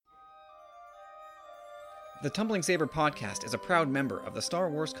The Tumbling Saber podcast is a proud member of the Star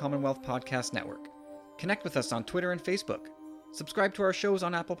Wars Commonwealth Podcast Network. Connect with us on Twitter and Facebook. Subscribe to our shows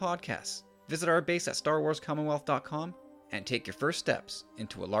on Apple Podcasts. Visit our base at StarWarsCommonwealth.com and take your first steps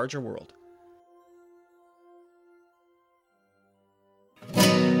into a larger world.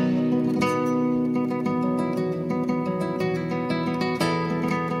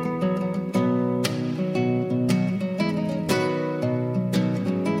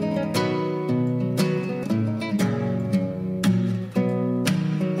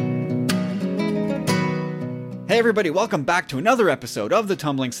 Hey everybody, welcome back to another episode of the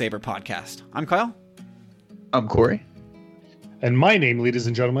Tumbling Saber podcast. I'm Kyle. I'm Corey. And my name, ladies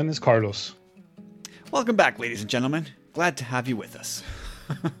and gentlemen, is Carlos. Welcome back, ladies and gentlemen. Glad to have you with us.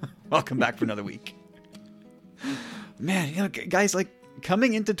 Welcome back for another week. Man, guys,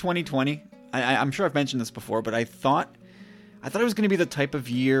 coming into 2020, I'm sure I've mentioned this before, but I thought it was going to be the type of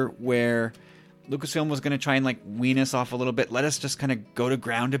year where Lucasfilm was going to try and wean us off a little bit, let us just kind of go to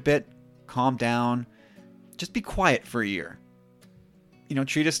ground a bit, calm down, just be quiet for a year.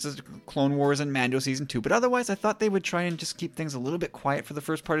 Treat us to Clone Wars and Mando Season 2. But otherwise, I thought they would try and just keep things a little bit quiet for the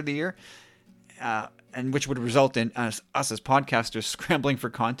first part of the year. And which would result in us as podcasters scrambling for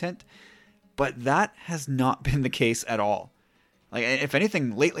content. But that has not been the case at all. If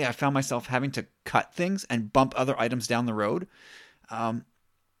anything, lately I found myself having to cut things and bump other items down the road.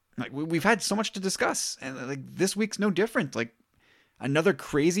 We've had so much to discuss. And this week's no different. Another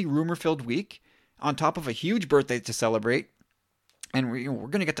crazy rumor-filled week on top of a huge birthday to celebrate. And we're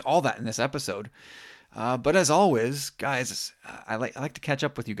going to get to all that in this episode. But as always, guys, I like to catch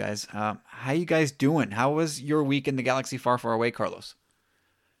up with you guys. How you guys doing? How was your week in the galaxy far, far away, Carlos?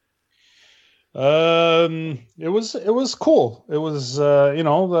 It was cool. It was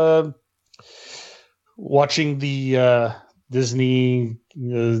watching the Disney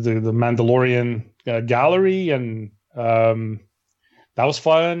the Mandalorian gallery, and that was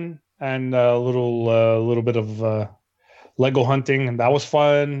fun. And a little bit of Lego hunting, and that was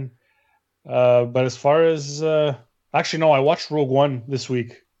fun. But as far as actually, no, I watched Rogue One this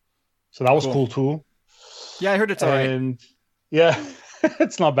week, so that was cool too. Yeah, I heard it's alright. And yeah,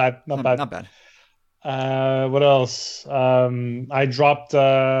 it's not bad. Not bad. What else? I dropped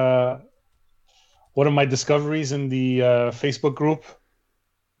one of my discoveries in the Facebook group,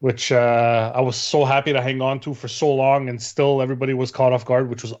 which I was so happy to hang on to for so long, and still everybody was caught off guard,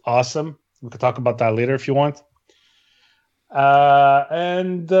 which was awesome. We could talk about that later if you want.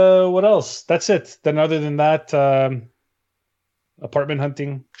 And what else? That's it. Then other than that, apartment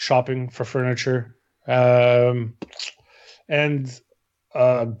hunting, shopping for furniture, and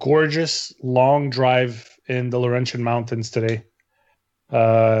a gorgeous long drive in the Laurentian Mountains today.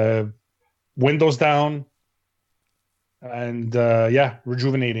 Windows down. And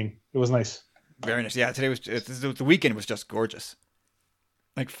rejuvenating. It was nice. Very nice. Yeah, the weekend was just gorgeous.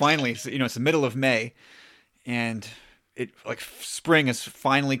 Finally, it's the middle of May, and it spring has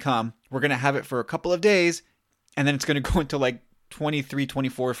finally come. We're gonna have it for a couple of days, and then it's gonna go into 23,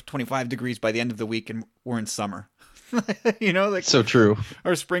 24, 25 degrees by the end of the week, and we're in summer. So true.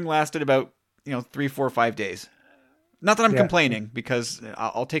 Our spring lasted about 3, 4, 5 days. Not that I'm complaining, because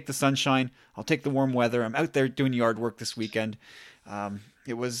I'll take the sunshine. I'll take the warm weather. I'm out there doing yard work this weekend.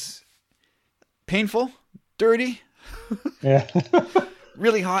 It was painful, dirty, yeah,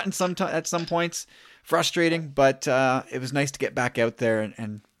 really hot at some points, frustrating. But it was nice to get back out there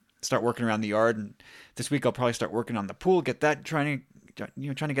and start working around the yard. And this week I'll probably start working on the pool, trying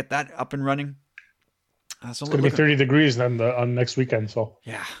to get that up and running. It's going to be 30 degrees then on next weekend. So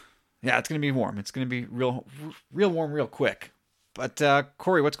yeah, it's going to be warm. It's going to be real warm real quick. But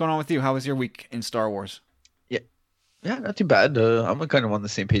Corey, what's going on with you? How was your week in Star Wars? Yeah, not too bad. I'm kind of on the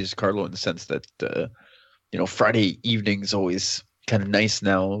same page as Carlo in the sense that, Friday evening's always kind of nice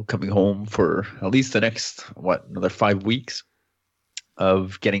now, coming home for at least the next, another 5 weeks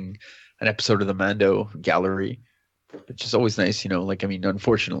of getting an episode of the Mando gallery, which is always nice,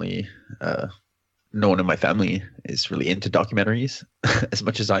 unfortunately, no one in my family is really into documentaries as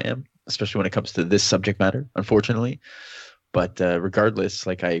much as I am, especially when it comes to this subject matter, unfortunately. But regardless,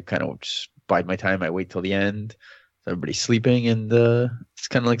 I kind of just bide my time. I wait till the end. Everybody's sleeping, and it's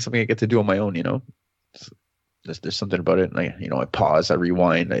kind of like something I get to do on my own, There's something about it. And I pause, I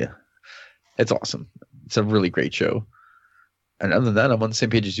rewind. It's awesome. It's a really great show. And other than that, I'm on the same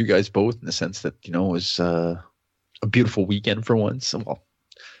page as you guys both in the sense that, it was a beautiful weekend for once. Well,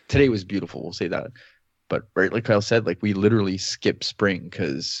 today was beautiful, we'll say that. But right, like Kyle said, we literally skip spring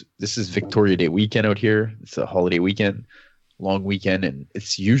because this is Victoria Day weekend out here. It's a holiday weekend, long weekend, and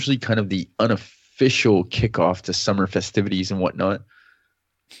it's usually kind of the unofficial kickoff to summer festivities and whatnot.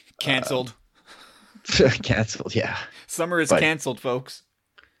 Canceled. Canceled, yeah. Summer is But- canceled, folks.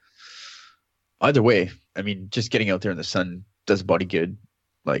 Either way, I mean, just getting out there in the sun does body good.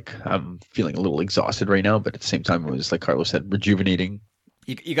 Like, I'm feeling a little exhausted right now, but at the same time, it was, like Carlos said, rejuvenating.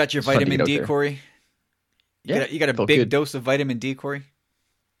 You got your It's fun to vitamin get out D, there. Corey? Yeah, You got a felt big good. dose of vitamin D, Corey?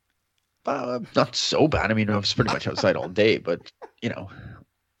 Not so bad. I mean, I was pretty much outside all day, but, you know.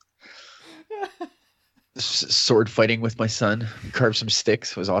 Sword fighting with my son, carved some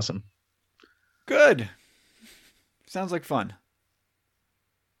sticks, was awesome. Good. Sounds like fun.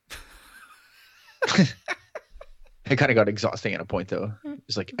 It kind of got exhausting at a point, though. It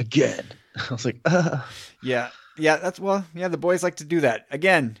was like, again. I was like, Yeah. Yeah, the boys like to do that.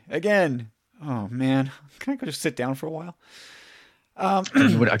 Again. Oh, man. Can I go just sit down for a while? I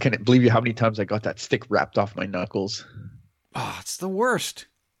can't believe you how many times I got that stick wrapped off my knuckles. Oh, it's the worst.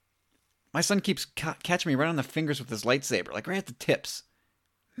 My son keeps catching me right on the fingers with his lightsaber, like right at the tips.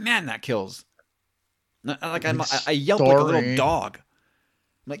 Man, that kills. Like I yelp like a little dog.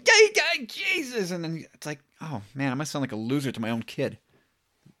 I'm like, yeah, Jesus, and then it's like, oh man, I must sound like a loser to my own kid,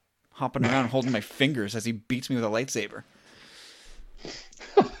 hopping around holding my fingers as he beats me with a lightsaber.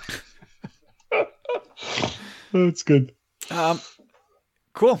 That's good.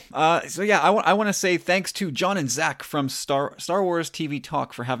 Cool. So yeah, I want to say thanks to John and Zach from Star Wars TV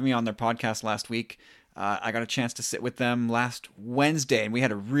Talk for having me on their podcast last week. I got a chance to sit with them last Wednesday, and we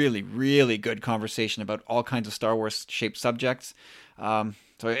had a really, really good conversation about all kinds of Star Wars shaped subjects.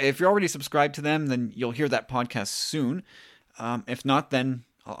 So if you're already subscribed to them, then you'll hear that podcast soon. If not, then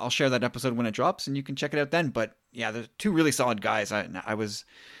I'll share that episode when it drops, and you can check it out then. But yeah, they're two really solid guys. I was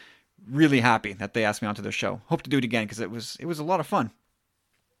really happy that they asked me onto their show. Hope to do it again because it was a lot of fun.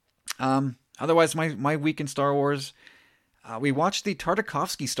 Otherwise, my week in Star Wars, we watched the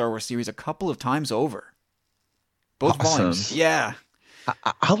Tartakovsky Star Wars series a couple of times over. Both Awesome. volumes. Yeah.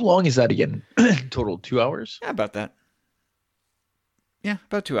 How long is that again? Total 2 hours? Yeah, about that. Yeah,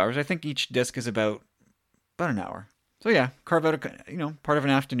 about 2 hours. I think each disc is about an hour. So yeah, carve out part of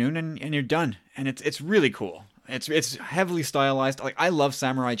an afternoon and you're done. And it's really cool. It's heavily stylized. Like I love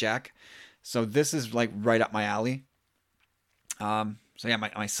Samurai Jack, so this is like right up my alley. So yeah,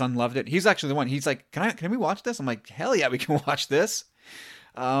 my son loved it. He's actually the one. He's like, can we watch this? I'm like, hell yeah, we can watch this.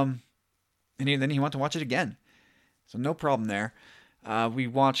 And then he wanted to watch it again. So no problem there. We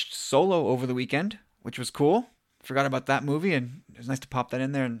watched Solo over the weekend, which was cool. Forgot about that movie, and it was nice to pop that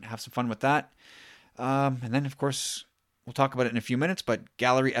in there and have some fun with that. And then, of course, we'll talk about it in a few minutes, but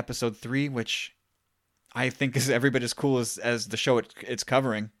Gallery Episode 3, which I think is every bit as cool as the show it's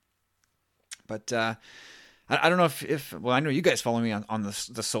covering. But I don't know if I know you guys follow me on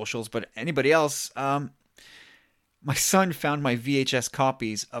the socials, but anybody else, my son found my VHS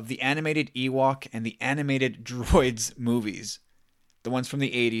copies of the animated Ewok and the animated Droids movies, the ones from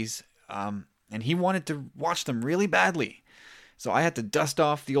the 80s, and he wanted to watch them really badly. So I had to dust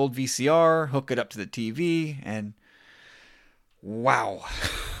off the old VCR, hook it up to the TV, and wow,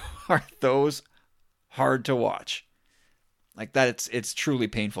 are those hard to watch. Like that, it's truly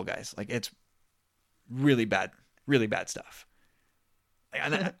painful, guys. Like it's really bad stuff.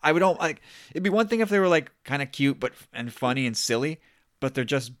 I would like it'd be one thing if they were like kind of cute and funny and silly, but they're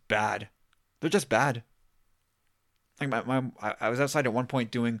just bad. They're just bad. Like I was outside at one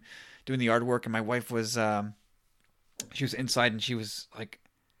point doing the artwork, and my wife was she was inside, and she was like,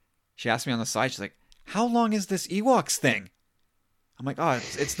 she asked me on the side, she's like, "How long is this Ewoks thing?" I'm like, "Oh,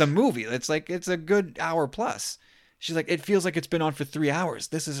 it's the movie. It's a good hour plus." She's like, "It feels like it's been on for 3 hours.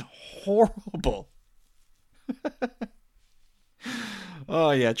 This is horrible."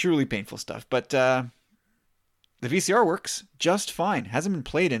 Oh yeah, truly painful stuff. But the VCR works just fine. Hasn't been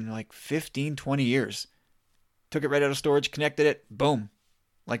played in like 15, 20 years. Took it right out of storage, connected it, boom.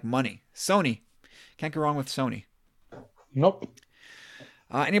 Like money. Sony. Can't go wrong with Sony. Nope.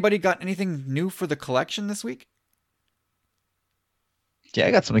 Anybody got anything new for the collection this week? Yeah,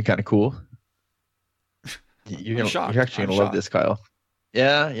 I got something kind of cool. You're shocked. actually gonna love this, Kyle.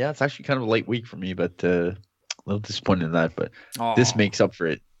 Yeah, it's actually kind of a light week for me, but a little disappointed in that. But this makes up for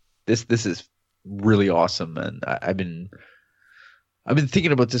it. This is really awesome, and I've been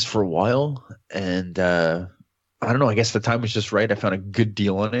thinking about this for a while, and I don't know. I guess the time was just right. I found a good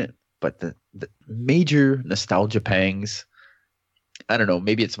deal on it, but the major nostalgia pangs. I don't know.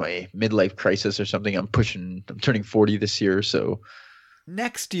 Maybe it's my midlife crisis or something. I'm turning 40 this year, so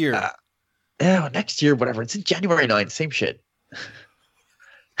next year. Yeah, next year, whatever. It's in January 9th. Same shit.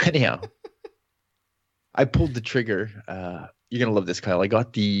 Anyhow, I pulled the trigger. You're gonna love this, Kyle. I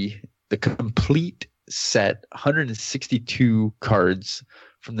got the complete set, 162 cards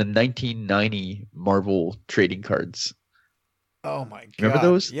from the 1990 Marvel trading cards. Oh my god! Remember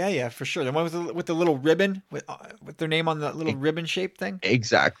those? Yeah, for sure. The one with the little ribbon with their name on the little E- ribbon shaped thing.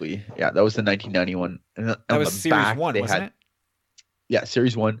 Exactly. Yeah, that was the 1991. And That on was the Series back, One, they wasn't had, it? yeah,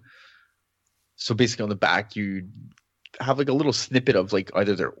 Series 1. So basically on the back, you have like a little snippet of like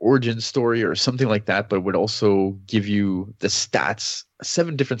either their origin story or something like that, but it would also give you the stats,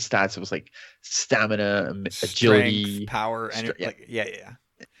 7 different stats. It was like stamina, agility, Strength, power, and yeah, like yeah.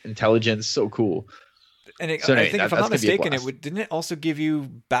 intelligence. So cool. And So I anyway, think if I'm that's not gonna be a mistaken, blast. didn't it also give you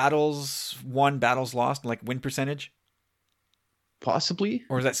battles won, battles lost, like win percentage, Possibly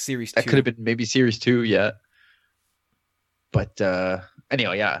or is that Series that Two? could have been maybe Series 2, yeah. But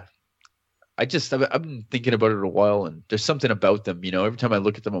anyhow, yeah. I've been thinking about it a while, and there's something about them, you know. Every time I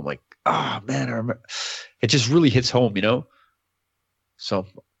look at them, I'm like, ah, man, I remember. It just really hits home, you know. So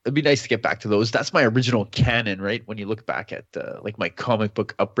it'd be nice to get back to those. That's my original canon, right? When you look back at like my comic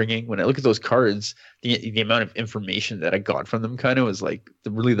book upbringing, when I look at those cards, the amount of information that I got from them kind of was like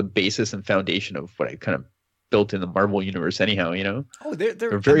really the basis and foundation of what I kind of built in the Marvel universe. Anyhow, you know, Oh,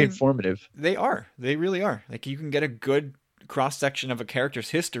 they're I very mean, informative. they are. They really are. Like you can get a good cross section of a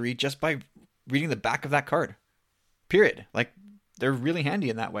character's history just by reading the back of that card. Period. Like they're really handy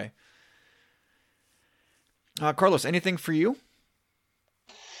in that way. Carlos, anything for you?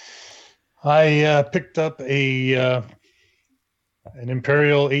 I picked up an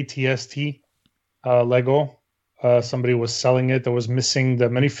Imperial ATST Lego. Somebody was selling it. That was missing the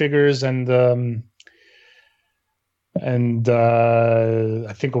minifigures and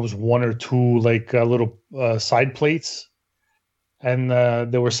I think it was 1 or 2 like little side plates, and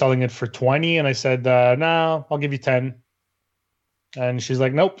they were selling it for 20. And I said, "No, I'll give you 10." And she's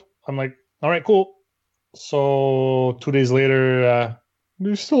like, "Nope." I'm like, "All right, cool." So 2 days later, do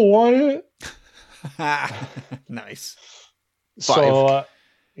you still want it? Nice. So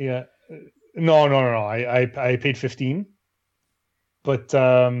yeah, no. I paid 15, but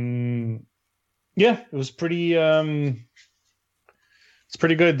yeah, it was pretty. It's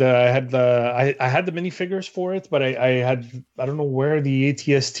pretty good. I had the minifigures for it, but I don't know where the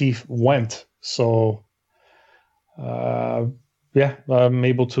ATST went. So yeah, I'm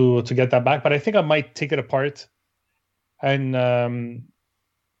able to get that back. But I think I might take it apart and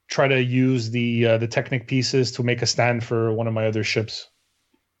try to use the Technic pieces to make a stand for one of my other ships.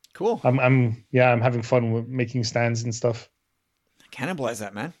 Cool. I'm having fun with making stands and stuff. Cannibalize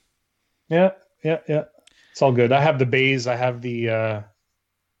that, man. Yeah. It's all good. I have the bays. I have the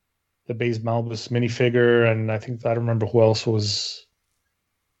Baze Malbus minifigure, and I don't remember who else was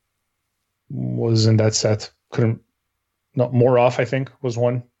in that set. Not Moroff, I think, was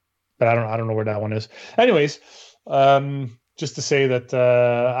one, but I don't know where that one is. Anyways, just to say that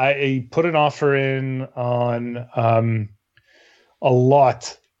I put an offer in on a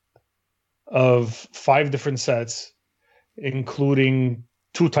lot of 5 different sets, including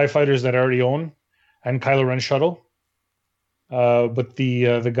 2 TIE fighters that I already own and Kylo Ren shuttle. But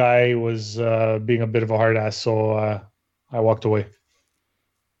the guy was being a bit of a hard ass, so I walked away.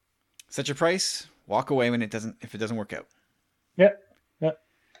 Set your price. Walk away if it doesn't work out. Yeah.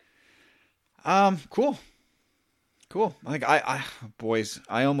 Cool. Like boys,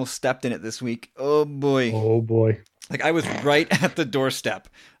 I almost stepped in it this week. Oh boy. Like I was right at the doorstep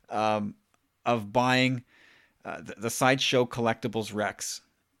of buying the Sideshow Collectibles Rex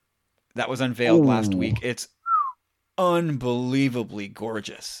that was unveiled last week. It's unbelievably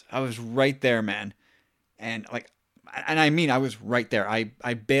gorgeous. I was right there, man. And I mean, I was right there.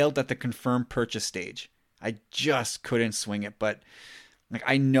 I bailed at the confirmed purchase stage. I just couldn't swing it, but like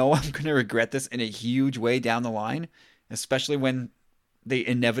I know I'm going to regret this in a huge way down the line, especially when they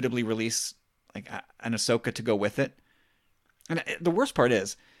inevitably release like an Ahsoka to go with it. And the worst part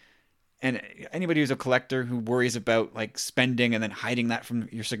is, and anybody who's a collector who worries about like spending and then hiding that from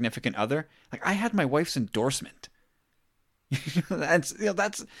your significant other, like I had my wife's endorsement.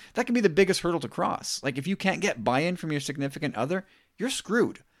 That can be the biggest hurdle to cross. Like if you can't get buy-in from your significant other, you're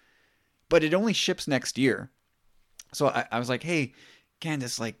screwed. But it only ships next year. So I was like, hey,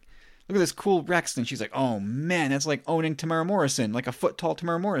 Candace, like, look at this cool Rex. And she's like, oh man, that's like owning Tamara Morrison, like a foot tall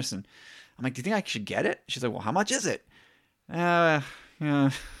Tamara Morrison. I'm like, do you think I should get it? She's like, well, how much is it? Yeah.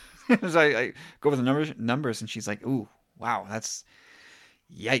 So I go over the numbers, and she's like, ooh, wow, that's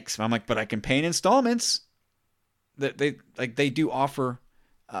yikes. I'm like, but I can pay in installments. They do offer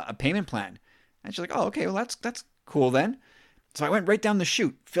a payment plan. And she's like, oh, okay, well that's cool then. So I went right down the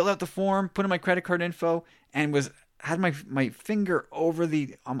chute, filled out the form, put in my credit card info, and had my finger over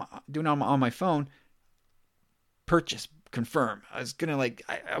doing it on my phone. Purchase, confirm. I was gonna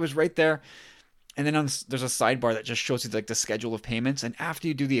I was right there, and then there's a sidebar that just shows you like the schedule of payments, and after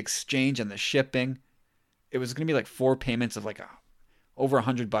you do the exchange and the shipping, it was going to be like 4 payments of like over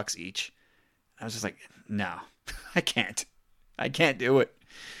 $100 each. I was just like, no, I can't do it.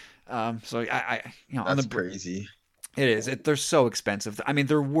 So I That's crazy. It is. They're so expensive. I mean,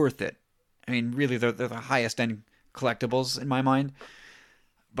 they're worth it. I mean, really, they're the highest end collectibles in my mind.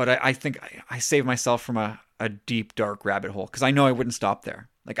 But I think I saved myself from a deep, dark rabbit hole because I know I wouldn't stop there.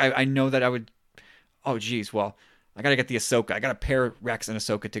 Like, I know that I would, oh, geez, well, I got to get the Ahsoka. I got to pair Rex and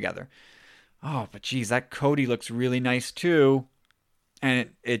Ahsoka together. Oh, but geez, that Cody looks really nice too. And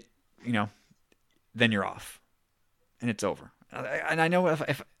it then you're off. And it's over. And I know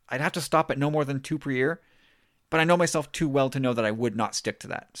if I'd have to stop at no more than 2 per year, but I know myself too well to know that I would not stick to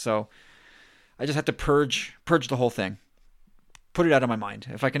that. So I just had to purge the whole thing. Put it out of my mind.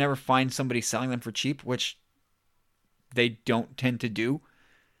 If I can ever find somebody selling them for cheap, which they don't tend to do,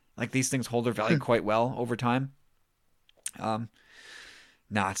 like these things hold their value quite well over time. I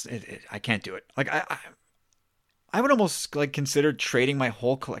can't do it. Like I would almost like consider trading my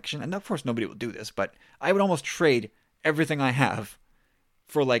whole collection, and of course nobody will do this, but I would almost trade everything I have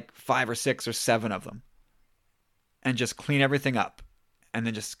for like 5 or 6 or 7 of them, and just clean everything up, and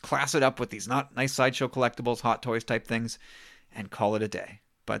then just class it up with these not nice sideshow collectibles, Hot Toys type things, and call it a day.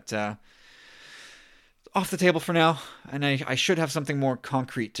 But off the table for now, and I should have something more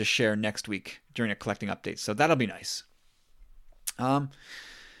concrete to share next week during a collecting update, so that'll be nice. A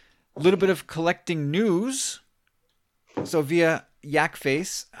little bit of collecting news. So via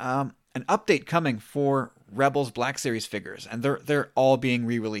Yakface, an update coming for Rebels Black Series figures, and they're all being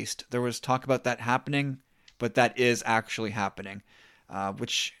re-released. There was talk about that happening, but that is actually happening.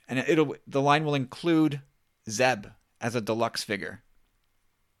 The line will include Zeb as a deluxe figure.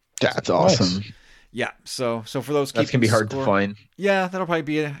 That's awesome. Nice. Yeah, so for those that's gonna be hard to find. Yeah, that'll probably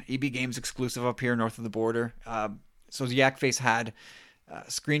be a EB Games exclusive up here north of the border. So Yakface had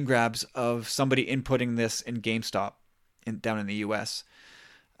screen grabs of somebody inputting this in GameStop down in the US.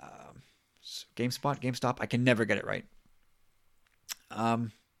 GameStop. I can never get it right. All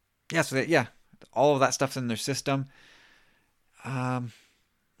of that stuff's in their system. There's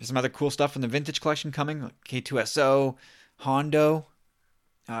some other cool stuff in the vintage collection coming, like K2SO, Hondo,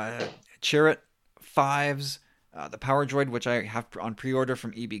 Chirrut, Fives, the Power Droid, which I have on pre-order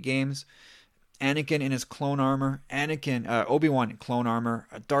from EB Games, Anakin in his clone armor, Obi-Wan in clone armor,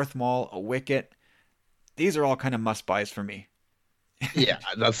 a Darth Maul, a Wicket. These are all kind of must-buys for me. Yeah,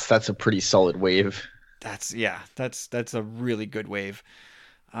 that's a pretty solid wave. That's a really good wave.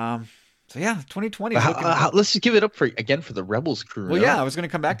 2020. Let's just give it up for the Rebels crew. Well, yeah, I was going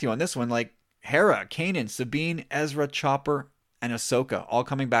to come back to you on this one. Like Hera, Kanan, Sabine, Ezra, Chopper, and Ahsoka all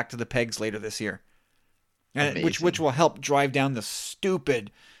coming back to the pegs later this year, and which will help drive down the stupid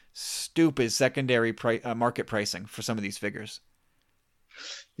secondary market pricing for some of these figures.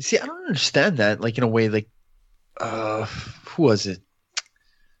 You see, I don't understand that. Like in a way, like who was it?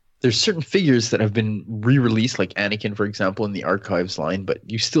 There's certain figures that have been re-released, like Anakin, for example, in the Archives line, but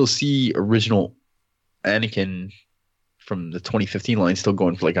you still see original Anakin from the 2015 line still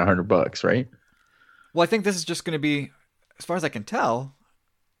going for like $100, right? Well, I think this is just going to be, as far as I can tell,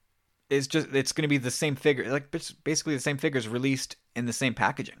 it's going to be the same figure, like basically the same figures released in the same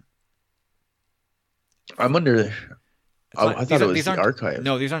packaging. I'm under. I thought it was the Archive.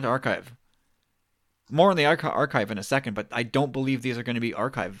 No, these aren't Archive. More on the Archive in a second, but I don't believe these are going to be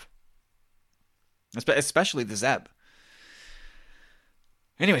Archive. Especially the Zeb.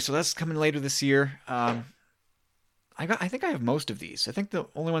 Anyway, so that's coming later this year. I think I have most of these. I think the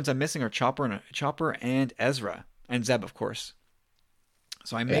only ones I'm missing are Chopper and Ezra, and Zeb, of course.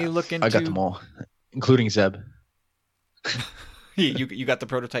 So I may look into. I got them all, including Zeb. You got the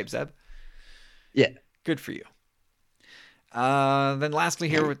prototype Zeb? Yeah. Good for you. Then lastly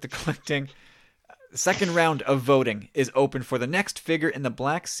here with the collecting, the second round of voting is open for the next figure in the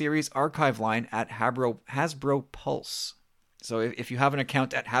Black Series archive line at Hasbro Pulse. So if you have an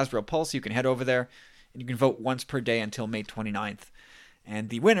account at Hasbro Pulse, you can head over there and you can vote once per day until May 29th. And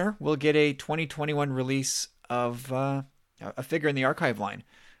the winner will get a 2021 release of a figure in the archive line.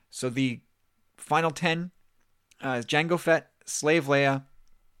 So the final 10 is Jango Fett, Slave Leia,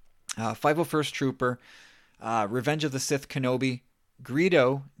 501st Trooper, Revenge of the Sith Kenobi,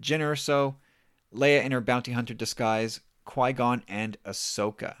 Greedo, Jyn Erso, Leia in her bounty hunter disguise, Qui-Gon, and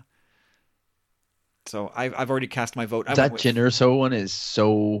Ahsoka. So I've already cast my vote. That Jyn Erso one is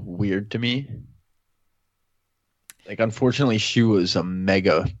so weird to me. Like, unfortunately, she was a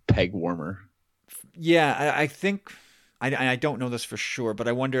mega peg warmer. Yeah, I think... I don't know this for sure, but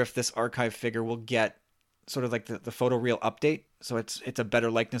I wonder if this archive figure will get sort of like the photoreal update. So it's a better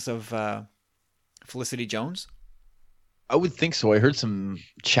likeness of Felicity Jones. I would think so. I heard some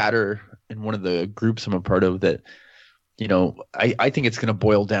chatter in one of the groups I'm a part of that, I think it's going to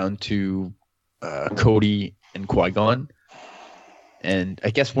boil down to Cody and Qui-Gon. And I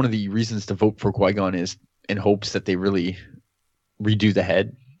guess one of the reasons to vote for Qui-Gon is in hopes that they really redo the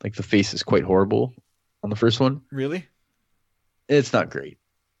head. Like the face is quite horrible on the first one. Really? It's not great.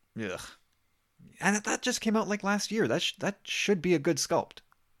 Ugh. And that just came out like last year. That should be a good sculpt.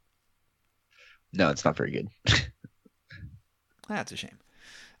 No, it's not very good. That's a shame.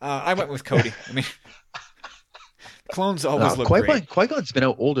 I went with Cody. I mean, clones always look great. Qui-Gon's been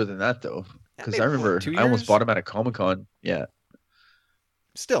out older than that though, because I remember I almost bought him at a Comic-Con. Yeah.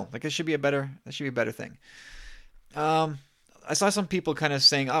 Still, like that should be a better thing. I saw some people kind of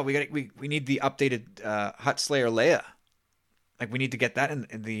saying, "Oh, we need the updated Hutt Slayer Leia. Like we need to get that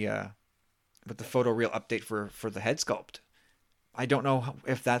in the with the photo reel update for the head sculpt." I don't know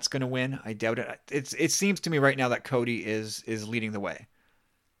if that's going to win. I doubt it. It seems to me right now that Cody is leading the way.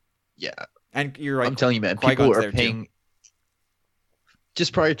 Yeah, and you're right. I'm telling you, man, people are paying.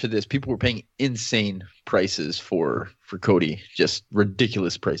 Just prior to this, people were paying insane prices for Cody, just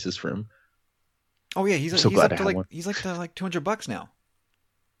ridiculous prices for him. Oh yeah, he's up to like $200 now.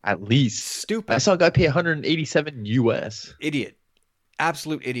 At least. Stupid. I saw a guy pay 187 US. Idiot.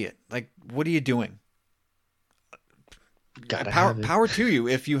 Absolute idiot. Like, what are you doing? Power to you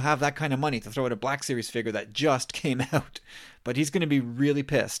if you have that kind of money to throw at a Black Series figure that just came out. But he's going to be really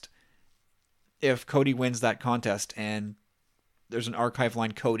pissed if Cody wins that contest and there's an archive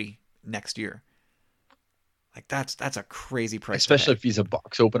line Cody next year. Like that's a crazy price. Especially if he's a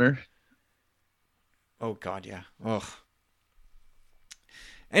box opener. Oh God, yeah. Ugh.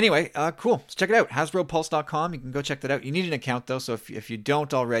 Anyway, cool. Let's check it out. HasbroPulse.com. You can go check that out. You need an account though, so if you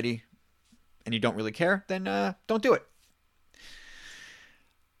don't already and you don't really care, then don't do it.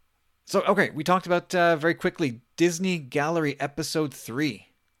 So, okay, we talked about very quickly Disney Gallery Episode 3.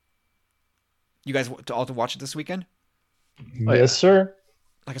 You guys all to watch it this weekend? Yes, sir.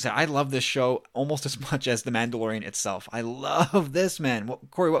 Like I said, I love this show almost as much as The Mandalorian itself. I love this, man.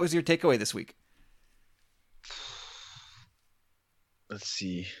 Corey, what was your takeaway this week? Let's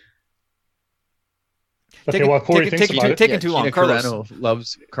see. Okay, while Corey thinks about it. Taking too long. Gina Carano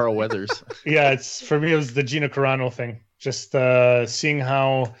loves Carl Weathers. Yeah, for me, it was the Gina Carano thing. Just seeing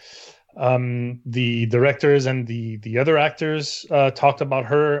how the directors and the other actors talked about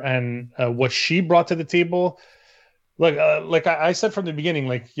her and what she brought to the table. Like I said from the beginning,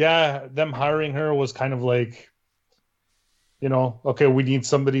 like, yeah, them hiring her was kind of like, okay, we need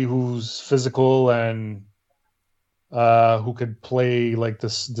somebody who's physical and who could play like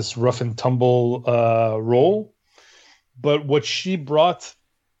this rough and tumble role. But what she brought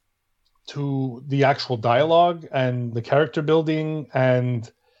to the actual dialogue and the character building,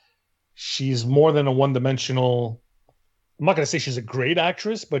 and she's more than a one-dimensional. I'm not going to say she's a great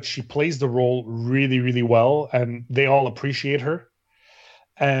actress, but she plays the role really, really well, and they all appreciate her.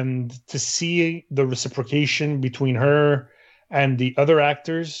 And to see the reciprocation between her and the other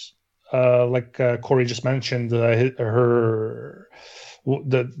actors, like Corey just mentioned, the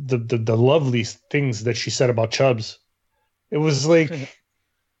lovely things that she said about Chubbs, it was like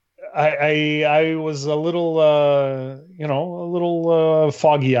I was a little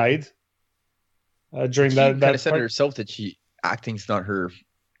foggy-eyed. During that kind of said herself that acting's not her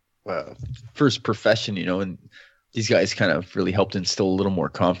first profession, and these guys kind of really helped instill a little more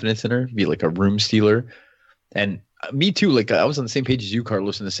confidence in her, be like a room stealer. And me too, like I was on the same page as you,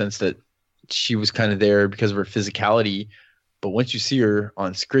 Carlos, in the sense that she was kind of there because of her physicality, but once you see her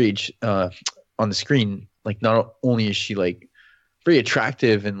on the screen, like not only is she like very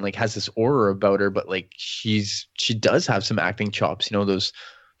attractive and like has this aura about her, but like she does have some acting chops,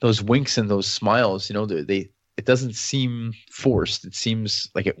 those winks and those smiles, it doesn't seem forced. It seems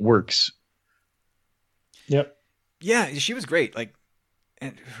like it works. Yep. Yeah, she was great. Like,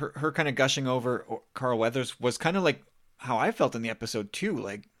 and her kind of gushing over Carl Weathers was kind of like how I felt in the episode too.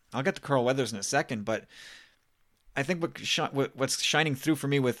 Like, I'll get to Carl Weathers in a second, but I think what's shining through for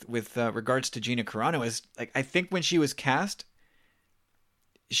me with regards to Gina Carano is like, I think when she was cast,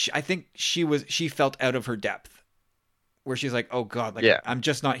 I think she felt out of her depth. Where she's like, oh God, like, yeah. I'm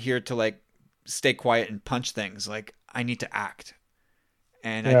just not here to like stay quiet and punch things. Like, I need to act.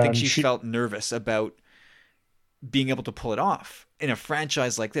 And I think she felt nervous about being able to pull it off in a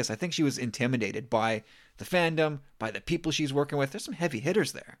franchise like this. I think she was intimidated by the fandom, by the people she's working with. There's some heavy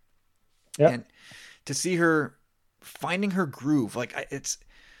hitters there. Yeah. And to see her finding her groove, like it's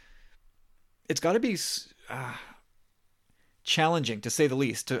got to be challenging, to say the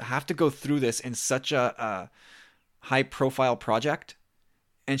least, to have to go through this in such a high profile project,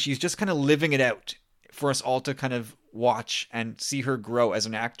 and she's just kind of living it out for us all to kind of watch and see her grow as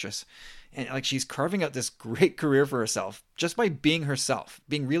an actress. and like she's carving out this great career for herself just by being herself,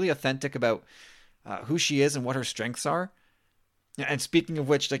 being really authentic about who she is and what her strengths are. And speaking of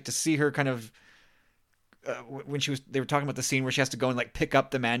which, like to see her kind of when they were talking about the scene where she has to go and like pick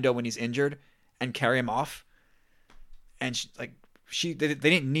up the Mando when he's injured and carry him off, and they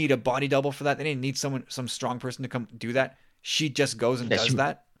didn't need a body double for that. They didn't need some strong person to come do that. She just goes and does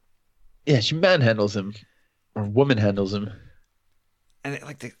that. Yeah, she manhandles him, or woman handles him. And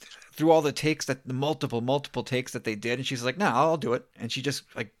through all the multiple takes that they did, and she's like, "No, I'll do it." And she just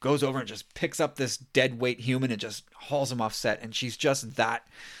like goes over and just picks up this dead weight human and just hauls him off set. And she's just that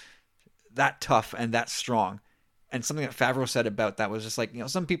tough and that strong. And something that Favreau said about that was just like,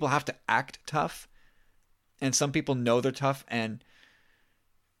 some people have to act tough, and some people know they're tough and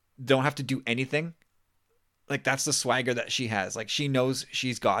don't have to do anything. Like that's the swagger that she has. Like she knows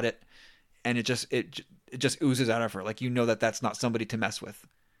she's got it, and it just oozes out of her. Like that's not somebody to mess with.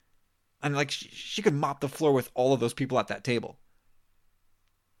 And like she could mop the floor with all of those people at that table.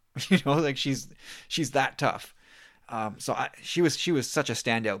 Like she's that tough. She was such a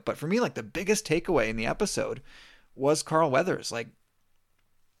standout. But for me, like the biggest takeaway in the episode was Carl Weathers. Like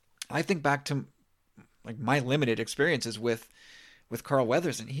I think back to like my limited experiences with Carl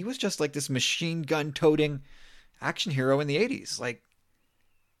Weathers, and he was just like this machine gun toting action hero in the 80s. Like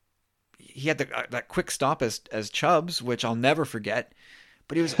he had that quick stop as Chubbs, which I'll never forget.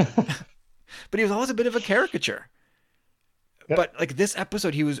 But he was always a bit of a caricature. Yep. But like this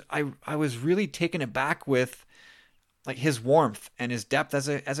episode, I was really taken aback with like his warmth and his depth as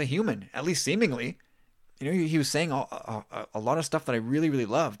a human, at least seemingly. He was saying a lot of stuff that I really, really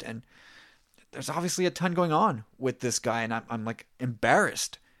loved. And there's obviously a ton going on with this guy. And I'm like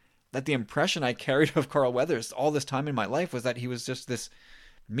embarrassed that the impression I carried of Carl Weathers all this time in my life was that he was just this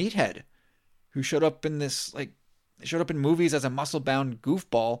meathead who showed up in movies as a muscle-bound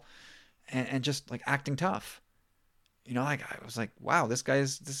goofball and just like acting tough. Like I was like, wow, this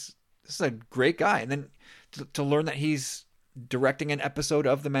is a great guy. And then to learn that he's directing an episode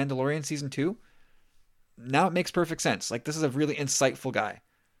of The Mandalorian season 2, now it makes perfect sense. Like this is a really insightful guy.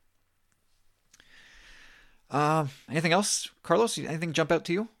 Anything else, Carlos? Anything jump out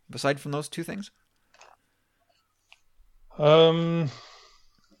to you aside from those two things? Not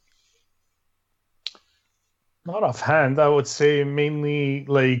offhand. I would say mainly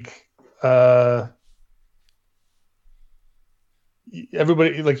like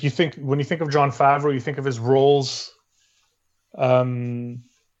everybody, like when you think of Jon Favreau, you think of his roles in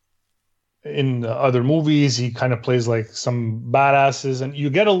other movies. He kind of plays like some badasses, and you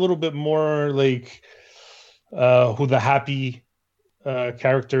get a little bit more like who the Happy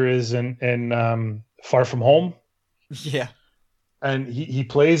character is in Far From Home. Yeah. And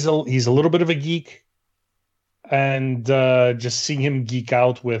he's a little bit of a geek, and just seeing him geek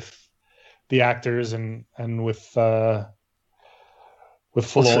out with the actors and with Filoni.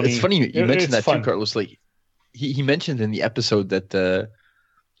 It's funny you mentioned that too, Carlos. Like he mentioned in the episode that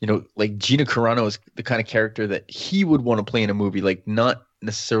like Gina Carano is the kind of character that he would want to play in a movie, like not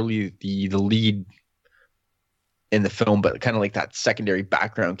necessarily the lead in the film, but kind of like that secondary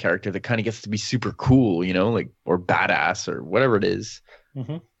background character that kind of gets to be super cool, like, or badass or whatever it is.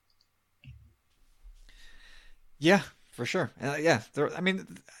 Mm-hmm. Yeah, for sure.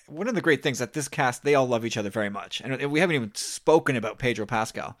 One of the great things that this cast, they all love each other very much. And we haven't even spoken about Pedro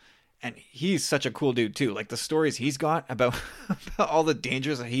Pascal. And he's such a cool dude too. Like the stories he's got about all the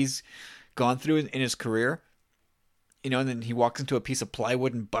dangers that he's gone through in his career. And then he walks into a piece of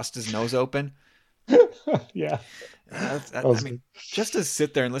plywood and busts his nose open. Yeah. Just to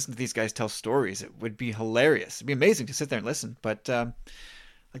sit there and listen to these guys tell stories, it would be hilarious. It'd be amazing to sit there and listen. But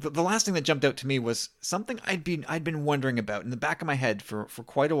like the last thing that jumped out to me was something I'd been wondering about in the back of my head for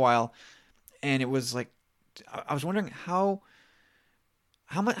quite a while, and it was like I was wondering how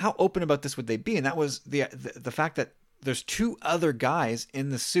open about this would they be, and that was the fact that there's two other guys in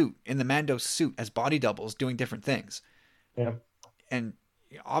the Mando suit as body doubles doing different things. Yeah, and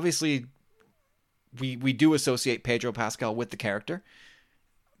obviously we do associate Pedro Pascal with the character,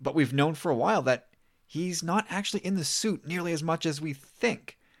 but we've known for a while that he's not actually in the suit nearly as much as we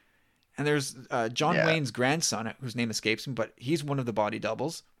think. And there's John Wayne's grandson, whose name escapes me, but he's one of the body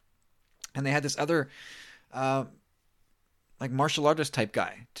doubles. And they had this other like martial artist type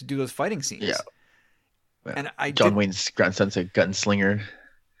guy to do those fighting scenes. Yeah. And John Wayne's grandson's a gunslinger.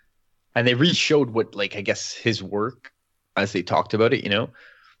 And they re-showed what, like, I guess his work as they talked about it,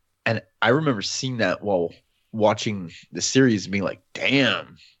 And I remember seeing that while watching the series and being like,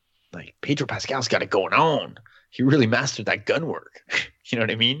 damn, like Pedro Pascal's got it going on. He really mastered that gun work. You know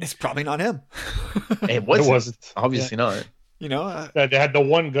what I mean? It's probably not him. It wasn't. Obviously not. They had the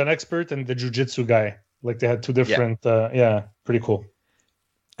one gun expert and the jujitsu guy. Like they had two different. Pretty cool.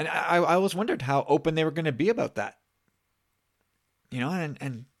 And I always wondered how open they were going to be about that.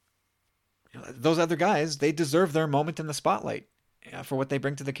 And those other guys, they deserve their moment in the spotlight for what they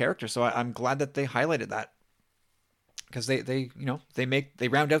bring to the character. So I'm glad that they highlighted that, because they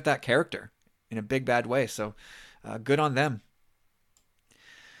round out that character in a big bad way. So good on them.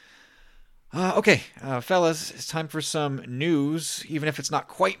 Okay, fellas, it's time for some news. Even if it's not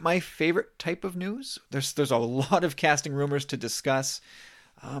quite my favorite type of news, there's a lot of casting rumors to discuss.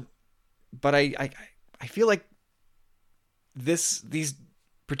 But I feel like these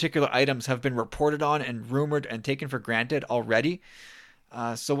particular items have been reported on and rumored and taken for granted already.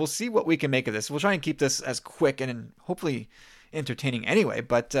 So we'll see what we can make of this. We'll try and keep this as quick and hopefully entertaining anyway.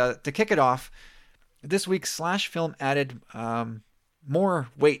 But to kick it off, this week Slash Film added more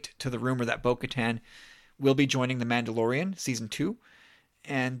weight to the rumor that Bo-Katan will be joining The Mandalorian Season 2.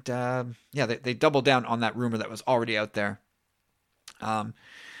 And they doubled down on that rumor that was already out there. But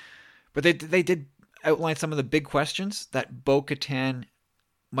they did outline some of the big questions that Bo-Katan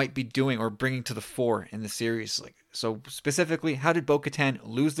might be doing or bringing to the fore in the series. So specifically, how did Bo-Katan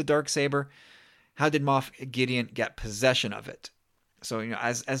lose the Darksaber? How did Moff Gideon get possession of it? So,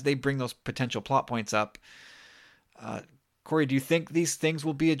 as they bring those potential plot points up, Corey, do you think these things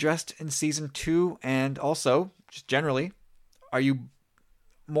will be addressed in Season 2? And also, just generally, are you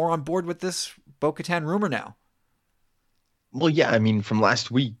more on board with this Bo-Katan rumor now? Well, yeah, I mean, from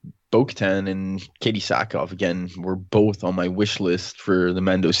last week, Bo-Katan and Katie Sackhoff, again, were both on my wish list for the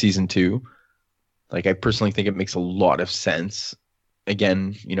Mando Season 2. Like, I personally think it makes a lot of sense.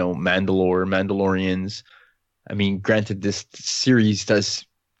 Again, Mandalorians. I mean, granted, this series does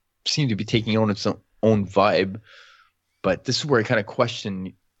seem to be taking on its own vibe, but this is where I kind of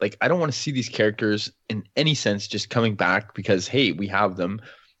question, like, I don't want to see these characters in any sense just coming back because, hey, we have them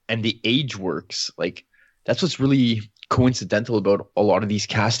and the age works. Like, that's what's really coincidental about a lot of these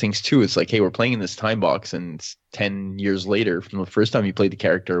castings too. It's like, hey, we're playing in this time box and it's 10 years later from the first time you played the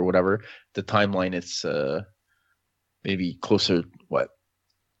character or whatever. The timeline, it's maybe closer,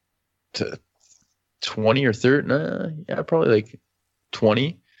 to 20 or 30? Probably like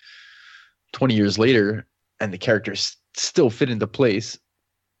 20 years later, and the characters still fit into place.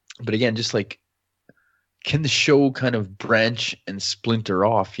 But again, just like, can the show kind of branch and splinter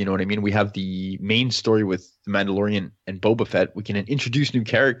off? You know what I mean? We have the main story with the Mandalorian and Boba Fett. We can introduce new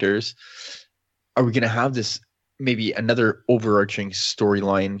characters. Are we going to have this maybe another overarching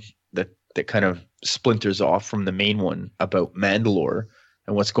storyline that kind of splinters off from the main one about Mandalore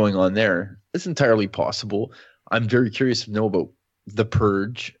and what's going on there? It's entirely possible. I'm very curious to know about the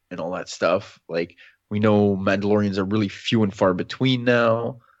Purge and all that stuff. Like, we know Mandalorians are really few and far between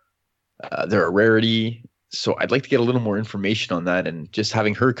now. They're a rarity. So I'd like to get a little more information on that, and just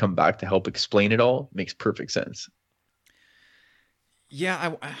having her come back to help explain it all makes perfect sense.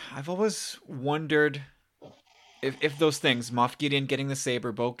 Yeah, I've always wondered if those things, Moff Gideon getting the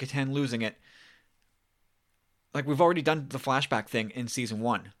saber, Bo-Katan losing it, like, we've already done the flashback thing in Season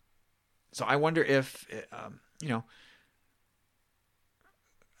 1. So I wonder if, I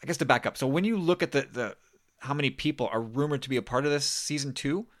guess to back up. So when you look at the how many people are rumored to be a part of this Season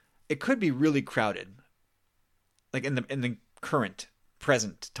 2, it could be really crowded. Like in the current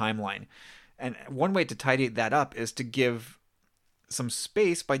present timeline. And one way to tidy that up is to give some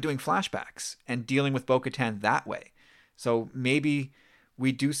space by doing flashbacks and dealing with Bo-Katan that way. So maybe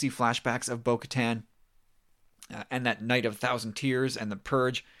we do see flashbacks of Bo-Katan and that Night of 1,000 Tears and the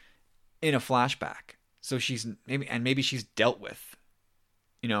Purge in a flashback. So maybe she's dealt with,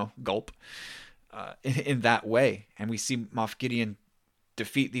 gulp, in that way. And we see Moff Gideon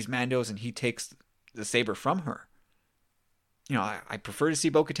defeat these Mandos and he takes the saber from her. I prefer to see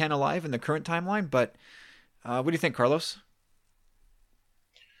Bo-Katan alive in the current timeline, but what do you think, Carlos?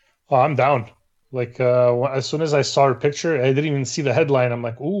 Oh, I'm down. Like, as soon as I saw her picture, I didn't even see the headline. I'm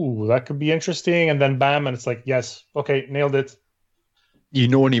like, ooh, that could be interesting. And then bam, and it's like, yes, okay, nailed it. You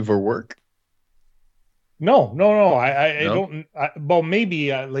know any of her work? No. I don't. Well,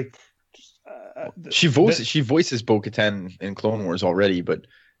 maybe she voices Bo-Katan in Clone Wars already, but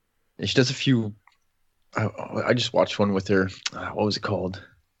she does a few. I just watched one with her. What was it called?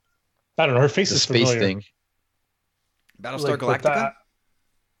 I don't know. Her face is space familiar. Thing. Battlestar Galactica.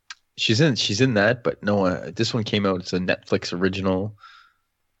 She's in that, but no. This one came out. It's a Netflix original.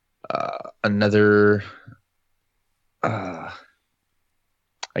 Another. I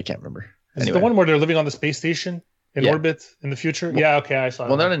can't remember. Is it the one where they're living on the space station in orbit in the future? Well, okay, I saw.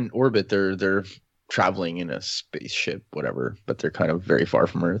 Well, not in orbit. They're traveling in a spaceship, whatever, but they're kind of very far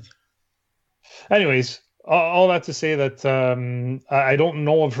from Earth. Anyways, All that to say that I don't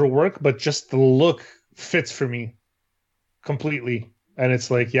know of her work, but just the look fits for me completely, and it's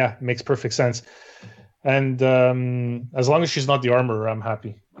like, yeah, it makes perfect sense. And as long as she's not the armorer, I'm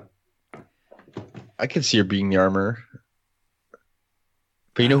happy. I can see her being the armor.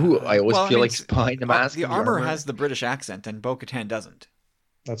 But you know who I always feel like is behind the mask? The armor has the British accent, and Bo-Katan doesn't.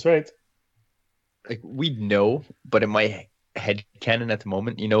 That's right. Like, we know, but in my head canon at the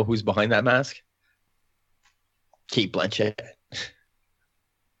moment, you know who's behind that mask? Kate Blanchett.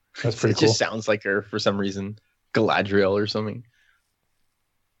 That's pretty it cool. Just sounds like her for some reason. Galadriel or something.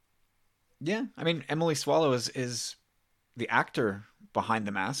 Yeah, I mean, Emily Swallow is the actor behind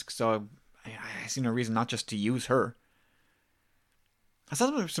the mask, so I see no reason not just to use her. I saw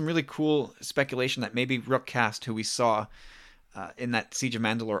there was some really cool speculation that maybe Rook Kast, who we saw in that Siege of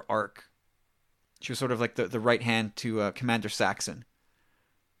Mandalore arc, she was sort of like the right hand to Commander Saxon,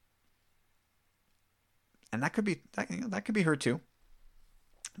 and that could be her too.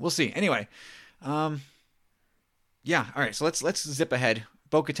 We'll see. Anyway, yeah. All right. So let's zip ahead.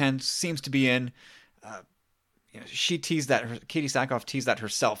 Bo-Katan seems to be in. She teased that. Katie Sackhoff teased that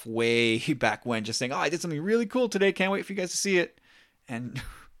herself way back when, just saying, "Oh, I did something really cool today. Can't wait for you guys to see it." And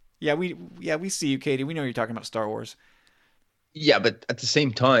we see you, Katie. We know you're talking about Star Wars. Yeah, but at the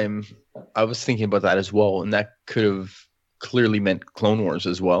same time, I was thinking about that as well, and that could have clearly meant Clone Wars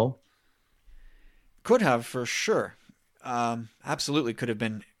as well. Could have, for sure. Absolutely could have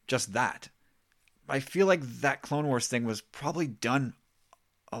been just that. I feel like that Clone Wars thing was probably done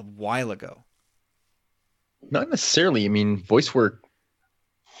a while ago. Not necessarily. I mean, voice work,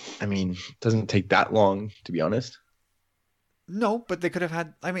 doesn't take that long, to be honest. No, but they could have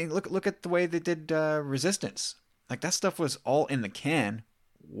had... I mean, look at the way they did Resistance. Like, that stuff was all in the can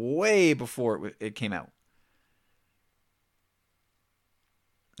way before it came out.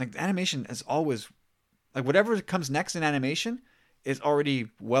 Like, the animation is always... Like, whatever comes next in animation is already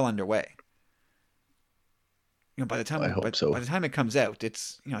well underway. By the time by the time it comes out,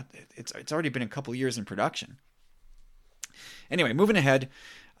 it's already been a couple years in production. Anyway, moving ahead,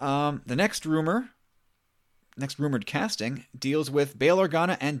 the next rumored casting deals with Bail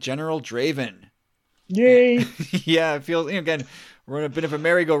Organa and General Draven. Yay! Yeah, it feels, again, we're in a bit of a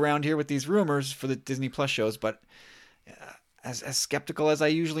merry-go-round here with these rumors for the Disney Plus shows, but as skeptical as I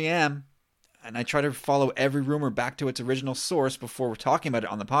usually am, and I try to follow every rumor back to its original source before we're talking about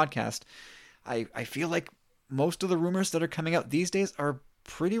it on the podcast, I feel like most of the rumors that are coming out these days are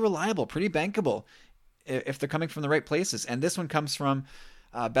pretty reliable, pretty bankable, if they're coming from the right places. And this one comes from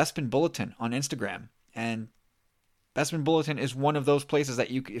Bespin Bulletin on Instagram. And Bespin Bulletin is one of those places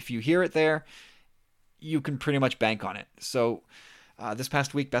that if you hear it there, you can pretty much bank on it. So this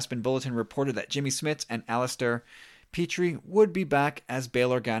past week, Bespin Bulletin reported that Jimmy Smits and Alistair Petrie would be back as Bail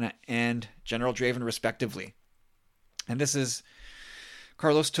Organa and General Draven, respectively. And this is,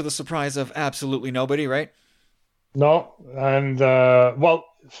 Carlos, to the surprise of absolutely nobody, right? No, and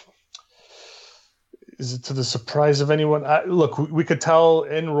is it to the surprise of anyone? Look, we could tell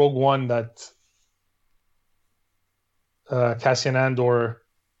in Rogue One that Cassian Andor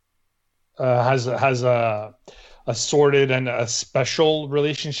has a sorted and a special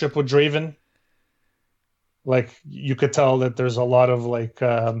relationship with Draven. Like, you could tell that there's a lot of lot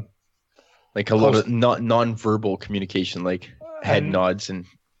of non-verbal communication, like head nods and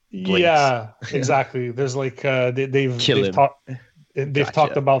blinks. Yeah, exactly. There's they've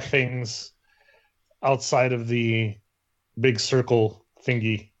talked about things outside of the big circle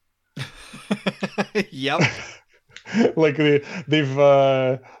thingy. Yep. Like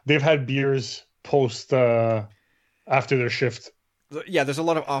they've had beers post after their shift. Yeah, there's a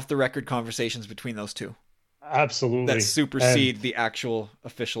lot of off the record conversations between those two. Absolutely. That supersede the actual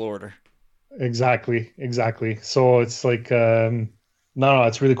official order. Exactly. So it's like no,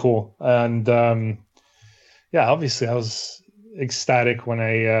 it's really cool. And obviously I was ecstatic when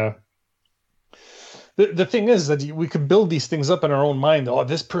I the thing is that we could build these things up in our own mind. Oh,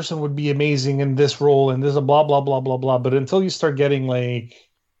 this person would be amazing in this role, and there's a blah blah blah blah blah. But until you start getting like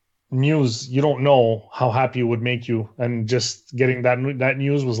news, you don't know how happy it would make you. And just getting that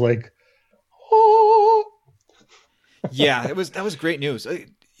news was like, oh. Yeah, that was great news.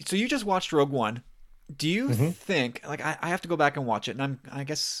 So you just watched Rogue One. Do you think, like, I have to go back and watch it, and I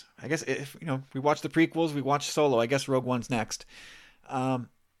guess if we watch the prequels, we watch Solo. I guess Rogue One's next.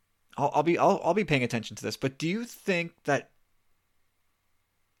 I'll be paying attention to this. But do you think that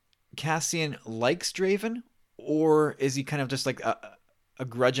Cassian likes Draven, or is he kind of just like a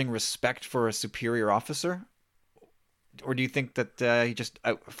grudging respect for a superior officer, or do you think that he just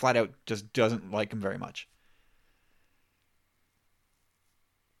flat out just doesn't like him very much?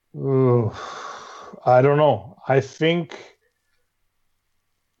 Ooh. I don't know. I think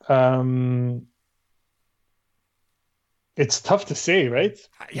um, it's tough to say, right?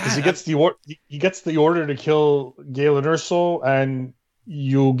 Because Yeah, he gets the order to kill Galen Erso, and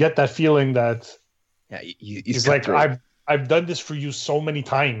you get that feeling that Yeah, he's he's like, cutthroat. I've done this for you so many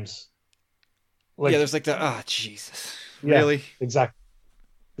times. yeah. Like, There's like the Jesus, yeah, really? exactly.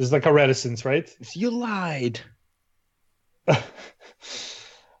 There's like a reticence, right? You lied.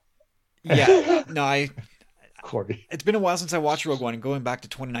 Yeah, no, Corey. it's been a while since I watched Rogue One and going back to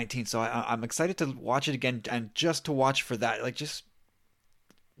 2019, so I'm excited to watch it again and just to watch for that. Like, just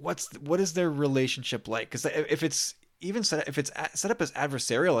what is their relationship like? Because if it's even set up as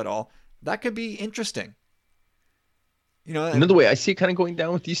adversarial at all, that could be interesting. You know, Another way I see it kind of going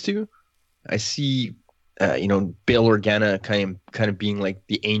down with these two, I see, Bail Organa kind of being like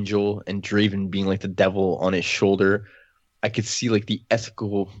the angel and Draven being like the devil on his shoulder. I could see like the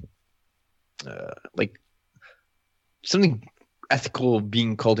ethical, like something ethical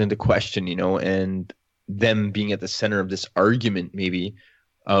being called into question, and them being at the center of this argument, maybe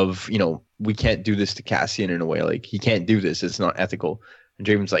of, we can't do this to Cassian in a way. Like, he can't do this. It's not ethical. And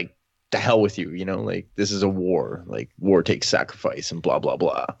Draven's like, the hell with you, like, this is a war. Like, war takes sacrifice and blah, blah,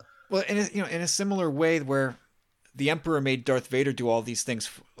 blah. well, in a similar way where the Emperor made Darth Vader do all these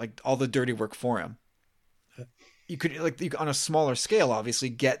things, like all the dirty work for him. You could on a smaller scale, obviously,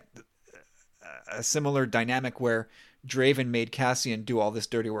 get a similar dynamic where Draven made Cassian do all this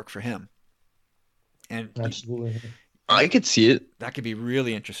dirty work for him, and Absolutely. I could see it. that could be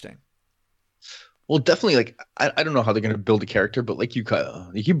really interesting. Well, definitely, like, I don't know how they're going to build a character, but like you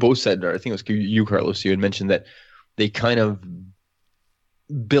both said, or I think it was you, Carlos, you had mentioned that they kind of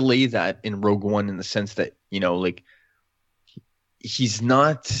belay that in Rogue One in the sense that, like, he's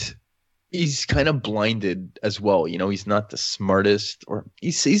not, he's kind of blinded as well. He's not the smartest, or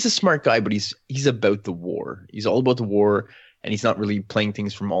he's a smart guy, but he's about the war. He's all about the war, and he's not really playing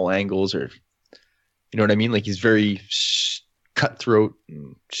things from all angles, or, you know what I mean? Like, he's very cutthroat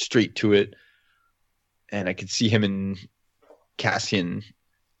and straight to it. And I could see him and Cassian.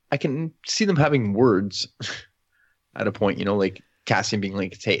 I can see them having words at a point, like Cassian being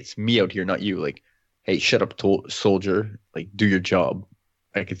like, "Hey, it's me out here, not you." Like, "Hey, shut up, soldier. Like, do your job."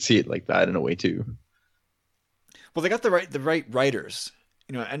 I could see it like that in a way too. Well, they got the right writers.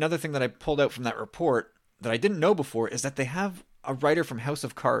 Another thing that I pulled out from that report that I didn't know before is that they have a writer from House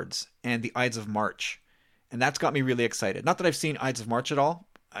of Cards and the Ides of March, and that's got me really excited. Not that I've seen Ides of March at all.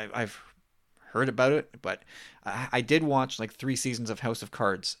 I've heard about it, but I did watch like 3 seasons of House of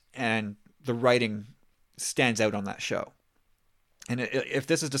Cards, and the writing stands out on that show. And if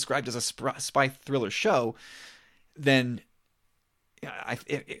this is described as a spy thriller show, then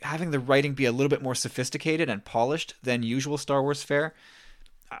having the writing be a little bit more sophisticated and polished than usual Star Wars fare,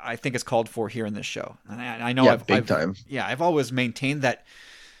 I think is called for here in this show. And I know big time. Yeah, I've always maintained that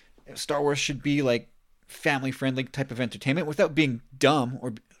Star Wars should be like family-friendly type of entertainment without being dumb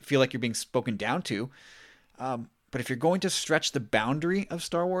or feel like you're being spoken down to. But if you're going to stretch the boundary of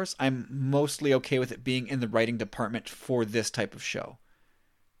Star Wars, I'm mostly okay with it being in the writing department for this type of show.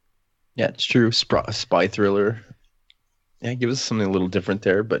 Yeah, it's true. Spy thriller. Yeah, give us something a little different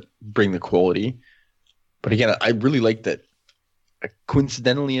there, but bring the quality. But again, I really like that.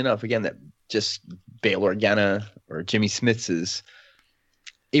 Coincidentally enough, again, that just Bail Organa or Jimmy Smits is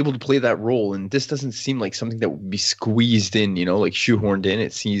able to play that role, and this doesn't seem like something that would be squeezed in, like shoehorned in.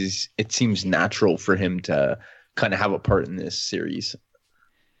 It seems natural for him to kind of have a part in this series.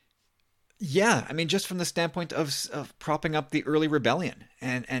 Yeah, I mean, just from the standpoint of propping up the early rebellion,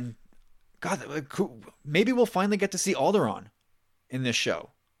 and God, maybe we'll finally get to see Alderaan in this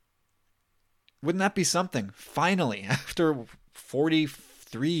show. Wouldn't that be something? Finally, after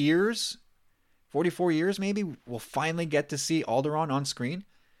 43 years, 44 years, maybe we'll finally get to see Alderaan on screen.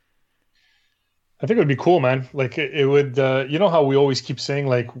 I think it would be cool, man. Like it would, you know how we always keep saying,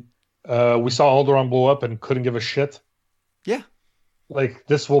 like, we saw Alderaan blow up and couldn't give a shit. Yeah. Like,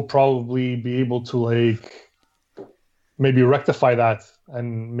 this will probably be able to, like, maybe rectify that,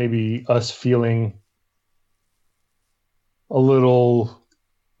 and maybe us feeling a little,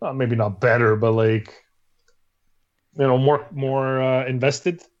 maybe not better, but like, more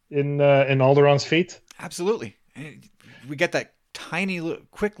invested in Alderaan's fate. Absolutely. And we get that tiny,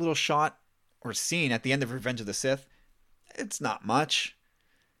 quick little shot or scene at the end of Revenge of the Sith. It's not much.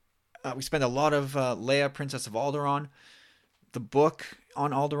 We spend a lot of Leia, Princess of Alderaan. The book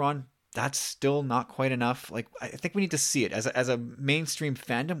on Alderaan, that's still not quite enough. Like, I think we need to see it as a mainstream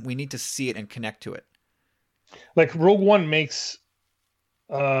fandom. We need to see it and connect to it. Like, Rogue One makes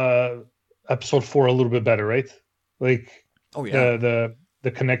Episode 4 a little bit better, right? Like, oh yeah,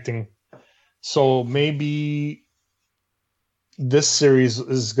 the connecting So maybe this series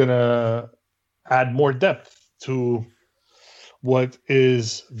is gonna add more depth to what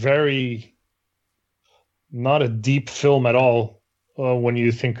is very not a deep film at all when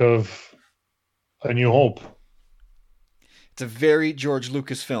you think of A New Hope. It's a very George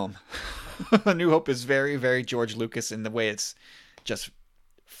Lucas film. A New Hope is very, very George Lucas in the way it's just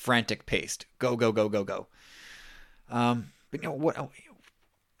frantic paced. Go, go, go, go, go. But what?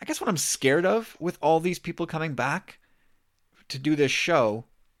 I guess what I'm scared of with all these people coming back to do this show,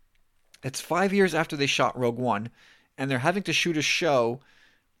 it's 5 years after they shot Rogue One, and they're having to shoot a show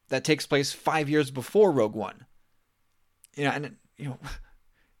that takes place 5 years before Rogue One. I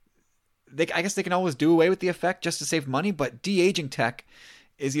guess they can always do away with the effect just to save money, but de-aging tech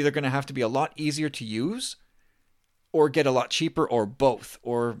is either going to have to be a lot easier to use or get a lot cheaper or both.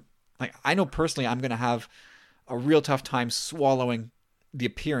 Or I know personally I'm going to have a real tough time swallowing the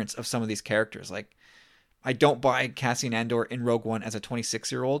appearance of some of these characters. I don't buy Cassian Andor in Rogue One as a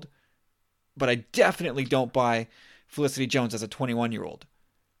 26-year-old, but I definitely don't buy Felicity Jones as a 21-year-old.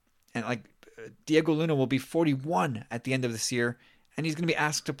 And Diego Luna will be 41 at the end of this year, and he's going to be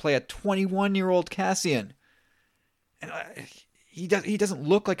asked to play a 21-year-old Cassian. And he doesn't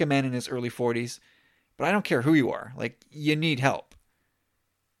look like a man in his early 40s, but I don't care who you are. You need help.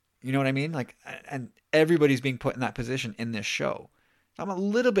 You know what I mean? And everybody's being put in that position in this show. I'm a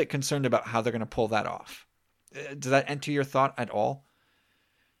little bit concerned about how they're going to pull that off. Does that enter your thought at all?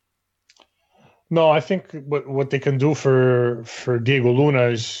 No, I think what they can do for Diego Luna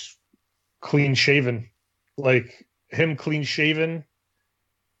is clean shaven. Him clean shaven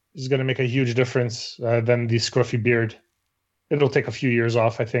is going to make a huge difference than the scruffy beard. It'll take a few years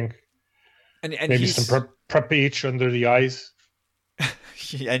off, I think. And maybe some prep H under the eyes.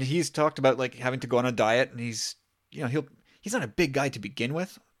 And he's talked about having to go on a diet, and he's not a big guy to begin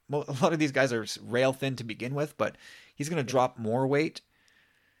with. A lot of these guys are rail thin to begin with, but he's going to drop more weight.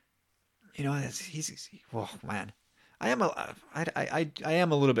 Oh man, I am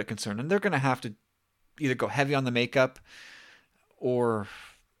a little bit concerned, and they're going to have to either go heavy on the makeup, or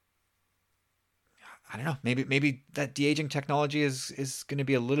I don't know, maybe that de-aging technology is going to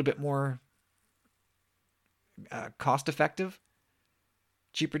be a little bit more cost effective,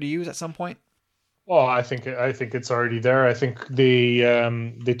 cheaper to use at some point. Well, I think it's already there. I think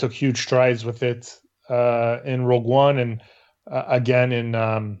they took huge strides with it in Rogue One, and again in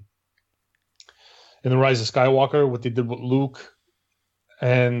The Rise of Skywalker, what they did with Luke,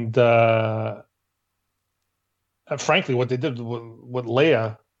 and frankly, what they did with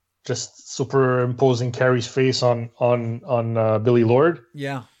Leia, just superimposing Carrie's face on Billy Lord.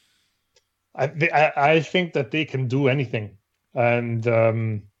 Yeah, I think that they can do anything, and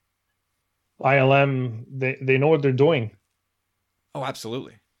ILM they know what they're doing. Oh,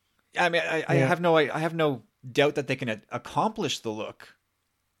 absolutely. I mean, I have no doubt that they can accomplish the look.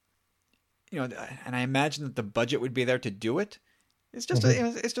 And I imagine that the budget would be there to do it. It's just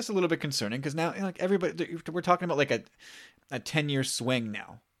it's just a little bit concerning because now everybody, we're talking about a 10-year swing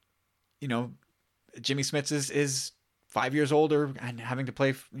now. Jimmy Smits is 5 years older and having to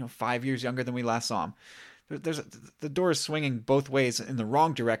play 5 years younger than we last saw him. The door is swinging both ways in the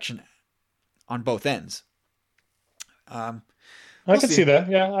wrong direction on both ends. I could see that.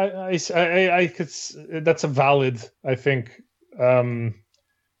 Yeah, I could. That's a valid, I think,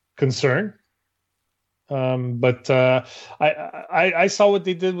 concern. But I saw what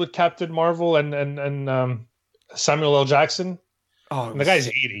they did with Captain Marvel and Samuel L. Jackson. Oh, and the guy's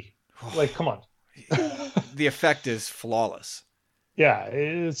 80. Come on. The effect is flawless. Yeah,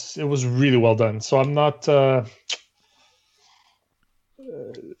 it was really well done. So I'm not.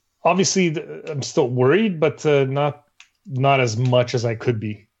 Obviously, I'm still worried, but not as much as I could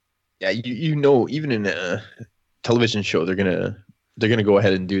be. Yeah, even in a television show, they're gonna go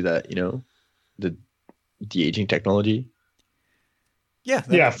ahead and do that. The de-aging technology.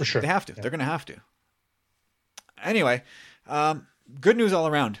 Yeah, for sure. They have to. Yeah. They're going to have to. Anyway, good news all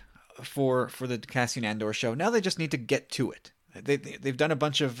around for the Cassian Andor show. Now they just need to get to it. They've done a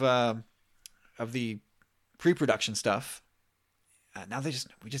bunch of the pre-production stuff. Now we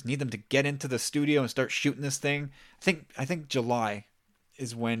just need them to get into the studio and start shooting this thing. I think July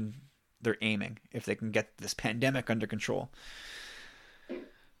is when they're aiming, if they can get this pandemic under control.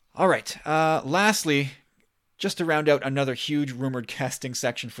 All right. Lastly, just to round out another huge rumored casting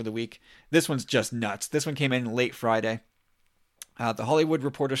section for the week. This one's just nuts. This one came in late Friday. The Hollywood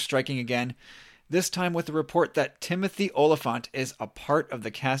Reporter striking again, this time with the report that Timothy Olyphant is a part of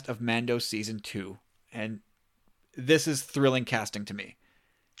the cast of Mando Season 2. And this is thrilling casting to me.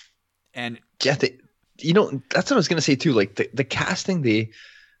 And yeah, that's what I was going to say too. The casting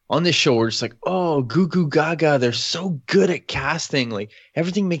on this show, we're just like, oh, Goo Goo Gaga, they're so good at casting. Like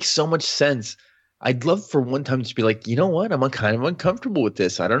everything makes so much sense. I'd love for one time to be like, you know what? I'm kind of uncomfortable with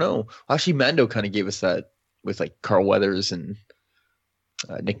this. I don't know. Actually, Mando kind of gave us that with like Carl Weathers and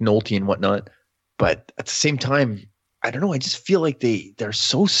Nick Nolte and whatnot. But at the same time, I don't know. I just feel like they're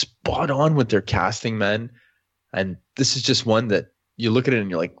so spot on with their casting, man. And this is just one that you look at it and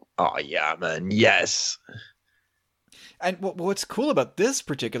you're like, oh yeah, man, yes. And what's cool about this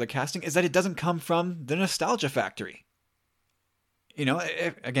particular casting is that it doesn't come from the nostalgia factory. You know,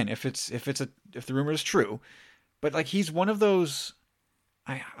 if the rumor is true, but like he's one of those.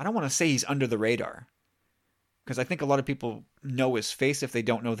 I don't want to say he's under the radar, because I think a lot of people know his face if they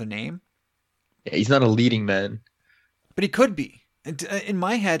don't know the name. Yeah, he's not a leading man, but he could be. In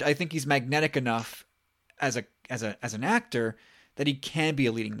my head, I think he's magnetic enough as an actor that he can be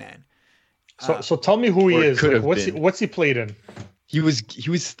a leading man. So tell me who he is. Like, been. What's he played in? He was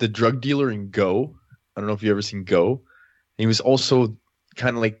the drug dealer in Go. I don't know if you've ever seen Go. He was also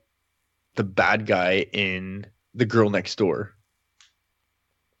kind of like the bad guy in The Girl Next Door.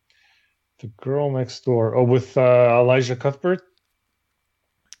 The Girl Next Door. Oh, with Elijah Cuthbert?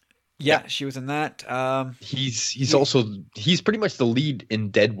 Yeah, she was in that. He's pretty much the lead in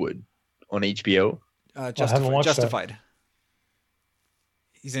Deadwood on HBO. Justified.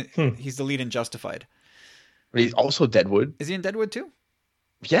 He's the lead in Justified. But he's also Deadwood. Is he in Deadwood too?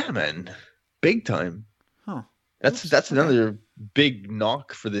 Yeah, man. Big time. Huh. That's another big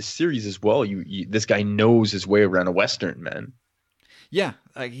knock for this series as well. This guy knows his way around a Western, man. Yeah,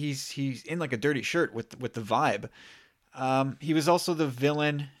 like he's in like a dirty shirt with the vibe. He was also the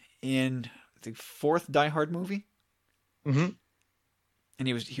villain in the fourth Die Hard movie. Mm-hmm. And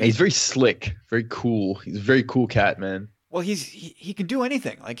he's very slick, very cool. He's a very cool cat, man. Well, he can do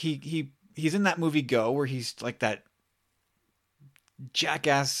anything. Like he's in that movie Go, where he's like that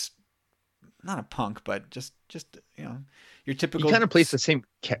jackass, not a punk, but just you know, your typical. He kind of plays the same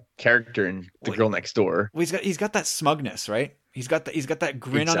character in The Girl Next Door. Well, he's got that smugness, right? He's got that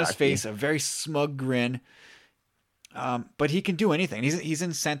grin on his face, a very smug grin. But he can do anything. He's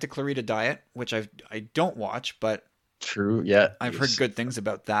in Santa Clarita Diet, which I don't watch, but true, yeah, I've heard good things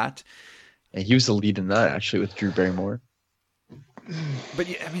about that. And he was the lead in that actually with Drew Barrymore. But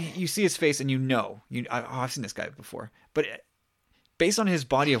I mean, you see his face and I've seen this guy before. But based on his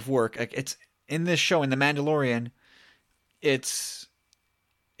body of work, like it's in this show in The Mandalorian, it's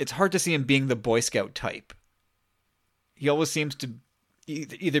hard to see him being the Boy Scout type. He always seems to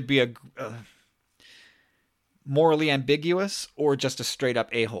either be a morally ambiguous or just a straight up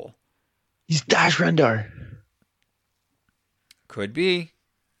a-hole. He's Dash Rendar. Could be.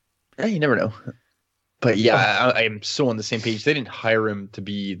 Yeah, you never know. But yeah, I am so on the same page. They didn't hire him to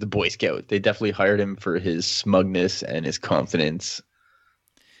be the Boy Scout. They definitely hired him for his smugness and his confidence.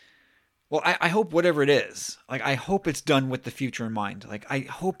 Well, I hope whatever it is, like I hope it's done with the future in mind. Like I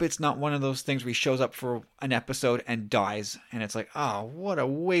hope it's not one of those things where he shows up for an episode and dies, and it's like, oh, what a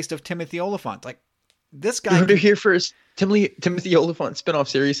waste of Timothy Olyphant. Like this guy. You heard it here first. Timothy Olyphant spinoff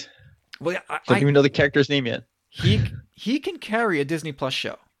series. Well, I don't even know the character's name yet. He can carry a Disney Plus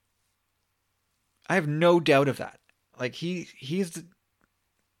show. I have no doubt of that. Like he's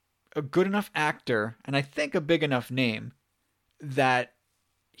a good enough actor, and I think a big enough name that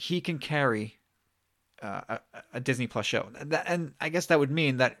he can carry a Disney Plus show. And I guess that would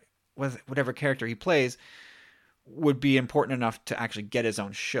mean that with whatever character he plays would be important enough to actually get his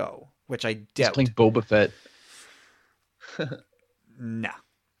own show, which I doubt. He's playing Boba Fett. Nah.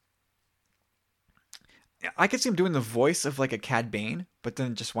 I could see him doing the voice of like a Cad Bane, but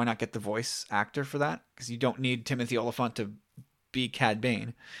then just why not get the voice actor for that? Because you don't need Timothy Olyphant to be Cad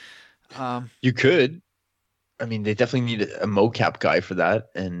Bane. You could. I mean, they definitely need a mocap guy for that,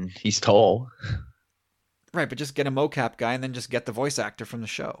 and he's tall. Right, but just get a mocap guy and then just get the voice actor from the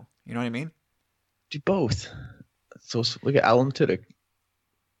show. You know what I mean? Do both. So look at Alan Tudyk.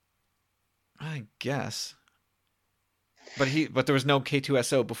 I guess. But there was no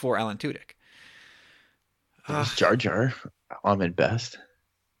K2SO before Alan Tudyk. It was Jar Jar, Ahmed Best.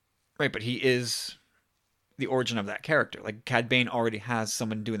 Right, but he is the origin of that character. Like Cad Bane already has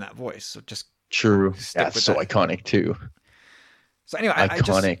someone doing that voice, so just true. That's so iconic too. So anyway,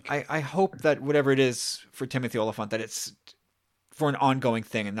 iconic. I hope that whatever it is for Timothy Olyphant, that it's for an ongoing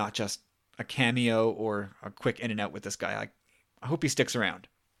thing and not just a cameo or a quick in and out with this guy. I hope he sticks around.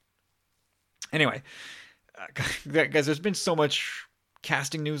 Anyway, guys, there's been so much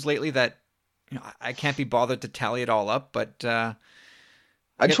casting news lately that I can't be bothered to tally it all up, but I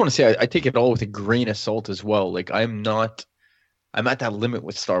just want to say I take it all with a grain of salt as well. Like I'm at that limit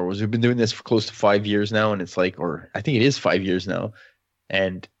with Star Wars. We've been doing this for close to 5 years now, and it's like, or I think it is 5 years now.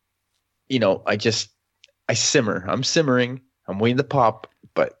 And I simmer. I'm simmering. I'm waiting to pop,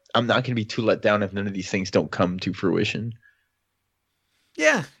 but I'm not going to be too let down if none of these things don't come to fruition.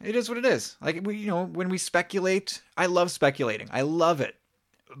 Yeah, it is what it is. Like when we speculate, I love speculating. I love it.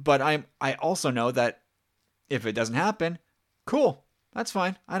 But I also know that if it doesn't happen, cool. That's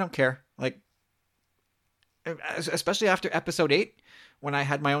fine. I don't care. Like, especially after episode 8, when I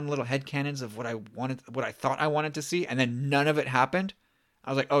had my own little headcanons of what I thought I wanted to see, and then none of it happened.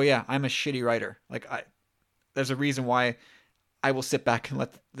 I was like, oh yeah, I'm a shitty writer. Like there's a reason why I will sit back and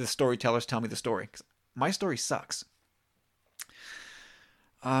let the storytellers tell me the story. 'Cause my story sucks.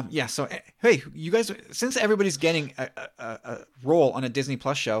 Yeah, so hey, you guys, since everybody's getting a role on a Disney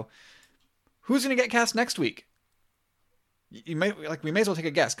Plus show, who's going to get cast next week? We may as well take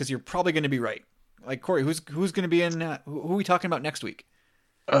a guess because you're probably going to be right. Like, Corey, who's going to be in? Who are we talking about next week?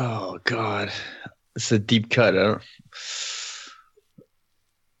 Oh God, it's a deep cut. Ooh.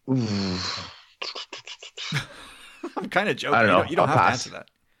 I'm kind of joking. I don't know. You don't I'll have pass. to answer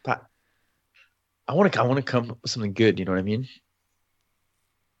that. I want to come up with something good. You know what I mean?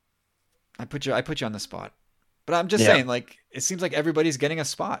 I put you on the spot, but I'm just saying, like, it seems like everybody's getting a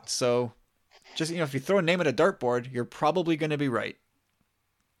spot. So, just if you throw a name at a dartboard, you're probably going to be right.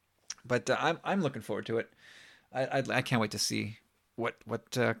 But I'm looking forward to it. I can't wait to see what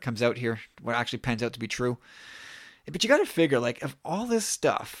comes out here, what actually pans out to be true. But you got to figure, like, if all this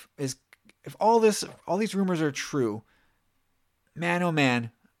stuff is, if all these rumors are true, man, oh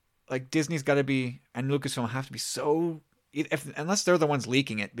man, like Disney's got to be, and Lucasfilm have to be so. Unless they're the ones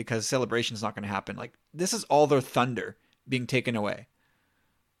leaking it, because Celebration's not going to happen. Like, this is all their thunder being taken away.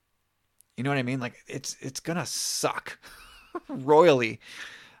 You know what I mean? Like, it's gonna suck royally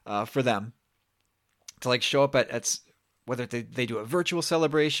for them to like show up at whether they do a virtual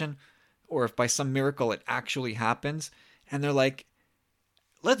celebration or if by some miracle it actually happens, and they're like,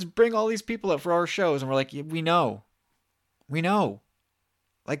 let's bring all these people up for our shows, and we're like, yeah, we know,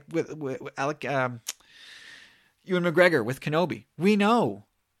 like with Alec. Ewan McGregor with Kenobi. We know.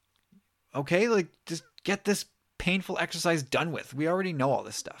 Okay? Like, just get this painful exercise done with. We already know all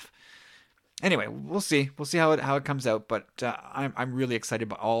this stuff. Anyway, we'll see. We'll see how it comes out, but I'm really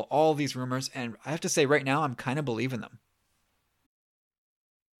excited about all these rumors, and I have to say right now I'm kind of believing them.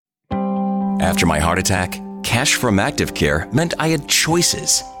 After my heart attack, cash from ActiveCare meant I had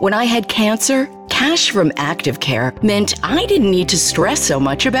choices. When I had cancer, cash from ActiveCare meant I didn't need to stress so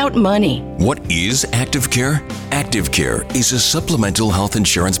much about money. What is ActiveCare? ActiveCare is a supplemental health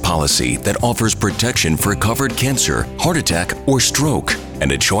insurance policy that offers protection for covered cancer, heart attack, or stroke,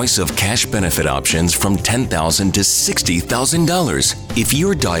 and a choice of cash benefit options from $10,000 to $60,000. If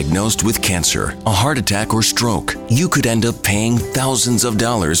you're diagnosed with cancer, a heart attack, or stroke, you could end up paying thousands of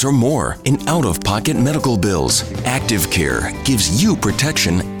dollars or more in out-of-pocket medical bills. ActiveCare gives you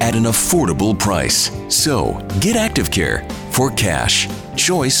protection at an affordable price. So, get ActiveCare for cash,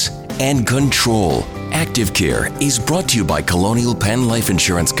 choice, and control. ActiveCare is brought to you by Colonial Penn Life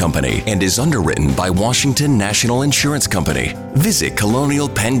Insurance Company and is underwritten by Washington National Insurance Company. Visit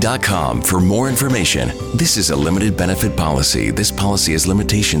colonialpenn.com for more information. This is a limited benefit policy. This policy has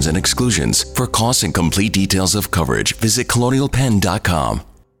limitations and exclusions. For costs and complete details of coverage, visit colonialpenn.com.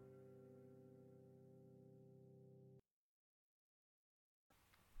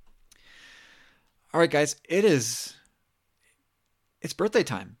 All right, guys, it's birthday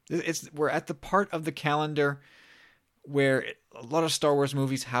time. We're at the part of the calendar where a lot of Star Wars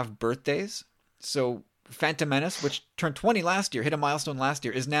movies have birthdays. So Phantom Menace, which turned 20 last year, hit a milestone last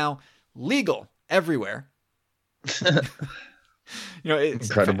year, is now legal everywhere. It's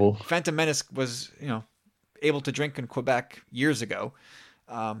incredible. Phantom Menace was, able to drink in Quebec years ago,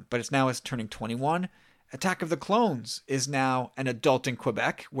 but it's turning 21. Attack of the Clones is now an adult in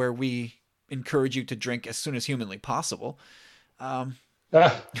Quebec, where we encourage you to drink as soon as humanly possible. Isn't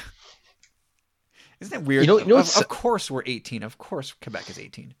it weird? Of course we're 18. Of course Quebec is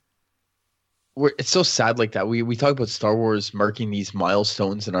 18. It's so sad like that. We talk about Star Wars marking these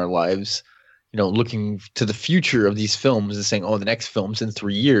milestones in our lives, looking to the future of these films and saying, oh, the next film's in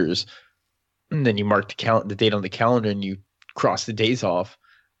 3 years. And then you mark the date on the calendar and you cross the days off.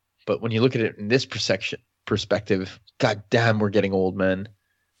 But when you look at it in this perspective, god damn, we're getting old, man.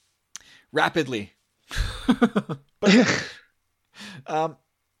 Rapidly. But,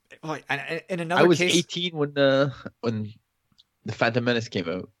 in another I was case, 18 when the Phantom Menace came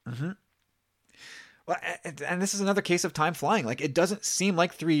out. Mm-hmm. Well, and this is another case of time flying. Like, it doesn't seem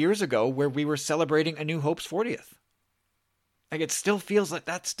like 3 years ago where we were celebrating A New Hope's 40th. Like, it still feels like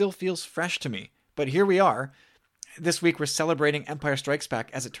that still feels fresh to me. But here we are. This week we're celebrating Empire Strikes Back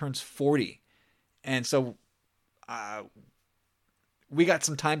as it turns 40. And so we got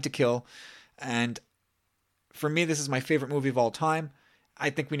some time to kill, and for me, this is my favorite movie of all time. I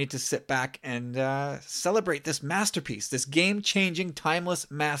think we need to sit back and celebrate this masterpiece, this game-changing,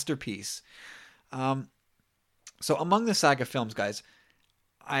 timeless masterpiece. So among the saga films, guys,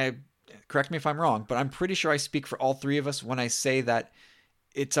 correct me if I'm wrong, but I'm pretty sure I speak for all three of us when I say that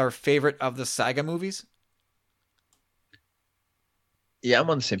it's our favorite of the saga movies. Yeah, I'm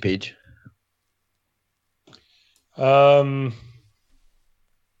on the same page.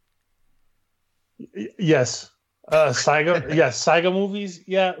 Yes. Saga movies.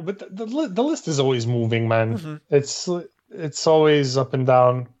 Yeah, but the list is always moving, man. Mm-hmm. It's always up and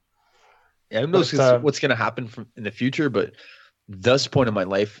down. Yeah, who knows what's going to happen in the future, but this point in my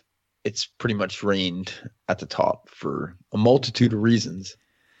life, it's pretty much reigned at the top for a multitude of reasons.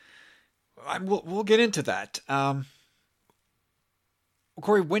 We'll get into that.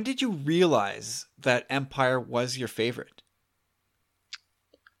 Corey, when did you realize that Empire was your favorite?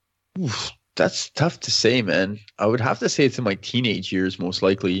 Oof, that's tough to say, man. I would have to say it's in my teenage years, most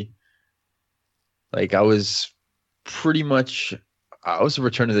likely. Like, I was a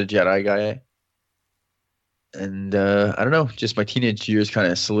Return of the Jedi guy. And I don't know, just my teenage years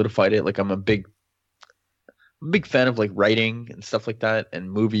kind of solidified it. Like, I'm a big fan of like writing and stuff like that,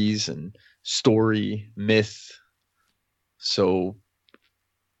 and movies and story, myth. So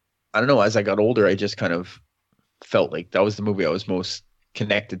I don't know, as I got older, I just kind of felt like that was the movie I was most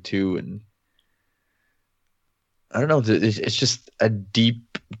connected to. And I don't know, it's just a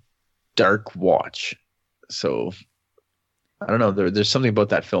deep, dark watch. So I don't know, there's something about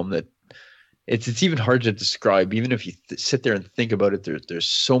that film that it's even hard to describe. Even if you sit there and think about it, there's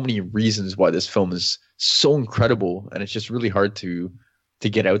so many reasons why this film is so incredible, and it's just really hard to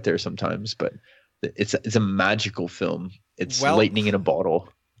get out there sometimes. But it's a magical film. It's lightning in a bottle.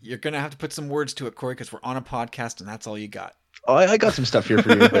 You're gonna have to put some words to it, Corey, because we're on a podcast, and that's all you got. Oh, I got some stuff here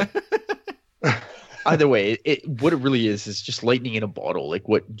for you. But either way, what it really is just lightning in a bottle. Like,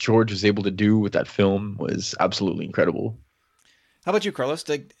 what George was able to do with that film was absolutely incredible. How about you, Carlos?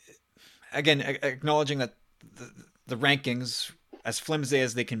 Again, acknowledging that the rankings, as flimsy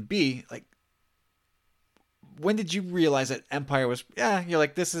as they can be, like, when did you realize that Empire was? Yeah, you're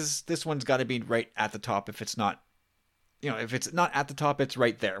like, this one's got to be right at the top. If it's not, if it's not at the top, it's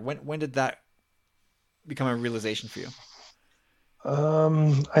right there. When did that become a realization for you?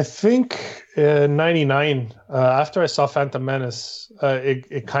 I think in '99, after I saw Phantom Menace,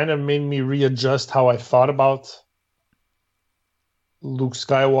 it kind of made me readjust how I thought about Luke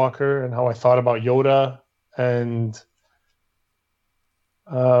Skywalker and how I thought about Yoda, and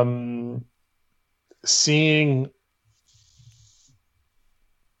seeing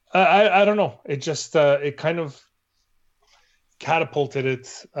I don't know, it just it kind of catapulted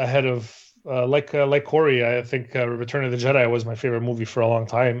it ahead of like Corey. I think Return of the Jedi was my favorite movie for a long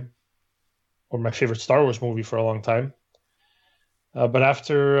time, or my favorite Star Wars movie for a long time, but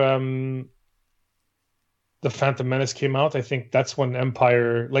after The Phantom Menace came out, I think that's when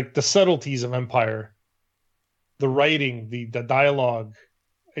Empire, like the subtleties of Empire, the writing, the dialogue,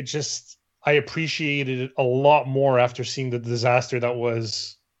 I appreciated it a lot more after seeing the disaster that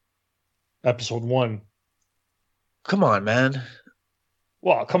was Episode 1. Come on, man.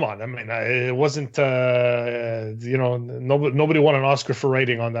 Well, come on. I mean, it wasn't, nobody won an Oscar for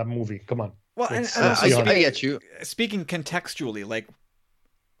writing on that movie. Come on. Well, I get you. Speaking contextually, like,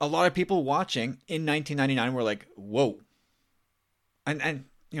 a lot of people watching in 1999 were like, "Whoa!" And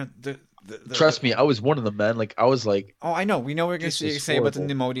trust me, I was one of them, man. Like, I was like, "Oh, I know. We know what you're going to say about the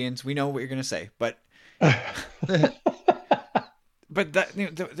Neimoidians. We know what you're going to say." But but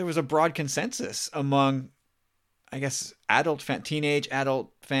that there was a broad consensus among, I guess, teenage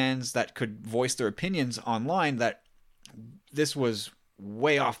adult fans that could voice their opinions online that this was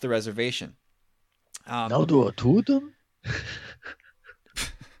way off the reservation. Now do I to them?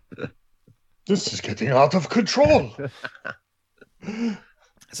 This is getting out of control.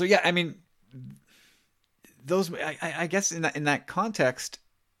 So yeah, I mean, those. I guess in that context,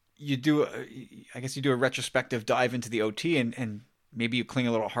 you do a retrospective dive into the OT and maybe you cling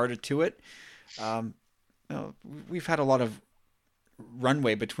a little harder to it. We've had a lot of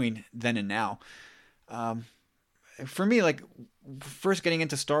runway between then and now. For me, like, first getting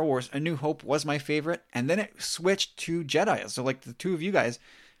into Star Wars, A New Hope was my favorite, and then it switched to Jedi. So like the two of you guys,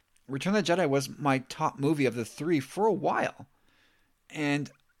 Return of the Jedi was my top movie of the three for a while.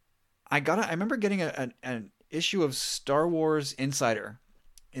 And I remember getting an issue of Star Wars Insider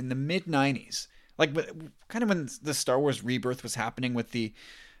in the mid-90s. Like, kind of when the Star Wars rebirth was happening with the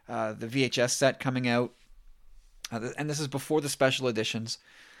VHS set coming out. And this is before the special editions.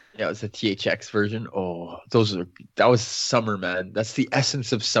 Yeah, it was the THX version. Oh, that was summer, man. That's the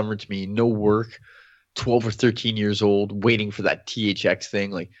essence of summer to me. No work, 12 or 13 years old, waiting for that THX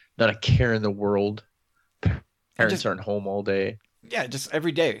thing, like not a care in the world. Parents aren't home all day. Yeah, just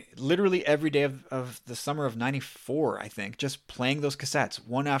every day, literally every day of the summer of '94, I think, just playing those cassettes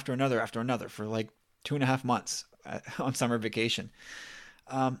one after another for like 2.5 months on summer vacation.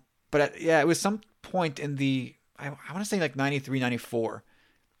 But it was some point in I want to say like 93, 94,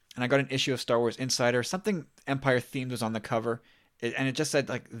 and I got an issue of Star Wars Insider. Something Empire themed was on the cover, and it just said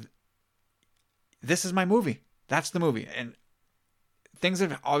like, "This is my movie. That's the movie." And things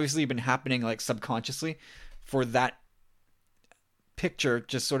have obviously been happening like subconsciously for that picture,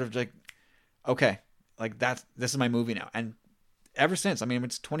 just sort of like, okay, like this is my movie now. And ever since, I mean,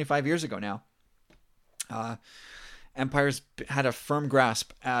 it's 25 years ago now. Empire's had a firm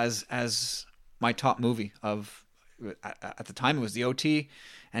grasp as my top movie of, at the time it was the OT,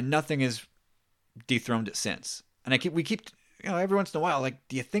 and nothing has dethroned it since. And we keep every once in a while, like,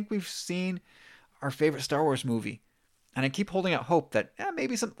 do you think we've seen our favorite Star Wars movie? And I keep holding out hope that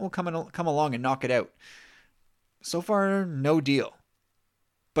maybe something will come along and knock it out. So far, no deal.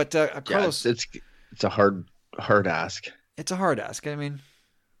 But Carlos, it's a hard ask. It's a hard ask. I mean,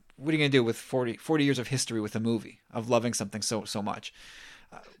 what are you going to do with 40 years of history with a movie, of loving something so much?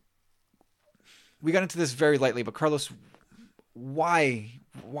 We got into this very lightly, but Carlos, why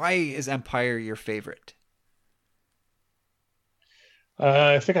is Empire your favorite?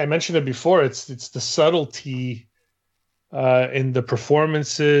 I think I mentioned it before. It's the subtlety in the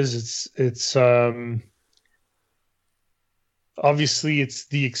performances. It's obviously it's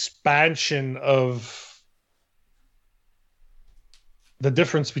the expansion of the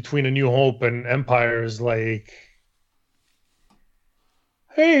difference between A New Hope and Empire is like,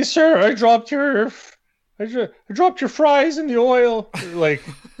 hey sir, I dropped your fries in the oil. Like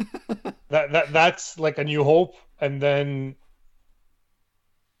that's like A New Hope, and then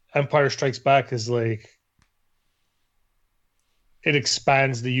Empire Strikes Back is like, it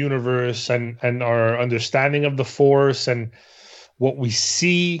expands the universe and our understanding of the Force and what we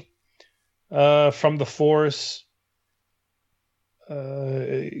see from the Force.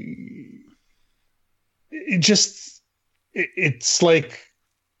 It's like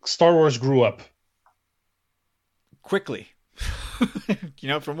Star Wars grew up quickly.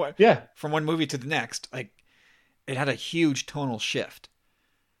 From one movie to the next, like, it had a huge tonal shift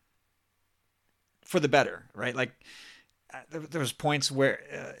for the better, right? Like, there was points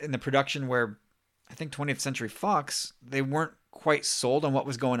where in the production where I think 20th Century Fox, they weren't quite sold on what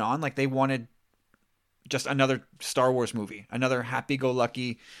was going on. Like, they wanted just another Star Wars movie, another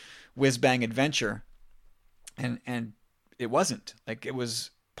happy-go-lucky whiz-bang adventure, and it wasn't. Like, it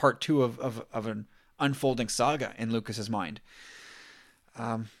was part 2 of an unfolding saga in Lucas's mind.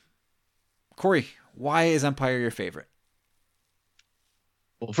 Corey, why is Empire your favorite?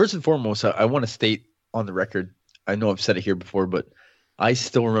 Well, first and foremost, I want to state on the record, I know I've said it here before, but I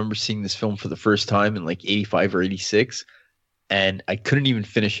still remember seeing this film for the first time in like 85 or 86, and I couldn't even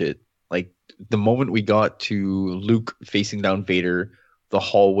finish it. Like, the moment we got to Luke facing down Vader, the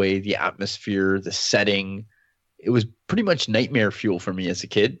hallway, the atmosphere, the setting, it was pretty much nightmare fuel for me as a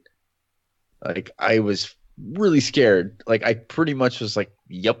kid. Like, I was really scared. Like, I pretty much was like,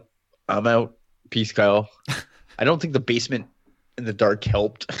 yep, I'm out. Peace, Kyle. I don't think the basement in the dark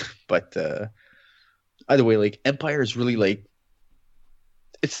helped, but either way, like, Empire is really like,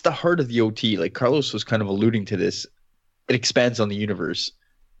 it's the heart of the OT. Like, Carlos was kind of alluding to this. It expands on the universe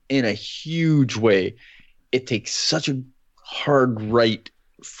in a huge way. It takes such a hard right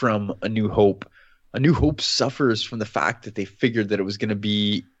from A New Hope. A New Hope suffers from the fact that they figured that it was going to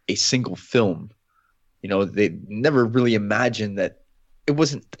be a single film. They never really imagined that it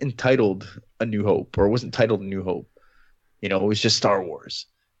wasn't entitled A New Hope, or it wasn't titled A New Hope. It was just Star Wars.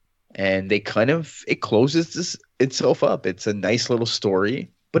 And it closes itself up. It's a nice little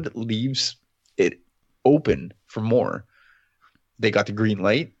story, but it leaves it open for more. They got the green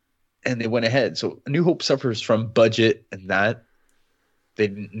light and they went ahead. So A New Hope suffers from budget and that. They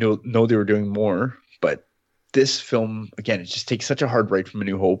didn't know they were doing more. But this film, again, it just takes such a hard right from A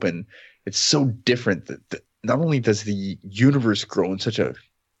New Hope, and it's so different that not only does the universe grow in such a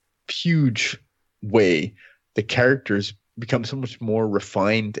huge way, the characters become so much more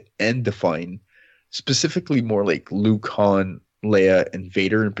refined and defined, specifically more like Luke, Han, Leia, and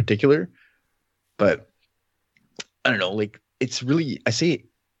Vader in particular. But I don't know, like, it's really, I say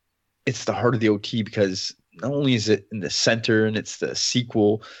it's the heart of the OT because not only is it in the center and it's the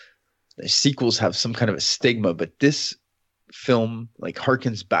sequel, the sequels have some kind of a stigma, but this film like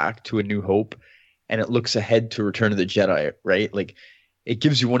harkens back to A New Hope and it looks ahead to Return of the Jedi, right? Like, it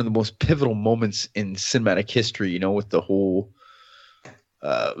gives you one of the most pivotal moments in cinematic history, with the whole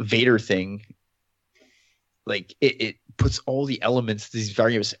Vader thing. Like it puts all the elements, these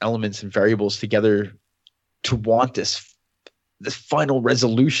various elements and variables together to want this final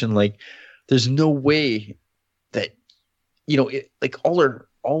resolution. Like there's no way that, like all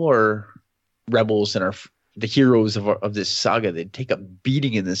our rebels and the heroes of this saga, they'd take a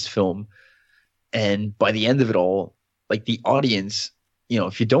beating in this film. And by the end of it all, like the audience,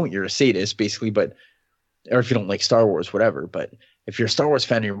 if you don't, you're a sadist basically, or if you don't like Star Wars, whatever. But if you're a Star Wars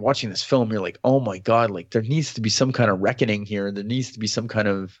fan and you're watching this film, you're like, oh my God, like there needs to be some kind of reckoning here. There needs to be some kind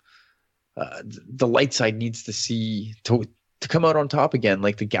of, the light side needs to come out on top again.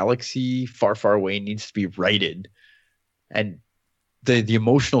 Like the galaxy far, far away needs to be righted. And the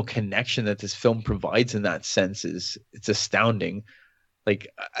emotional connection that this film provides in that sense it's astounding.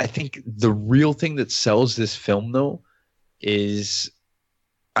 Like, I think the real thing that sells this film though is,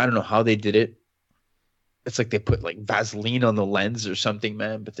 I don't know how they did it. It's like they put like Vaseline on the lens or something,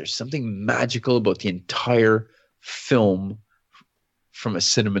 man. But there's something magical about the entire film from a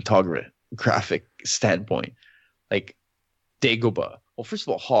cinematographic standpoint. Like Dagobah. Well, first of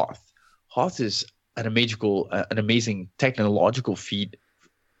all, Hoth. Hoth is an amazing technological feat,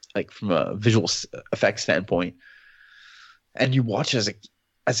 like from a visual effects standpoint. And you watch it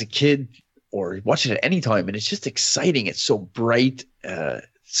as a kid, or watch it at any time, and it's just exciting. It's so bright.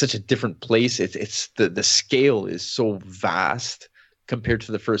 Such a different place. It's the scale is so vast compared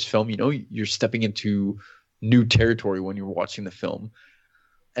to the first film. You're stepping into new territory when you're watching the film.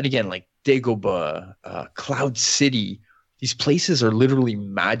 And again, like Dagobah, Cloud City, these places are literally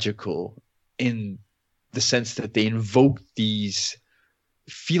magical in the sense that they invoke these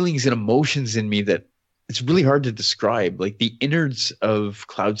feelings and emotions in me that it's really hard to describe. Like the innards of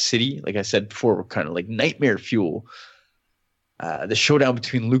Cloud City, like I said before, were kind of like nightmare fuel. The showdown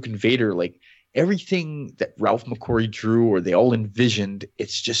between Luke and Vader, like everything that Ralph McQuarrie drew or they all envisioned,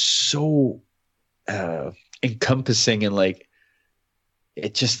 it's just so encompassing and like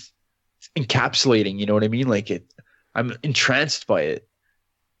it just encapsulating, you know what I mean? Like I'm entranced by it.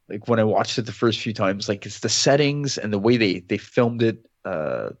 Like when I watched it the first few times, like it's the settings and the way they filmed it,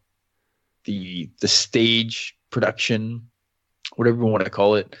 the stage production, whatever you want to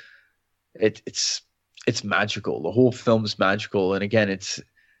call it. It's magical. The whole film's magical. And again, it's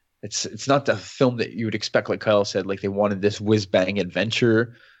not the film that you would expect, like Kyle said, like they wanted this whiz bang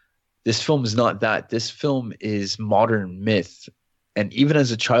adventure. This film is not that. This film is modern myth. And even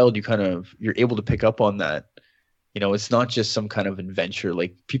as a child, you're able to pick up on that. It's not just some kind of adventure.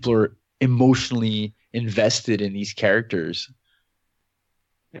 Like people are emotionally invested in these characters.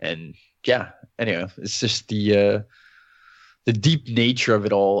 And yeah, anyway, it's just the deep nature of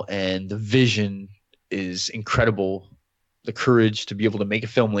it all, and the vision is incredible. The courage to be able to make a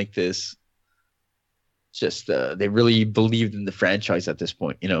film like this. Just they really believed in the franchise at this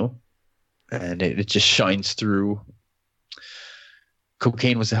point, and it just shines through.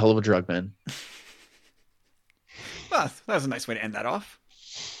 Cocaine was a hell of a drug, man. Well, that was a nice way to end that off.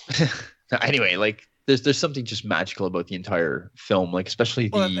 Anyway, like there's something just magical about the entire film, like especially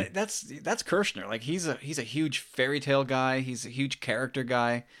that's Kershner. Like he's a huge fairy tale guy. He's a huge character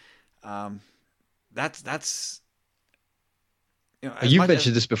guy. That's you've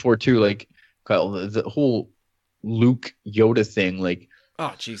mentioned this before too, like Kyle, the whole Luke Yoda thing. Like,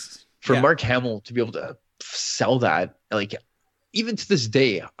 oh Jesus, for Mark Hamill to be able to sell that, like even to this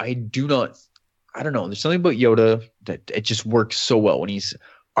day, I don't know. There's something about Yoda that it just works so well when he's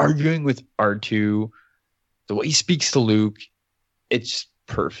arguing with R2, the way he speaks to Luke, it's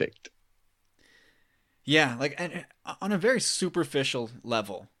perfect. Yeah, like and on a very superficial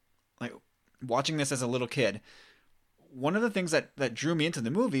level, like watching this as a little kid, one of the things that drew me into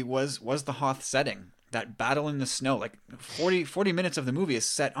the movie was the Hoth setting, that battle in the snow. Like 40 minutes of the movie is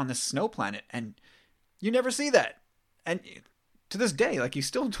set on this snow planet, and you never see that. And to this day, like you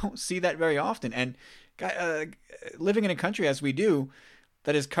still don't see that very often. And living in a country as we do,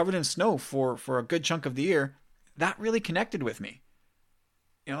 that is covered in snow for a good chunk of the year, that really connected with me.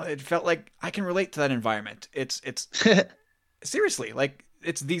 It felt like I can relate to that environment. It's seriously, like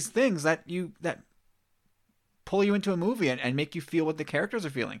it's these things that pull you into a movie and make you feel what the characters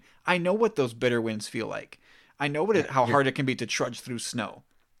are feeling. I know what those bitter winds feel like. I know how hard it can be to trudge through snow.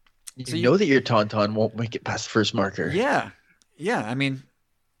 You know that your Tauntaun won't make it past the first marker. Yeah. I mean,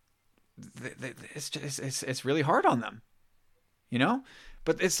 it's really hard on them,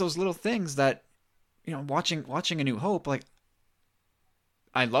 But it's those little things that, watching A New Hope, like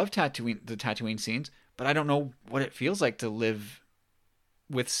I love the Tatooine scenes, but I don't know what it feels like to live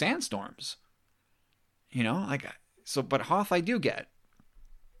with sandstorms. But Hoth I do get.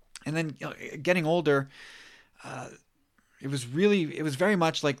 And then getting older, it was very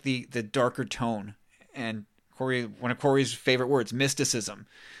much like the darker tone, and one of Corey's favorite words, mysticism.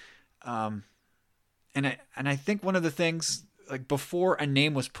 And I think one of the things, like before a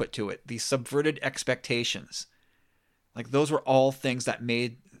name was put to it, the subverted expectations, like those were all things that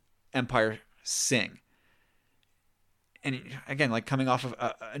made Empire sing. And again, like coming off of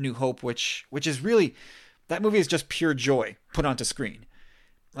A New Hope, which is really, that movie is just pure joy put onto screen.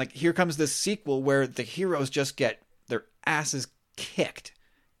 Like here comes this sequel where the heroes just get their asses kicked,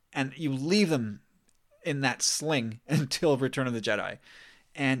 and you leave them in that sling until Return of the Jedi.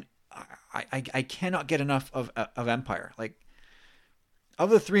 And I cannot get enough of Empire. Like, of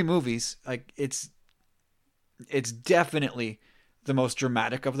the three movies, like it's definitely the most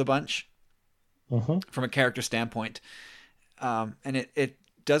dramatic of the bunch from a character standpoint. And it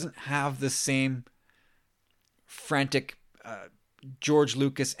doesn't have the same frantic George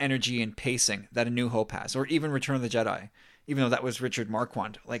Lucas energy and pacing that A New Hope has, or even Return of the Jedi, even though that was Richard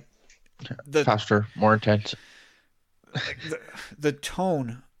Marquand. Like faster, more intense. The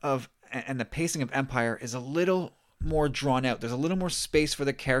tone of and the pacing of Empire is a little more drawn out. There's a little more space for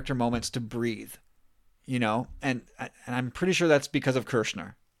the character moments to breathe, you know, and I'm pretty sure that's because of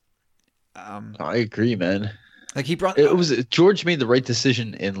Kershner. I agree, man. Like he brought it was George made the right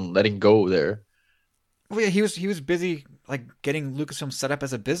decision in letting go there. Well, yeah, he was busy like getting Lucasfilm set up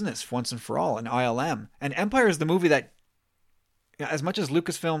as a business once and for all, and ILM. And Empire is the movie that, as much as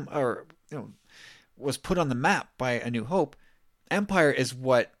Lucasfilm was put on the map by A New Hope, Empire is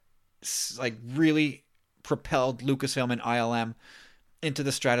what like really propelled Lucasfilm and ILM into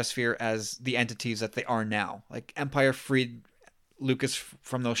the stratosphere as the entities that they are now. Like Empire freed Lucas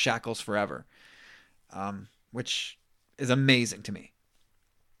from those shackles forever, which is amazing to me.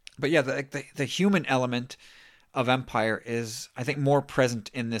 But yeah, the human element of Empire is, I think, more present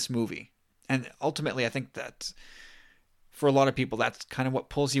in this movie. And ultimately, I think that for a lot of people, that's kind of what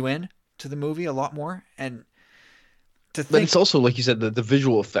pulls you in to the movie a lot more. And but it's also, like you said, the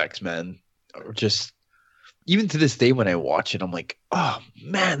visual effects, man, are just, even to this day when I watch it, I'm like, oh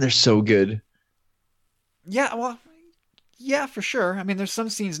man, they're so good. Yeah, well, yeah, for sure. I mean, there's some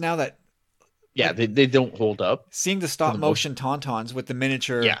scenes now that, yeah, they don't hold up. Seeing the stop motion Tauntauns with the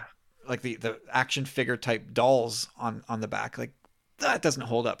miniature, like the action figure type dolls on the back, like that doesn't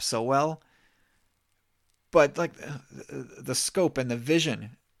hold up so well. But like the scope and the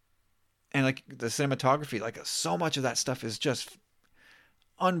vision and like the cinematography, like so much of that stuff is just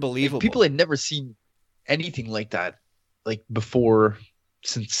unbelievable. Like, people had never seen anything like that, like before,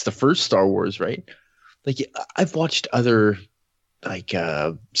 since the first Star Wars, right? Like I've watched other like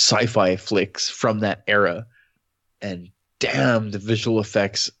sci-fi flicks from that era, and damn, the visual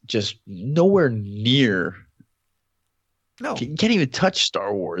effects just nowhere near. No, you can't even touch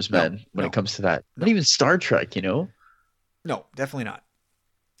Star Wars, man. When it comes to that, not even Star Trek, you know. No, definitely not.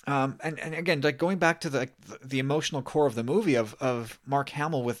 And again, like going back to the emotional core of the movie of Mark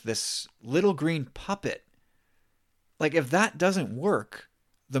Hamill with this little green puppet, like if that doesn't work,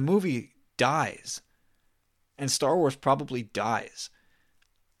 the movie dies. And Star Wars probably dies.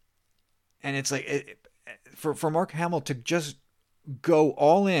 And it's like, for Mark Hamill to just go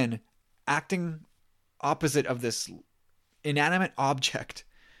all in, acting opposite of this inanimate object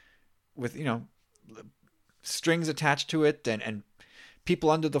with, strings attached to it and people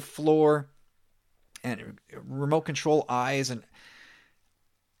under the floor and remote control eyes. And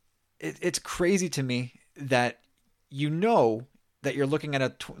it's crazy to me that that you're looking at a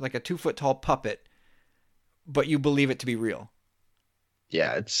 2-foot tall puppet, but you believe it to be real.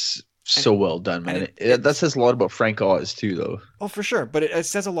 Yeah, it's so well done, man. That says a lot about Frank Oz too, though. Oh, for sure. But it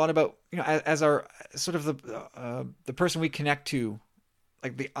says a lot about, as our sort of the person we connect to,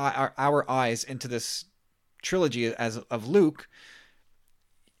 like our eyes into this trilogy of Luke.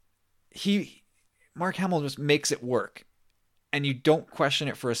 Mark Hamill just makes it work, and you don't question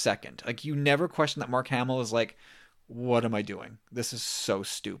it for a second. Like you never question that Mark Hamill is like, what am I doing? This is so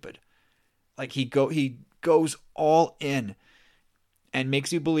stupid. Like he goes all in and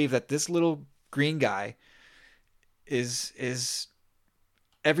makes you believe that this little green guy is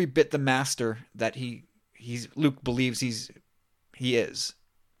every bit the master that Luke believes he is.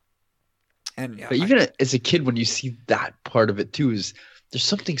 And but even as a kid, when you see that part of it too, is there's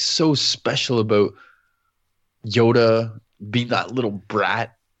something so special about Yoda being that little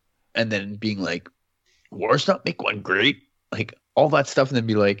brat and then being like, wars not make one great, like all that stuff, and then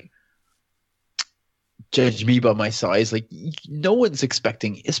be like, judge me by my size. Like no one's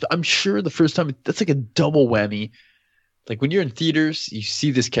expecting. I'm sure the first time that's like a double whammy. Like when you're in theaters, you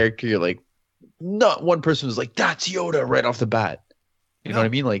see this character, you're like, not one person was like, that's Yoda right off the bat. You know what I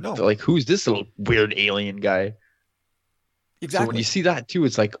mean? Like, no. like who's this little weird alien guy? Exactly. So when you see that too,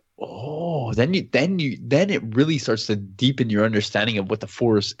 it's like, oh, then it really starts to deepen your understanding of what the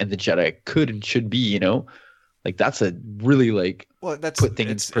Force and the Jedi could and should be. You know, like that's a really like put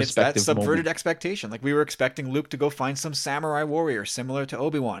things in perspective. It's that subverted moment. expectation. Like we were expecting Luke to go find some samurai warrior similar to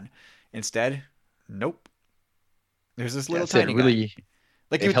Obi-Wan. Instead, nope. There's this little tiny guy. Really,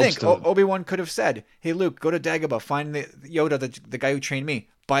 like you'd think Obi-Wan could have said, "Hey Luke, go to Dagobah, find the Yoda, the guy who trained me.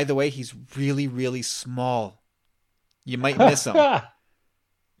 By the way, he's really, really small. You might miss him."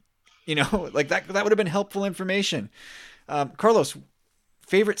 You know, like that would have been helpful information. Carlos,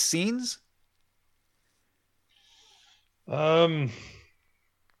 favorite scenes?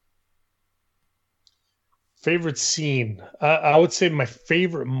 Favorite scene. I would say my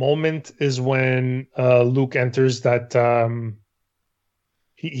favorite moment is when Luke enters that.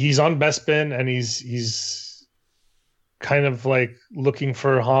 He's on Bespin and he's kind of like looking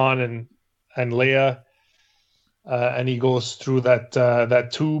for Han and Leia, and he goes through that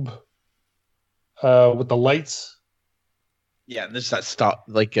tube with the lights. Yeah, and there's that stop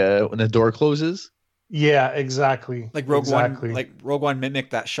like when the door closes. Yeah, exactly. Like Rogue One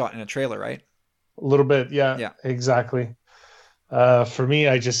mimicked that shot in a trailer, right? A little bit, yeah. Yeah. Exactly. For me,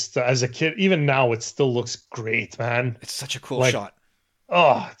 I just as a kid, even now, it still looks great, man. It's such a cool shot.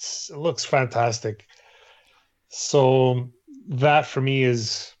 Oh, it looks fantastic. So that for me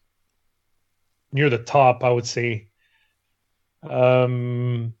is near the top, I would say. But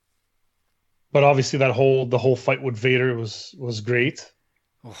obviously the whole fight with Vader was great.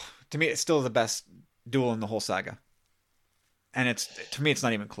 Oh, to me, it's still the best duel in the whole saga, and to me, it's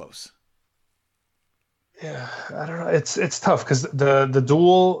not even close. Yeah, I don't know. It's tough because the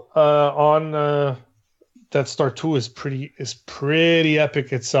duel on Death Star 2 is pretty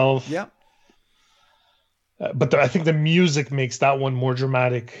epic itself. Yeah. But I think the music makes that one more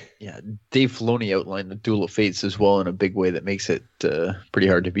dramatic. Yeah, Dave Filoni outlined the Duel of Fates as well in a big way that makes it pretty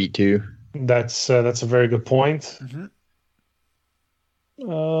hard to beat too. That's a very good point.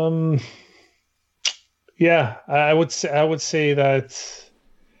 Mm-hmm. Yeah, I would say that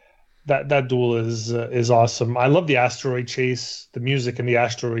duel is awesome. I love the asteroid chase. The music in the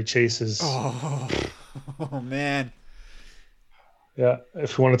asteroid chase is. Oh man. Yeah,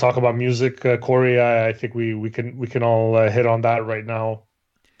 if you want to talk about music, Corey, I think we can all hit on that right now.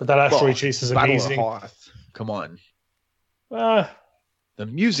 But that asteroid chase is amazing. Battle of Hoth. Come on. The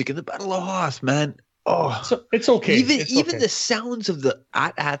music in the Battle of Hoth, man. Oh, so it's okay. Even the sounds of the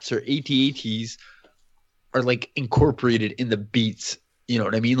AT-ATs or AT-ATs are like incorporated in the beats. You know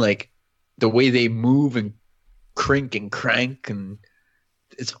what I mean? Like the way they move and crink and crank, and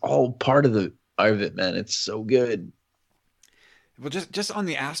it's all part of it, man. It's so good. Well, just on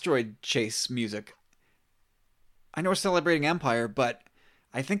the asteroid chase music, I know we're celebrating Empire, but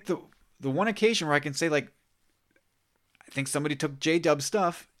I think the one occasion where I can say, like, I think somebody took J-Dub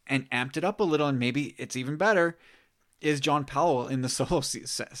stuff and amped it up a little, and maybe it's even better, is John Powell in the Solo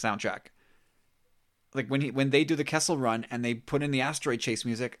soundtrack. Like when they do the Kessel Run and they put in the asteroid chase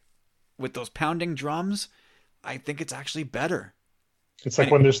music with those pounding drums, I think it's actually better. It's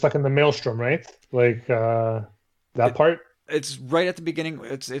like when they're stuck in the maelstrom, right? Like that part. It's right at the beginning.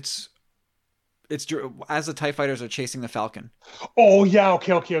 It's as the TIE fighters are chasing the Falcon. Oh yeah,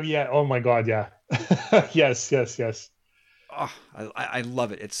 okay, yeah. Oh my god, yeah. yes. Oh, I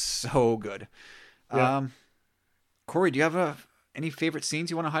love it. It's so good. Yeah. Corey, do you have any favorite scenes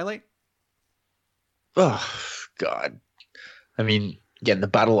you want to highlight? Oh God, I mean, again, the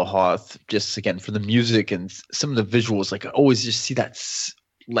Battle of Hoth, just again for the music and some of the visuals. Like I always just see that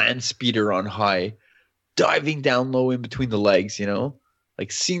land speeder on high, diving down low in between the legs. You know, like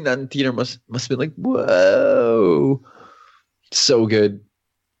seeing that in theater must have been like whoa, so good.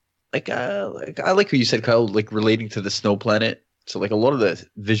 Like I like what you said, Kyle. Like relating to the snow planet. So like a lot of the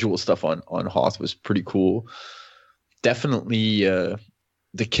visual stuff on Hoth was pretty cool. Definitely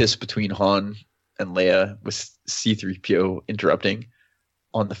the kiss between Han and Leia with C-3PO interrupting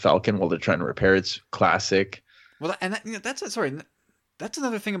on the Falcon while they're trying to repair it's classic. Well, and that's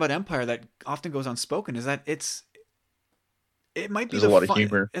another thing about Empire that often goes unspoken is that it might be there's a lot of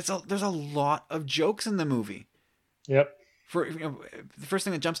humor. There's a lot of jokes in the movie. Yep. The first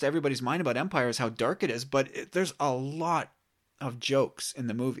thing that jumps to everybody's mind about Empire is how dark it is, but there's a lot of jokes in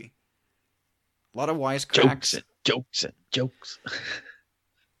the movie. A lot of wisecracks. Jokes.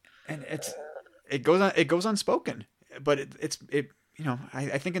 And it goes unspoken, but it's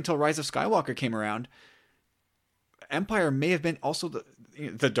I think until Rise of Skywalker came around, Empire may have been also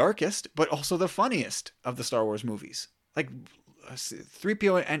the darkest, but also the funniest of the Star Wars movies. Like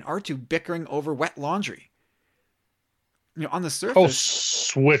 3PO and R2 bickering over wet laundry. On the Oh, surface,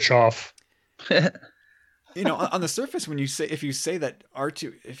 switch off. on the surface, if you say that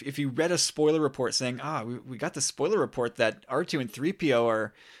R2, if you read a spoiler report saying, we got the spoiler report that R2 and 3PO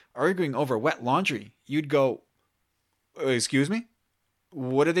are arguing over wet laundry, you'd go, excuse me?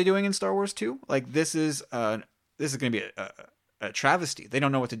 What are they doing in Star Wars 2? Like, this is going to be a travesty. They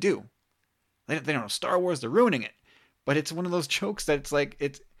don't know what to do. They don't know Star Wars. They're ruining it. But it's one of those jokes that it's like,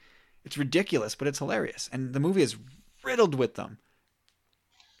 it's ridiculous, but it's hilarious. And the movie is riddled with them.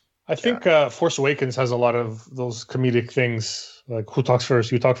 I think Force Awakens has a lot of those comedic things. Like, who talks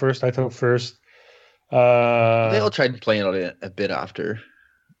first? You talk first. I talk first. They all tried playing it a bit after.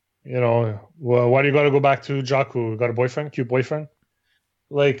 Well, why do you got to go back to Jakku? Got a boyfriend? Cute boyfriend?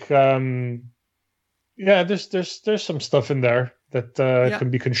 Like, there's some stuff in there that can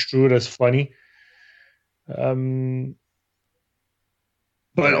be construed as funny. But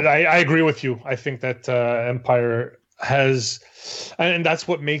I agree with you. I think that Empire has, and that's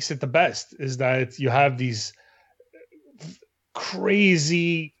what makes it the best, is that you have these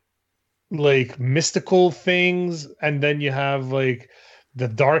crazy, like, mystical things, and then you have like the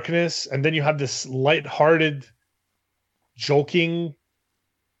darkness, and then you have this lighthearted joking,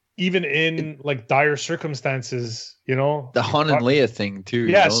 even in like dire circumstances, The Han and Leia thing too.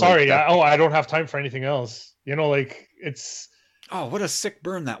 Yeah, sorry. I don't have time for anything else. Like, it's... Oh, what a sick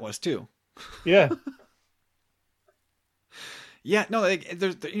burn that was too. Yeah. Yeah, no, like,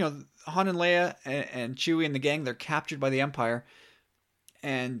 there's, Han and Leia and Chewie and the gang, they're captured by the Empire,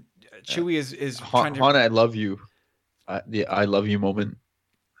 and Chewie is trying to... Han, I love you. The I love you moment.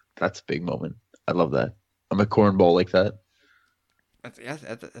 That's a big moment. I love that. I'm a cornball like that.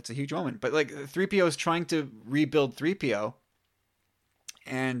 That's a huge moment. But like, 3PO is trying to rebuild 3PO,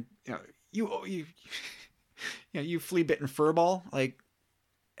 and you flea bitten furball, like,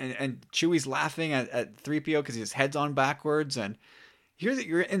 and Chewie's laughing at 3PO because his head's on backwards, and here that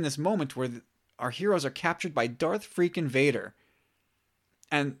you're in this moment where our heroes are captured by Darth freaking Vader,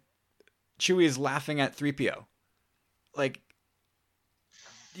 and Chewie is laughing at 3PO. Like,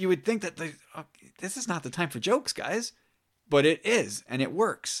 you would think that this is not the time for jokes, guys. But it is, and it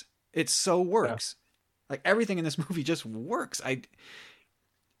works. It so works. Yeah. Like, everything in this movie just works.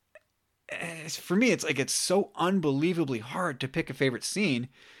 For me, it's like, it's so unbelievably hard to pick a favorite scene,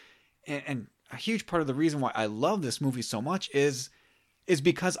 and a huge part of the reason why I love this movie so much is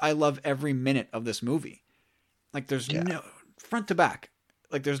because I love every minute of this movie. Like, there's no front to back.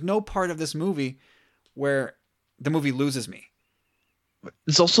 Like, there's no part of this movie where the movie loses me.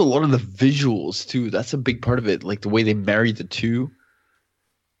 It's also a lot of the visuals too. That's a big part of it. Like the way they married the two.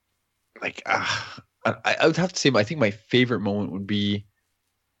 Like, I would have to say, I think my favorite moment would be,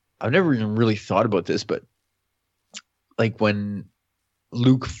 I've never even really thought about this, but like when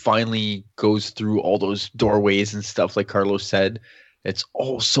Luke finally goes through all those doorways and stuff, like Carlos said, it's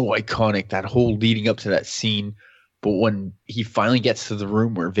all so iconic, that whole leading up to that scene. But when he finally gets to the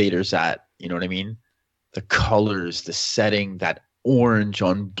room where Vader's at, you know what I mean? The colors, the setting, that orange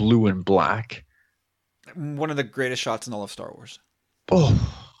on blue and black. One of the greatest shots in all of Star Wars.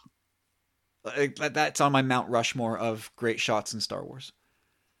 Oh. That's on my Mount Rushmore of great shots in Star Wars.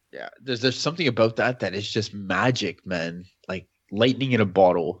 Yeah, there's something about that is just magic, man. Like lightning in a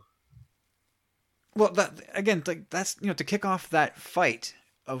bottle. Well, that again, like, that's, to kick off that fight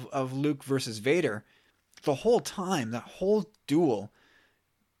of Luke versus Vader, the whole time, that whole duel,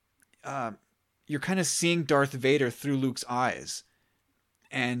 you're kind of seeing Darth Vader through Luke's eyes.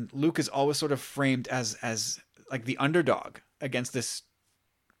 And Luke is always sort of framed as like the underdog against the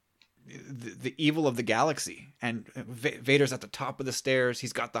evil of the galaxy. And Vader's at the top of the stairs.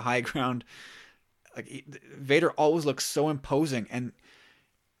 He's got the high ground. Like, Vader always looks so imposing. And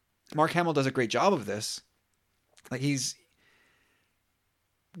Mark Hamill does a great job of this. Like, he's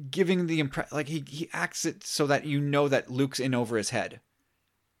giving the like he acts it so that that Luke's in over his head.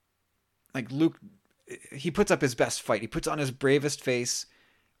 Like, Luke, he puts up his best fight. He puts on his bravest face,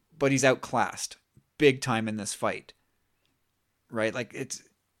 but he's outclassed big time in this fight. Right? Like,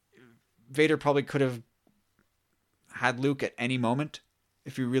 Vader probably could have had Luke at any moment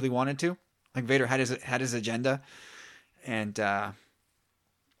if he really wanted to. Like, Vader had his agenda, and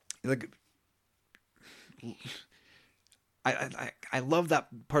like, I love that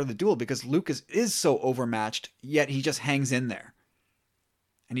part of the duel because Luke is so overmatched, yet he just hangs in there.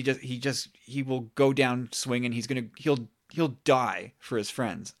 And he will go down swinging. He'll die for his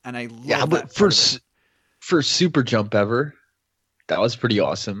friends. And I love that. But first super jump ever, that was pretty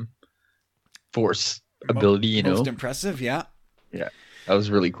awesome. Force ability, most impressive, yeah. Yeah, that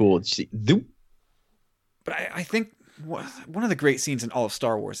was really cool. But I think one of the great scenes in all of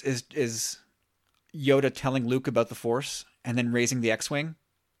Star Wars is Yoda telling Luke about the Force and then raising the X-Wing.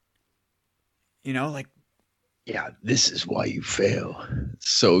 You know, like, Yeah, this is why you fail.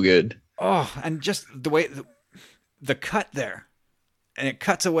 So good. oh, and just the way the cut there, and it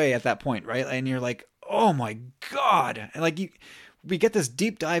cuts away at that point, right? And you're like, oh my God. And like we get this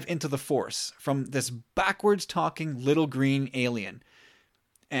deep dive into the Force from this backwards talking little green alien.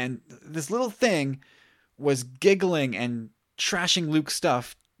 And this little thing was giggling and trashing Luke's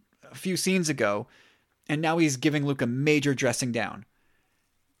stuff a few scenes ago, and now he's giving Luke a major dressing down.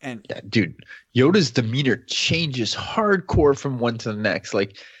 And Yeah, dude, Yoda's demeanor changes hardcore from one to the next.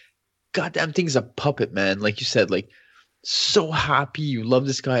 Like, goddamn thing's a puppet, man. Like you said, like, so happy you love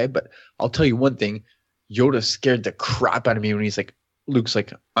this guy. But I'll tell you one thing, Yoda scared the crap out of me when he's like, Luke's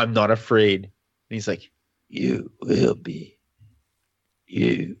like, I'm not afraid. And he's like, you will be.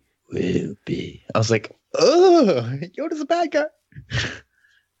 You will be. I was like, oh, Yoda's a bad guy.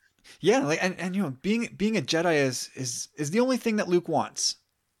 yeah, like and you know, being a Jedi is the only thing that Luke wants.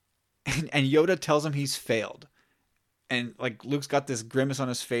 And Yoda tells him he's failed. And like Luke's got this grimace on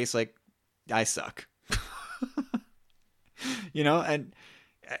his face like, I suck. You know, and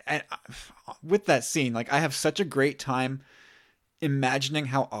with that scene, like I have such a great time imagining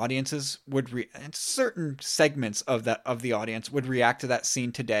how audiences would and certain segments of the audience would react to that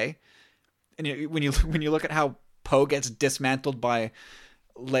scene today. And when you look at how Poe gets dismantled by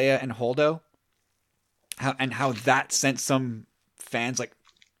Leia and Holdo, how that sent some fans like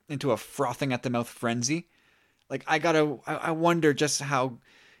into a frothing at the mouth frenzy. Like I wonder just how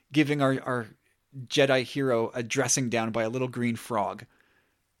giving our Jedi hero a dressing down by a little green frog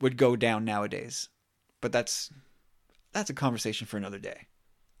would go down nowadays. But that's a conversation for another day.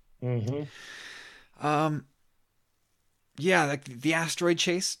 Mm-hmm. Yeah, like the asteroid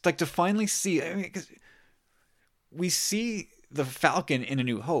chase, like to finally see, I mean, 'cause we see the Falcon in A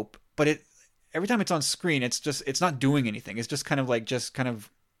New Hope, but every time it's on screen, it's not doing anything. It's just kind of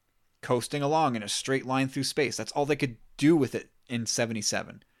coasting along in a straight line through space. That's all they could do with it in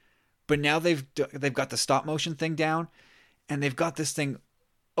 77. But now they've got the stop motion thing down, and they've got this thing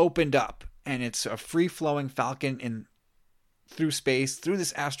opened up, and it's a free flowing Falcon through space, through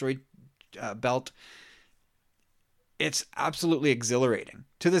this asteroid belt. It's absolutely exhilarating.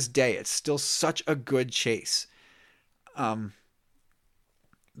 To this day, it's still such a good chase. You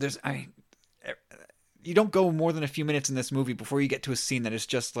don't go more than a few minutes in this movie before you get to a scene that is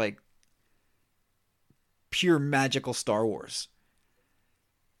just like pure magical Star Wars.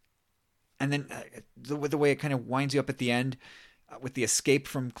 And then the way it kind of winds you up at the end with the escape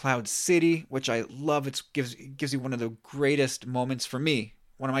from Cloud City, which I love. It gives you one of the greatest moments for me.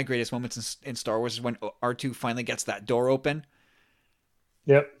 One of my greatest moments in Star Wars is when R2 finally gets that door open.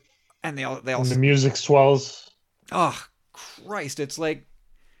 Yep. And they all and the music swells. Oh, Christ. It's like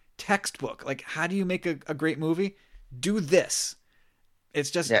textbook. Like, how do you make a great movie? Do this. It's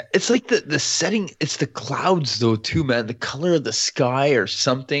just... Yeah, it's like the setting, it's the clouds though too, man. The color of the sky or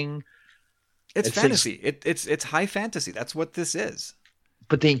something. It's fantasy. Like, it's high fantasy. That's what this is.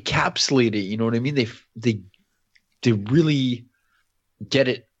 But they encapsulate it, you know what I mean? They really get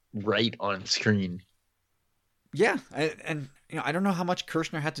it right on screen. Yeah, and you know, I don't know how much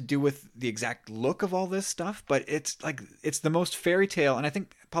Kirshner had to do with the exact look of all this stuff, but it's the most fairy tale, and I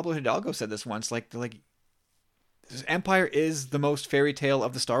think Pablo Hidalgo said this once, like Empire is the most fairy tale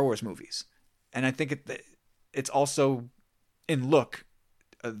of the Star Wars movies, and I think it's also in look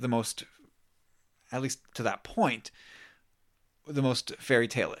the most, at least to that point, the most fairy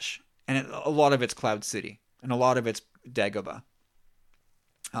tale-ish, and a lot of it's Cloud City, and a lot of it's Dagobah.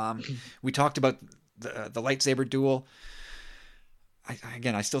 We talked about the lightsaber duel.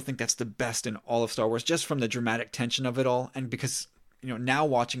 I still think that's the best in all of Star Wars, just from the dramatic tension of it all, and because now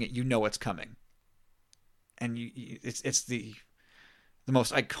watching it, what's coming, and it's the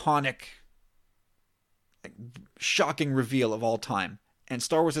most iconic, like, shocking reveal of all time. And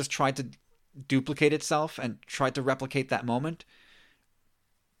Star Wars has tried to duplicate itself and tried to replicate that moment.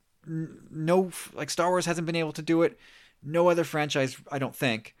 No, like Star Wars hasn't been able to do it. No other franchise, I don't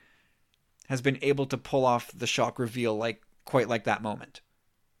think, has been able to pull off the shock reveal quite like that moment.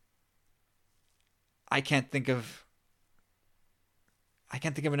 I can't think of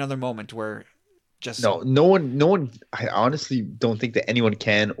another moment where just no one. I honestly don't think that anyone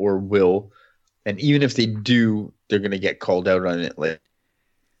can or will, and even if they do, they're gonna get called out on it. Like,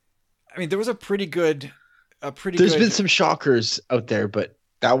 I mean, there was a pretty good. There's been some shockers out there, but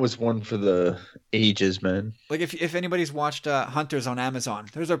that was one for the ages, man. Like if anybody's watched Hunters on Amazon,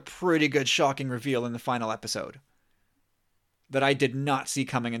 there's a pretty good shocking reveal in the final episode that I did not see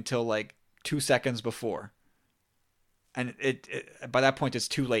coming until like 2 seconds before. And it by that point it's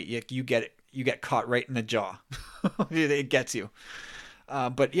too late. You get it. you get caught right in the jaw. It gets you.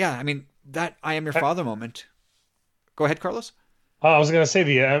 But yeah, I mean, that I am your father moment. Go ahead, Carlos. I was gonna say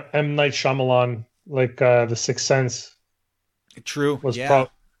the M. Night Shyamalan, like the Sixth Sense, True. was Yeah.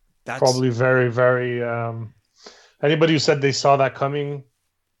 That's probably very, very. Anybody who said they saw that coming,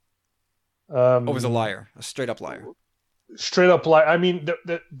 was a liar, a straight up liar. straight up lie. I mean,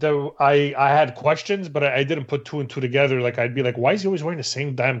 I had questions, but I didn't put two and two together. Like I'd be like, why is he always wearing the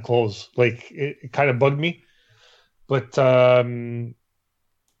same damn clothes? Like it kind of bugged me. But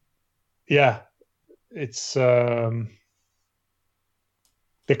yeah, it's they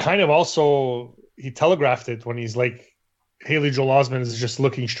kind of also he telegraphed it when he's like Haley Joel Osment is just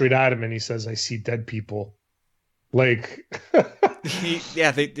looking straight at him and he says, "I see dead people." Like he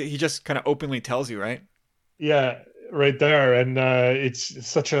just kind of openly tells you, right? yeah, right there, and it's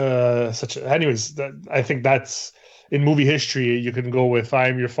such a. Anyways, I think that's in movie history. You can go with "I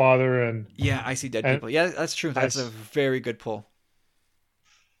Am Your Father" and Yeah, I see dead people. Yeah, that's true. That's a very good pull.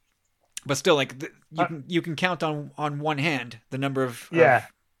 But still, like you can count on one hand the number of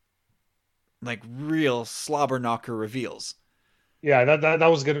like real slobber knocker reveals. Yeah, that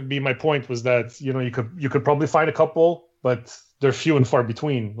was going to be my point. Was that you could probably find a couple, but they're few and far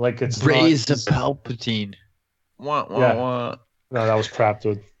between. Like it's Raise the Palpatine. Wah, wah, Yeah. wah. No, that was crap,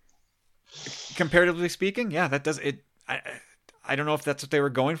 dude. Comparatively speaking, yeah, that does it. I don't know if that's what they were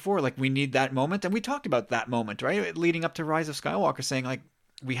going for. Like, we need that moment, and we talked about that moment, right, leading up to Rise of Skywalker, saying like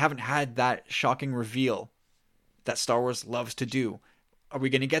we haven't had that shocking reveal that Star Wars loves to do. Are we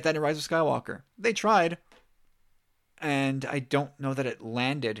going to get that in Rise of Skywalker? They tried, and I don't know that it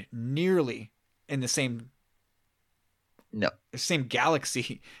landed nearly in the same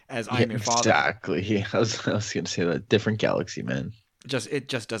galaxy as I Am Your Father. Exactly. I was going to say that. Different galaxy, man. It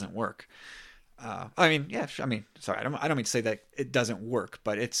just doesn't work. I mean, yeah. I mean, sorry. I don't mean to say that it doesn't work,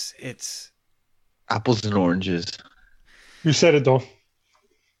 but it's Apples and oranges. You said it, though.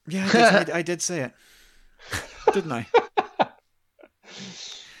 Yeah, I did say it, didn't I?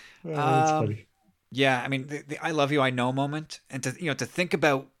 That's funny. Yeah, I mean, the "I love you, I know" moment, and to think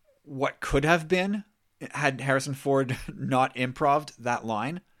about what could have been had Harrison Ford not improv'd that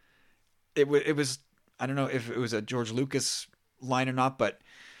line. It was I don't know if it was a George Lucas line or not, but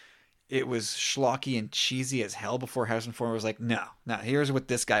it was schlocky and cheesy as hell before Harrison Ford was like, no, here's what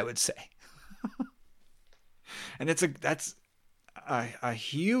this guy would say. And that's a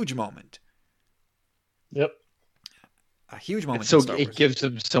huge moment. Yep. A huge moment. So in Star Wars. it gives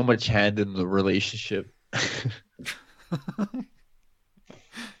him so much hand in the relationship.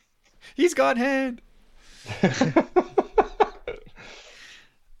 He's got hand.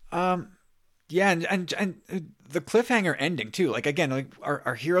 Yeah, and the cliffhanger ending too. Like again, like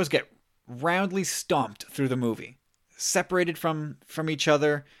our heroes get roundly stomped through the movie, separated from each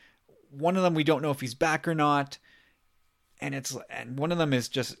other. One of them we don't know if he's back or not, and one of them is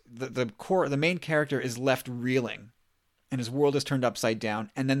just the main character is left reeling, and his world is turned upside down,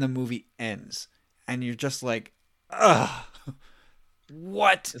 and then the movie ends, and you're just like, ugh,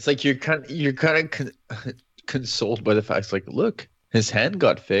 what? It's like you're kind of consoled by the fact, like, look, his hand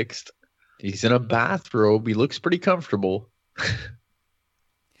got fixed. He's in a bathrobe. He looks pretty comfortable.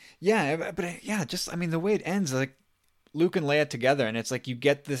 Yeah, but yeah, just I mean the way it ends, like Luke and Leia together, and it's like you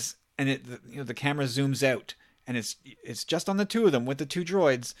get this, and the camera zooms out, and it's just on the two of them with the two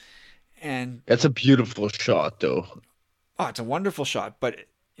droids, and That's a beautiful shot, though. oh, it's a wonderful shot. But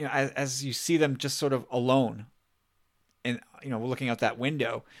as you see them just sort of alone, and looking out that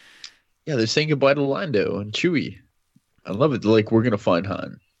window. Yeah, they're saying goodbye to Lando and Chewie. I love it. They're like, we're gonna find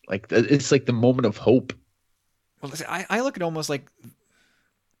Han. Like it's like the moment of hope. Well, listen, I look at it almost like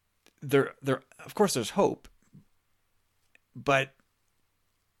there. Of course, there's hope, but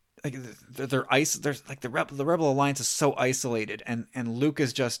like there's like the Rebel Alliance is so isolated, and Luke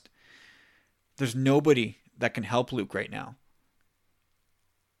is just there's nobody that can help Luke right now,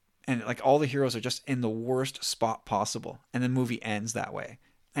 and like all the heroes are just in the worst spot possible, and the movie ends that way,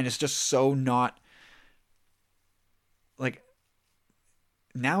 and it's just so not like.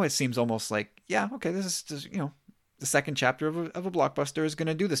 Now it seems almost like, yeah, okay, this is just, the second chapter of a blockbuster is going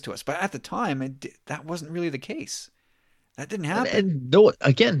to do this to us. But at the time, that wasn't really the case. That didn't happen.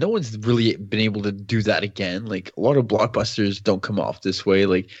 And no one's really been able to do that again. Like a lot of blockbusters don't come off this way.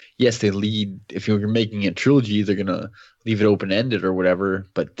 Like, yes, they lead. If you're making a trilogy, they're gonna leave it open ended or whatever.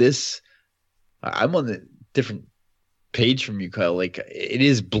 But this, I'm on the different page from you, Kyle. Like it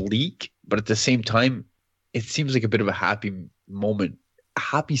is bleak, but at the same time, it seems like a bit of a happy moment.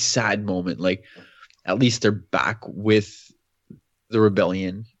 Happy sad moment. Like at least they're back with the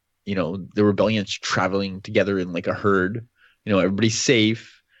rebellion. The rebellion's traveling together in like a herd. Everybody's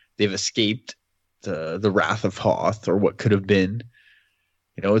safe. they've escaped the wrath of Hoth or what could have been.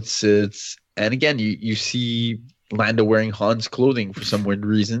 You know, it's and again you see Lando wearing Han's clothing for some weird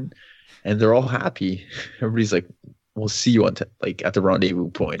reason, and they're all happy. Everybody's like, "We'll see you like at the rendezvous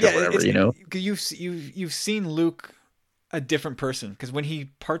point or whatever." You know, you've seen Luke a different person, because when he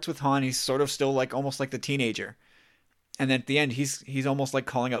parts with Han, he's sort of still like almost like the teenager, and then at the end he's almost like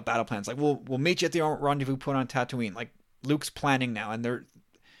calling out battle plans, like we'll meet you at the rendezvous point on Tatooine. Like Luke's planning now, and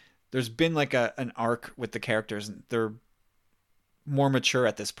there's been like an arc with the characters, and they're more mature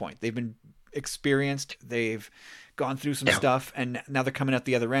at this point. They've been experienced, they've gone through some stuff, and now they're coming out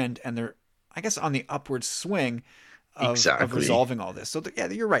the other end, and they're, I guess, on the upward swing of resolving all this. So yeah,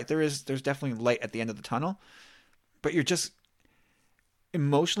 you're right. There's definitely light at the end of the tunnel, but you're just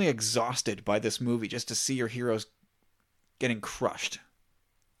emotionally exhausted by this movie just to see your heroes getting crushed,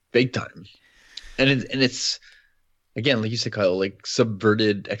 big time. And it's again, like you said, Kyle, like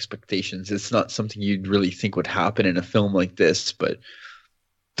subverted expectations. It's not something you'd really think would happen in a film like this, but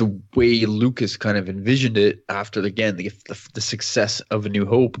the way Lucas kind of envisioned it after, again, the success of A New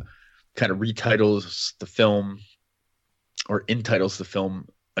Hope, kind of retitles the film or entitles the film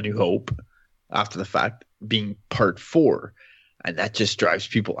A New Hope after the fact, being part 4. And that just drives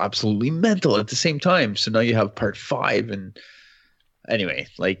people absolutely mental at the same time. So now you have part 5. And anyway,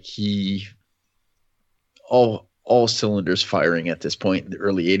 like all cylinders firing at this point in the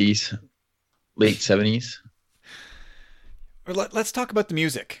early 80s, late 70s. Let's talk about the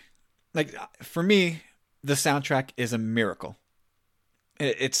music. Like, for me, the soundtrack is a miracle.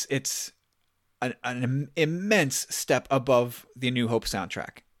 It's an immense step above the New Hope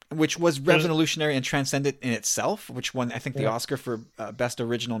soundtrack, which was revolutionary and transcendent in itself, which won, I think, the Oscar for Best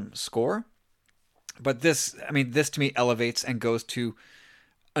Original Score. But this to me elevates and goes to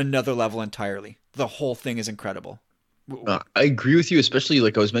another level entirely. The whole thing is incredible. I agree with you, especially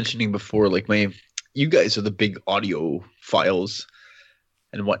like I was mentioning before, like you guys are the big audio files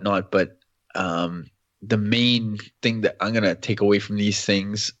and whatnot, but the main thing that I'm going to take away from these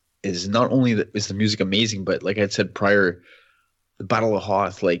things is not only is the music amazing, but like I said prior, the Battle of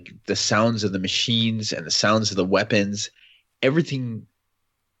Hoth, like the sounds of the machines and the sounds of the weapons, everything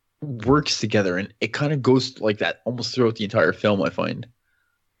works together, and it kind of goes like that almost throughout the entire film, I find.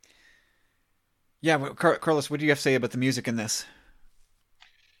 Yeah, well, Carlos, what do you have to say about the music in this?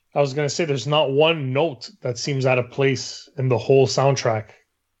 I was going to say there's not one note that seems out of place in the whole soundtrack.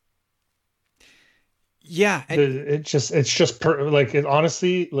 Yeah,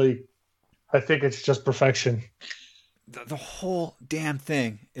 honestly, like, I think it's just perfection. The whole damn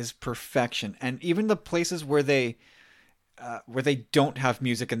thing is perfection, and even the places where they don't have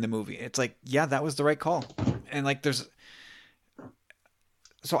music in the movie, it's like, yeah, that was the right call. And like,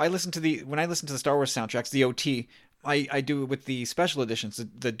 so when I listen to the Star Wars soundtracks, the OT, I do it with the special editions,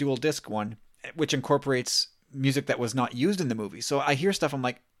 the dual disc one, which incorporates music that was not used in the movie. So I hear stuff, I'm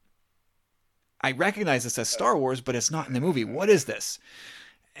like, I recognize this as Star Wars, but it's not in the movie. What is this?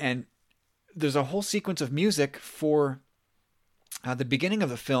 And there's a whole sequence of music for the beginning of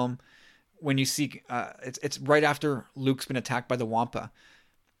the film when you see it's right after Luke's been attacked by the Wampa,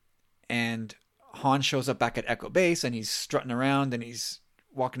 and Han shows up back at Echo Base, and he's strutting around and he's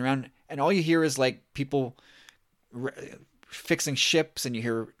walking around, and all you hear is like people fixing ships, and you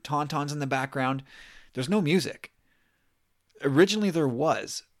hear tauntauns in the background. There's no music. Originally there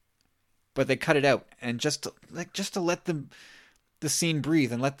was, but they cut it out, and just to let the scene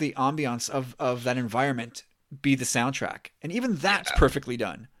breathe and let the ambiance of that environment be the soundtrack. And even that's perfectly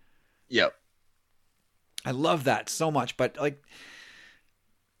done. Yep. I love that so much. But like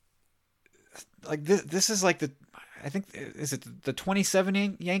this is like I think, is it the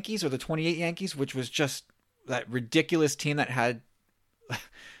 27 Yankees or the 28 Yankees, which was just that ridiculous team that had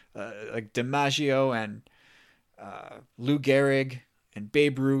like DiMaggio and Lou Gehrig and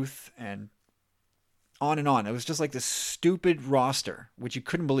Babe Ruth and on and on. It was just like this stupid roster, which you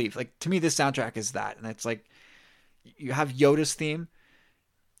couldn't believe. Like, to me, this soundtrack is that. And it's like, you have Yoda's theme,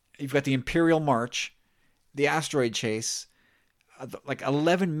 you've got the Imperial March, the asteroid chase, like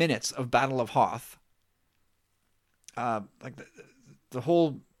 11 minutes of Battle of Hoth, like the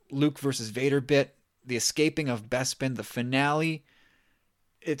whole Luke versus Vader bit, the escaping of Bespin, the finale.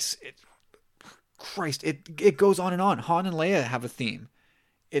 Christ, it goes on and on. Han and Leia have a theme.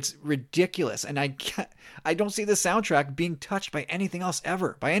 It's ridiculous, and I don't see the soundtrack being touched by anything else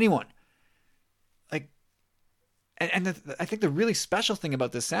ever, by anyone. Like, and I think the really special thing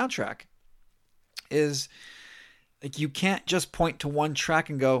about this soundtrack is, like, you can't just point to one track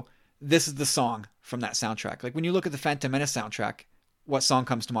and go, this is the song from that soundtrack. Like, when you look at the Phantom Menace soundtrack, what song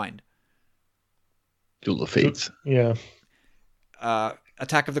comes to mind? Duel of Fates. Yeah.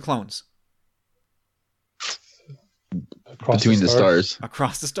 Attack of the Clones. Between the Stars.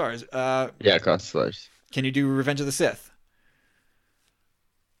 Across the Stars. Yeah, Across the Stars. Can you do Revenge of the Sith?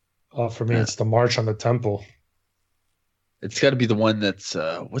 For me, it's the March on the Temple. It's got to be the one that's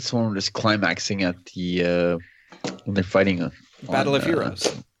what's the one that's climaxing at the when they're fighting Battle of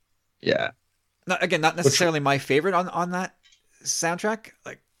Heroes. Yeah. Not necessarily my favorite on that soundtrack,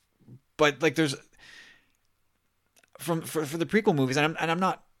 but there's for the prequel movies, and I'm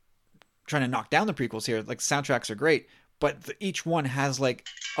not trying to knock down the prequels here. Like, soundtracks are great, but each one has that's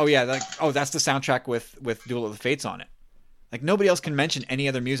the soundtrack with Duel of the Fates on it. Like, nobody else can mention any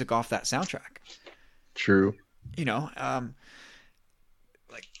other music off that soundtrack. True. You know,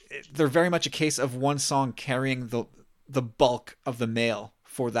 they're very much a case of one song carrying the bulk of the mail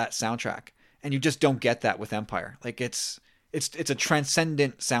for that soundtrack, and you just don't get that with Empire. Like, it's a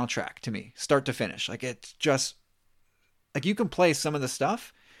transcendent soundtrack to me, start to finish. Like, it's just like, you can play some of the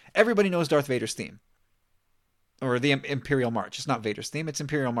stuff. Everybody knows Darth Vader's theme, or the Imperial March. It's not Vader's theme; it's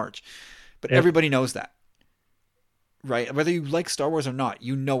Imperial March. But everybody knows that, right? Whether you like Star Wars or not,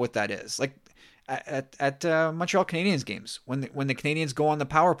 you know what that is. Like, at Montreal Canadiens games, when the Canadians go on the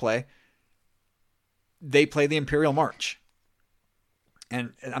power play, they play the Imperial March,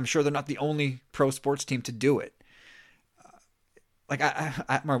 and I'm sure they're not the only pro sports team to do it. Like,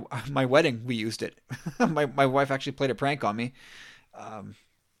 at my wedding, we used it. my wife actually played a prank on me.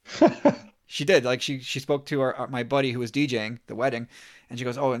 She did. Like, she spoke to my buddy who was DJing the wedding, and she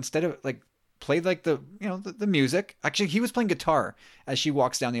goes, "Oh, instead of play the music." Actually, he was playing guitar as she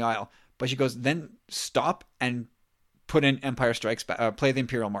walks down the aisle. But she goes, then stop and put in Empire Strikes Back, play the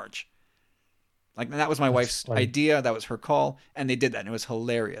Imperial March. Like, that was my wife's idea. That was her call. And they did that. And it was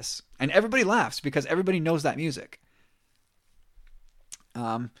hilarious. And everybody laughs because everybody knows that music.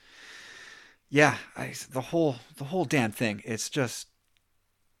 The whole damn thing, it's just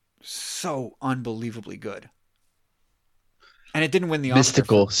so unbelievably good. And it didn't win the Oscar.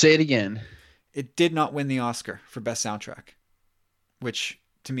 Mystical. Say it again. It did not win the Oscar for Best Soundtrack, which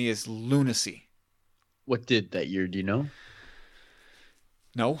to me is lunacy. What did that year? Do you know?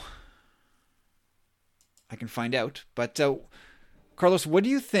 No. I can find out. But Carlos, what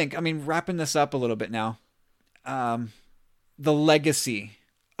do you think? I mean, wrapping this up a little bit now. The legacy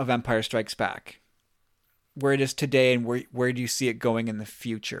of Empire Strikes Back, where it is today, and where do you see it going in the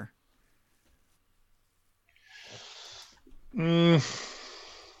future? The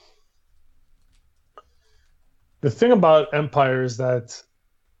thing about Empire is that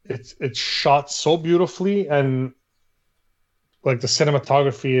it's shot so beautifully, and like, the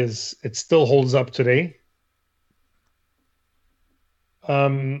cinematography it still holds up today.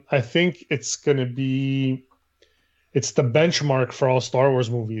 I think it's the benchmark for all Star Wars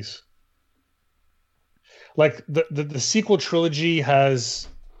movies. Like, the sequel trilogy has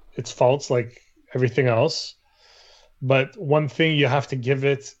its faults, like everything else, but one thing you have to give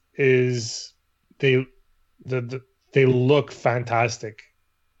it is they look fantastic.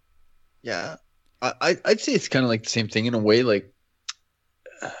 Yeah, I'd say it's kind of like the same thing in a way. Like,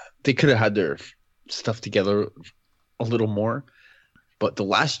 they could have had their stuff together a little more, but The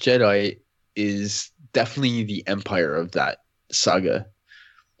Last Jedi is definitely the Empire of that saga.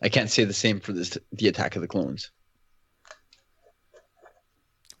 I can't say the same for the Attack of the Clones.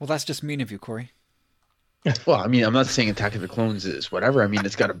 Well, that's just mean of you, Corey. Well, I mean, I'm not saying Attack of the Clones is whatever. I mean,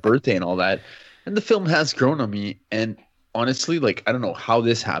 it's got a birthday and all that, and the film has grown on me. And honestly, like, I don't know how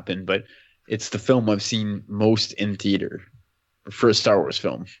this happened, but it's the film I've seen most in theater for a Star Wars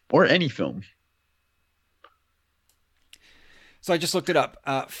film, or any film. So I just looked it up.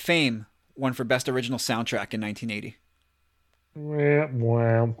 Fame won for Best Original Soundtrack in 1980.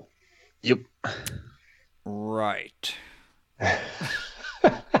 Wow. Yep. Right.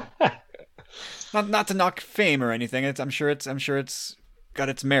 Not to knock Fame or anything. I'm sure it's got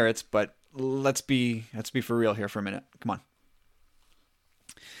its merits, but let's be for real here for a minute. Come on.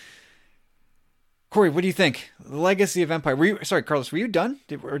 Corey, what do you think? The legacy of Empire. Sorry, Carlos, were you done?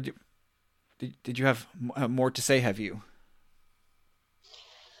 Did you have more to say? Have you?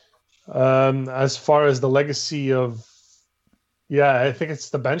 As far as the legacy of, I think it's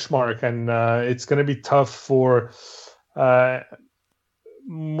the benchmark, and it's going to be tough for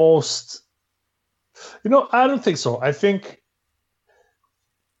most. I don't think so. I think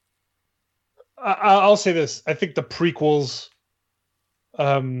I'll say this. I think the prequels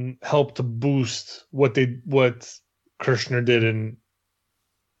helped to boost what Kirshner did in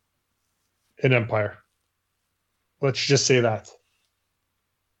Empire. Let's just say that.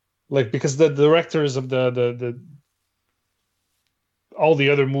 Like, because the directors of the all the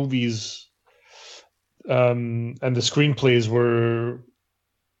other movies and the screenplays were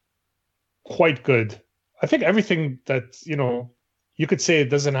quite good. I think everything that, you could say it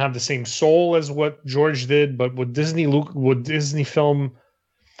doesn't have the same soul as what George did, but what Disney has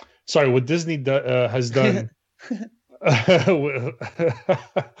done.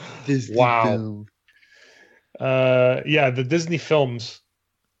 Disney Wow. film. The Disney films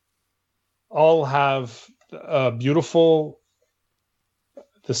all have beautiful,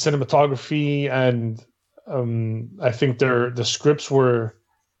 the cinematography, and I think the scripts were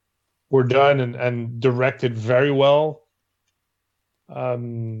done and directed very well.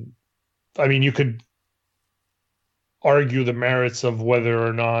 You could argue the merits of whether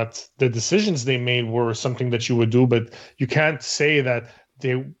or not the decisions they made were something that you would do, but you can't say that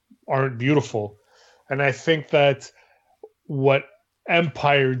they aren't beautiful. And I think that what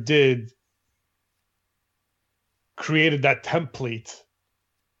Empire did created that template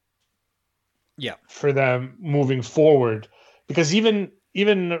for them moving forward. Because even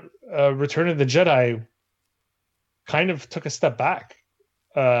Return of the Jedi kind of took a step back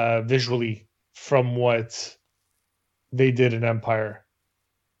visually from what they did in Empire.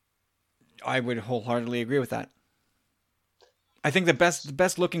 I would wholeheartedly agree with that. I think the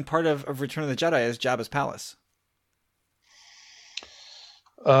best looking part of Return of the Jedi is Jabba's palace.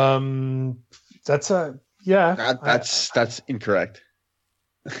 That's That's incorrect.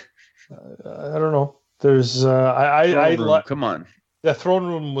 I don't know. There's Come on. The throne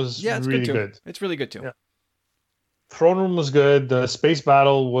room was really good. It's really good too. Yeah. Throne room was good. The space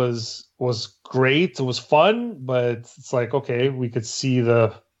battle was great. It was fun, but it's like, okay, we could see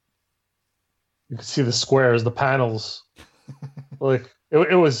the squares, the panels. Like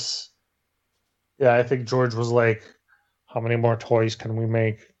it was. Yeah, I think George was like, how many more toys can we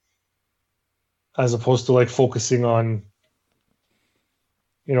make? As opposed to like focusing on,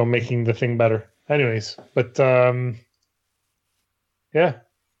 making the thing better. Anyways, but yeah.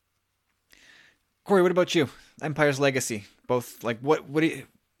 Corey, what about you? Empire's legacy. Both, like,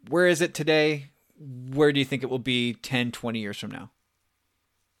 where is it today? Where do you think it will be 10, 20 years from now?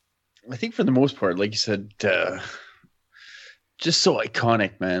 I think for the most part, like you said, just so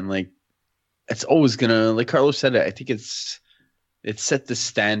iconic, man. Like, it's always gonna, like Carlos said it, I think it's set the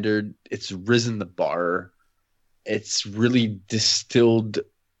standard. It's risen the bar. It's really distilled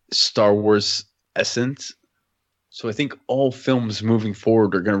Star Wars essence. So I think all films moving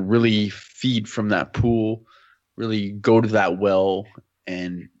forward are going to really feed from that pool, really go to that well,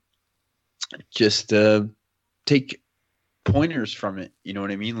 and just take pointers from it. You know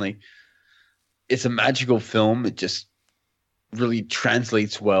what I mean? Like, it's a magical film. It just really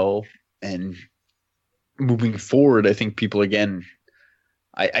translates well. And moving forward, I think people, again,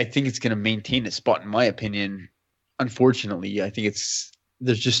 I think it's going to maintain its spot, in my opinion. Unfortunately, I think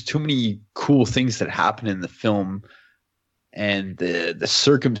there's just too many cool things that happen in the film, and the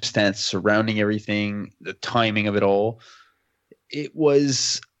circumstance surrounding everything, the timing of it all. It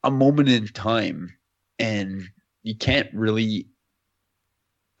was a moment in time, and you can't really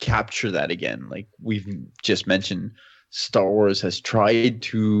capture that again. Like we've just mentioned, Star Wars has tried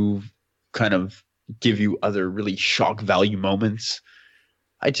to kind of give you other really shock value moments.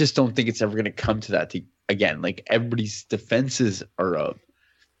 I just don't think it's ever going to come to that again. Like, everybody's defenses are up.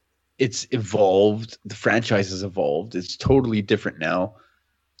 It's evolved. The franchise has evolved. It's totally different now.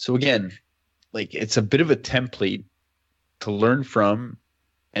 So again, like, it's a bit of a template to learn from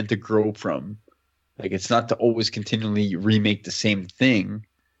and to grow from. Like, it's not to always continually remake the same thing.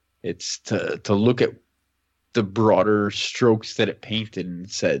 It's to look at the broader strokes that it painted and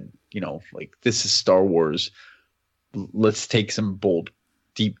said, like, this is Star Wars. Let's take some bold,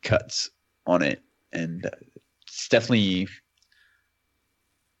 deep cuts on it. And it's definitely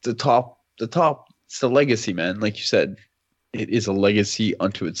the top. It's the legacy, man. Like you said, it is a legacy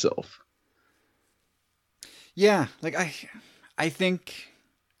unto itself. Yeah, like I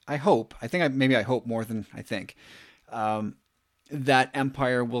hope more than I think, that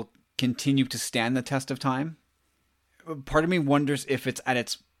Empire will continue to stand the test of time. Part of me wonders if it's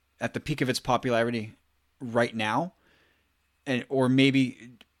at the peak of its popularity right now, or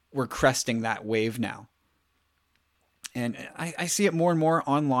maybe we're cresting that wave now. And I see it more and more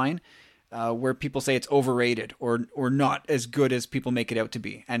online, where people say it's overrated or not as good as people make it out to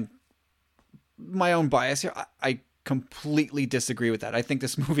be. And my own bias here, I completely disagree with that. I think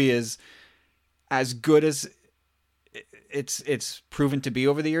this movie is as good as it's proven to be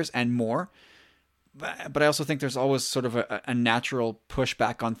over the years and more. But I also think there's always sort of a natural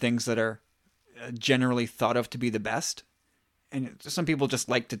pushback on things that are generally thought of to be the best. And some people just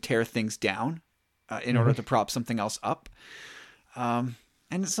like to tear things down in order to prop something else up. And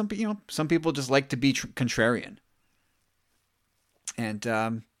some people just like to be contrarian.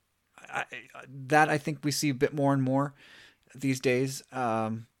 And that I think we see a bit more and more these days.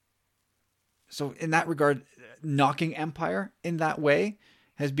 So in that regard, knocking Empire in that way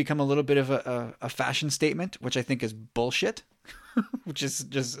has become a little bit of a fashion statement, which I think is bullshit, which is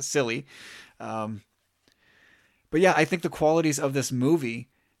just silly. But yeah, I think the qualities of this movie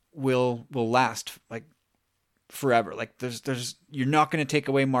will last like forever. Like there's you're not going to take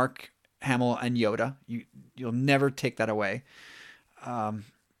away Mark Hamill and Yoda. You'll never take that away.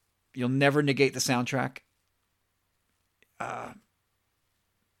 You'll never negate the soundtrack.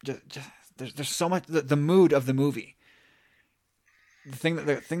 There's so much the mood of the movie. The thing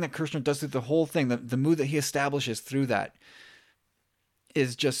that Kershner does through the whole thing, the mood that he establishes through that,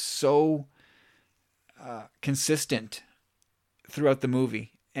 is just so consistent throughout the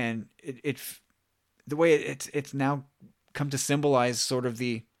movie, and it the way it's now come to symbolize sort of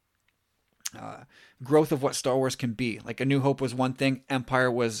the growth of what Star Wars can be. Like A New Hope was one thing, Empire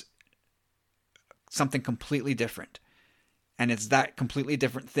was something completely different, and it's that completely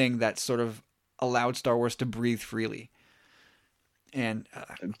different thing that sort of allowed Star Wars to breathe freely. And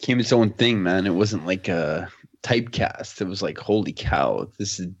it became its own thing, man. It wasn't like a typecast. It was like, holy cow,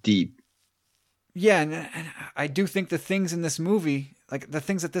 this is deep. Yeah, and I do think the things in this movie, like the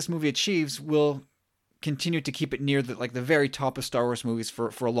things that this movie achieves, will continue to keep it near the very top of Star Wars movies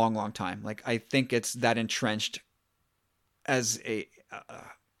for a long, long time. Like I think it's that entrenched as a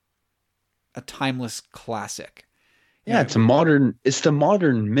timeless classic. Yeah, it's the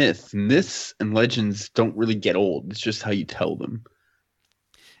modern myth. Myths and legends don't really get old. It's just how you tell them.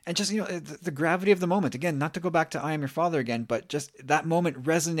 And just, the gravity of the moment. Again, not to go back to I Am Your Father again, but just that moment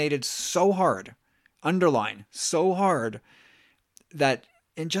resonated so hard, underline, so hard, that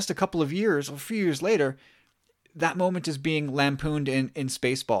in just a couple of years, or a few years later, that moment is being lampooned in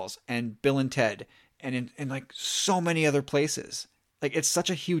Spaceballs and Bill and Ted and in like so many other places. Like, it's such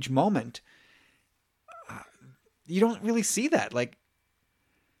a huge moment. You don't really see that. Like,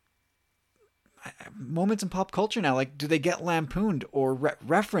 moments in pop culture now, like, do they get lampooned or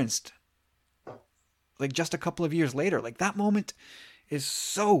referenced like just a couple of years later? Like, that moment is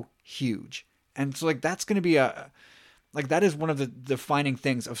so huge, and so like that's going to be that is one of the defining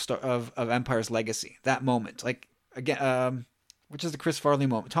things of Empire's legacy. That moment, like, again, which is the Chris Farley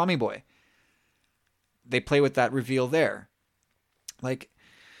moment, Tommy Boy. They play with that reveal there. Like,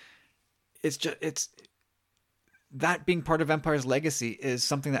 it's that being part of Empire's legacy is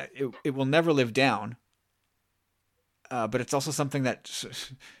something that it will never live down. But it's also something that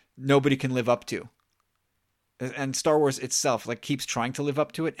nobody can live up to. And Star Wars itself like keeps trying to live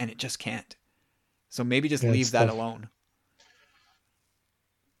up to it, and it just can't. So maybe just leave that alone.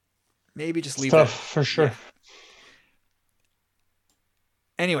 Maybe just leave that for sure. Yeah.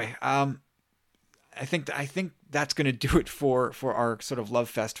 Anyway, I think that's going to do it for our sort of love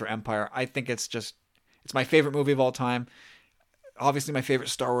fest for Empire. I think it's my favorite movie of all time. Obviously my favorite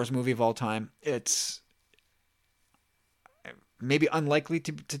Star Wars movie of all time. It's maybe unlikely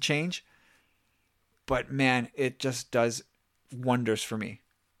to change, but man, it just does wonders for me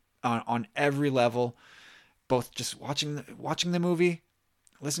on every level, both just watching the movie,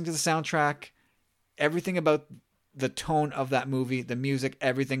 listening to the soundtrack, everything about the tone of that movie, the music,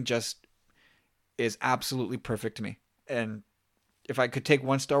 everything just is absolutely perfect to me. And if I could take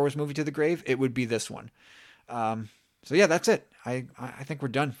one Star Wars movie to the grave, it would be this one. So yeah, that's it. I think we're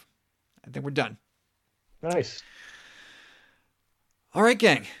done. Nice. All right,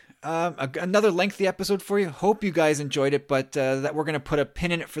 gang. Another lengthy episode for you. Hope you guys enjoyed it, but that we're going to put a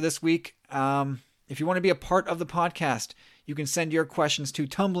pin in it for this week. If you want to be a part of the podcast, you can send your questions to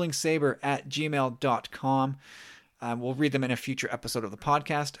tumblingsaber@gmail.com. We'll read them in a future episode of the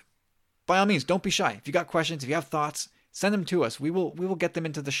podcast. By all means, don't be shy. If you got questions, if you have thoughts, send them to us. We will get them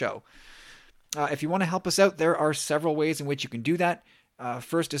into the show. If you want to help us out, there are several ways in which you can do that.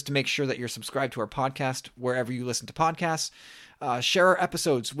 First is to make sure that you're subscribed to our podcast wherever you listen to podcasts. Share our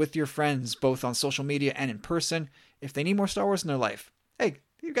episodes with your friends, both on social media and in person. If they need more Star Wars in their life, hey,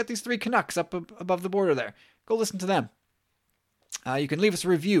 you've got these 3 Canucks up above the border there. Go listen to them. You can leave us a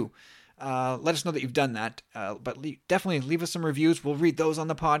review. Let us know that you've done that. But definitely leave us some reviews. We'll read those on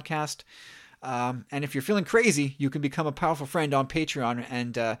the podcast. And if you're feeling crazy, you can become a powerful friend on Patreon,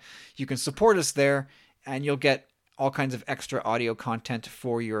 and you can support us there, and you'll get all kinds of extra audio content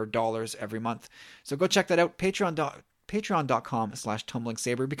for your dollars every month. So go check that out,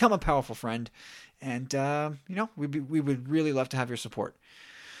 patreon.com/tumblingsaber. Become a powerful friend, and we would really love to have your support.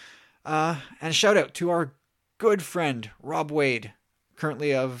 And a shout out to our good friend Rob Wade,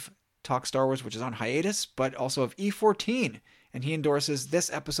 currently of Talk Star Wars, which is on hiatus, but also of E14 and he endorses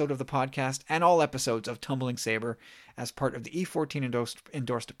this episode of the podcast and all episodes of Tumbling Saber as part of the E14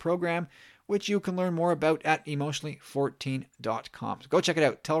 endorsed program, which you can learn more about at emotionally14.com. So go check it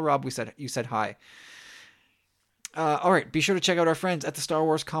out. Tell Rob you said hi. All right, be sure to check out our friends at the Star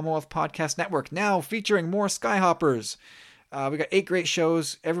Wars Commonwealth Podcast Network, now featuring more Skyhoppers. We got 8 great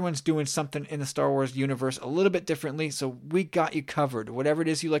shows. Everyone's doing something in the Star Wars universe a little bit differently, so we got you covered. Whatever it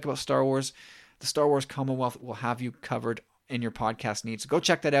is you like about Star Wars, the Star Wars Commonwealth will have you covered in your podcast needs. So go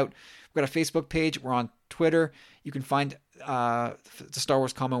check that out. We've got a Facebook page. We're on Twitter. You can find the Star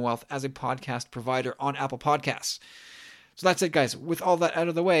Wars Commonwealth as a podcast provider on Apple Podcasts. So that's it, guys. With all that out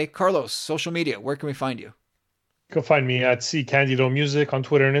of the way, Carlos, social media, where can we find you? You can find me at C Candido Music on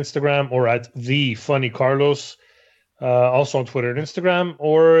Twitter and Instagram, or at The Funny Carlos, also on Twitter and Instagram.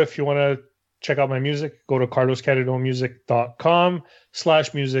 Or if you want to check out my music, go to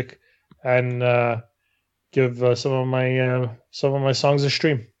carloscandidomusic.com/music and give some of my songs a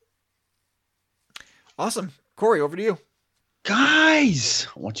stream. Awesome. Corey, over to you. Guys,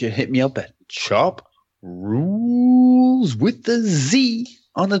 I want you to hit me up at Chop Rules with the Z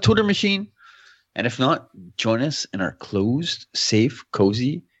on the Twitter machine. And if not, join us in our closed, safe,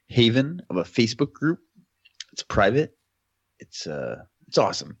 cozy haven of a Facebook group. It's private. It's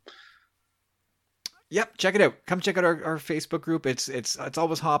awesome. Yep, check it out. Come check out our Facebook group. It's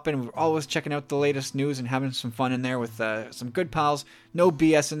always hopping. We're always checking out the latest news and having some fun in there with some good pals. No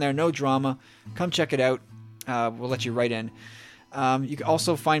BS in there, no drama. Come check it out. We'll let you right in. You can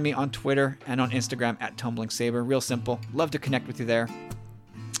also find me on Twitter and on Instagram at Tumbling Saber. Real simple. Love to connect with you there.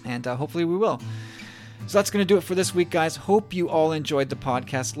 And hopefully we will. So that's going to do it for this week, guys. Hope you all enjoyed the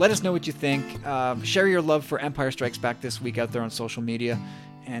podcast. Let us know what you think. Share your love for Empire Strikes Back this week out there on social media.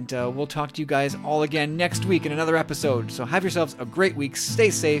 And we'll talk to you guys all again next week in another episode. So have yourselves a great week.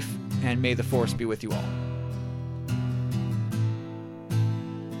 Stay safe. And may the Force be with you all.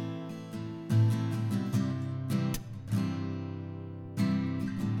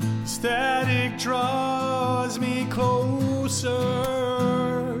 Static draws me closer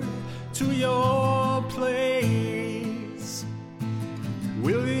to your place,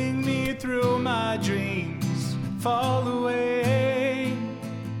 willing me through my dreams, fall away.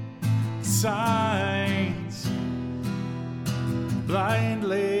 Signs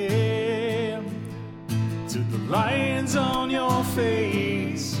blindly to the lines on your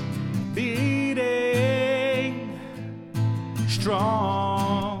face, beating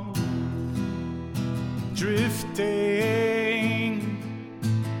strong, drifting.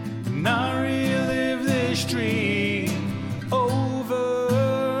 And I relive this dream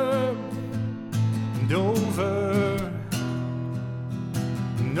over and over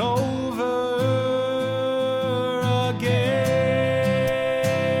and over again.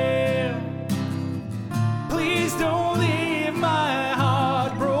 Please don't leave my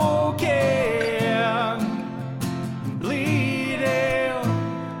heart broken, bleeding.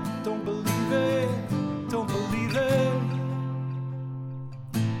 Don't believe it, don't believe it.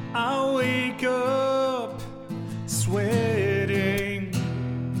 I wake up sweating,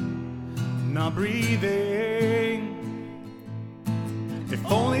 not breathing. If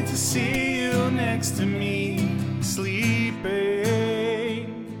only to see you next to me, sleeping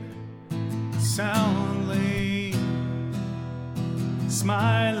soundly,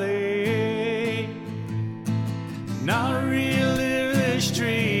 smiling. Not relive this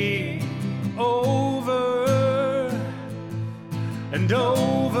dream over and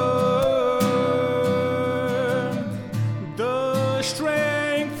over. The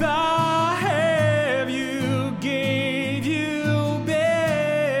strength I have, you gave, you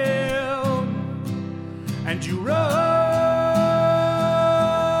built, and you run.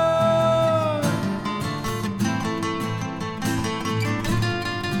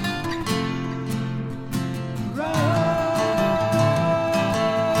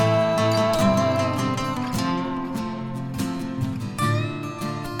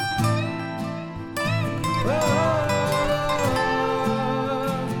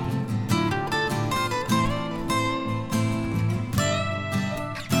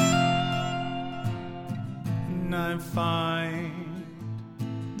 And I find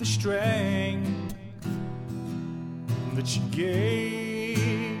the strength that you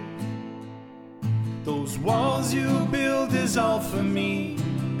gave. Those walls you build is all for me,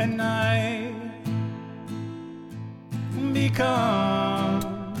 and I become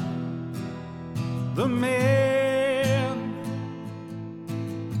the man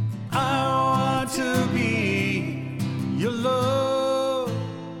I want to be. Your love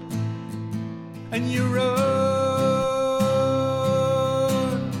and your run.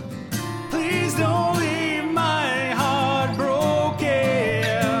 Please don't leave my heart broken.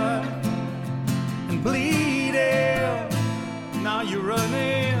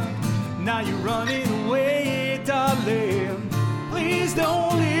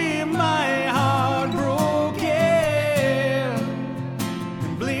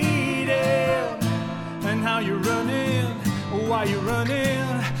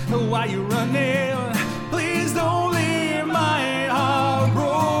 Why you running? Please don't leave my heart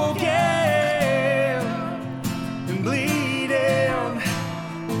broken and bleeding.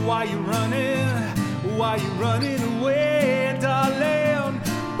 Why you running? Why you running away, darling?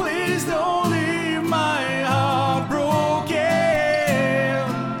 Please don't.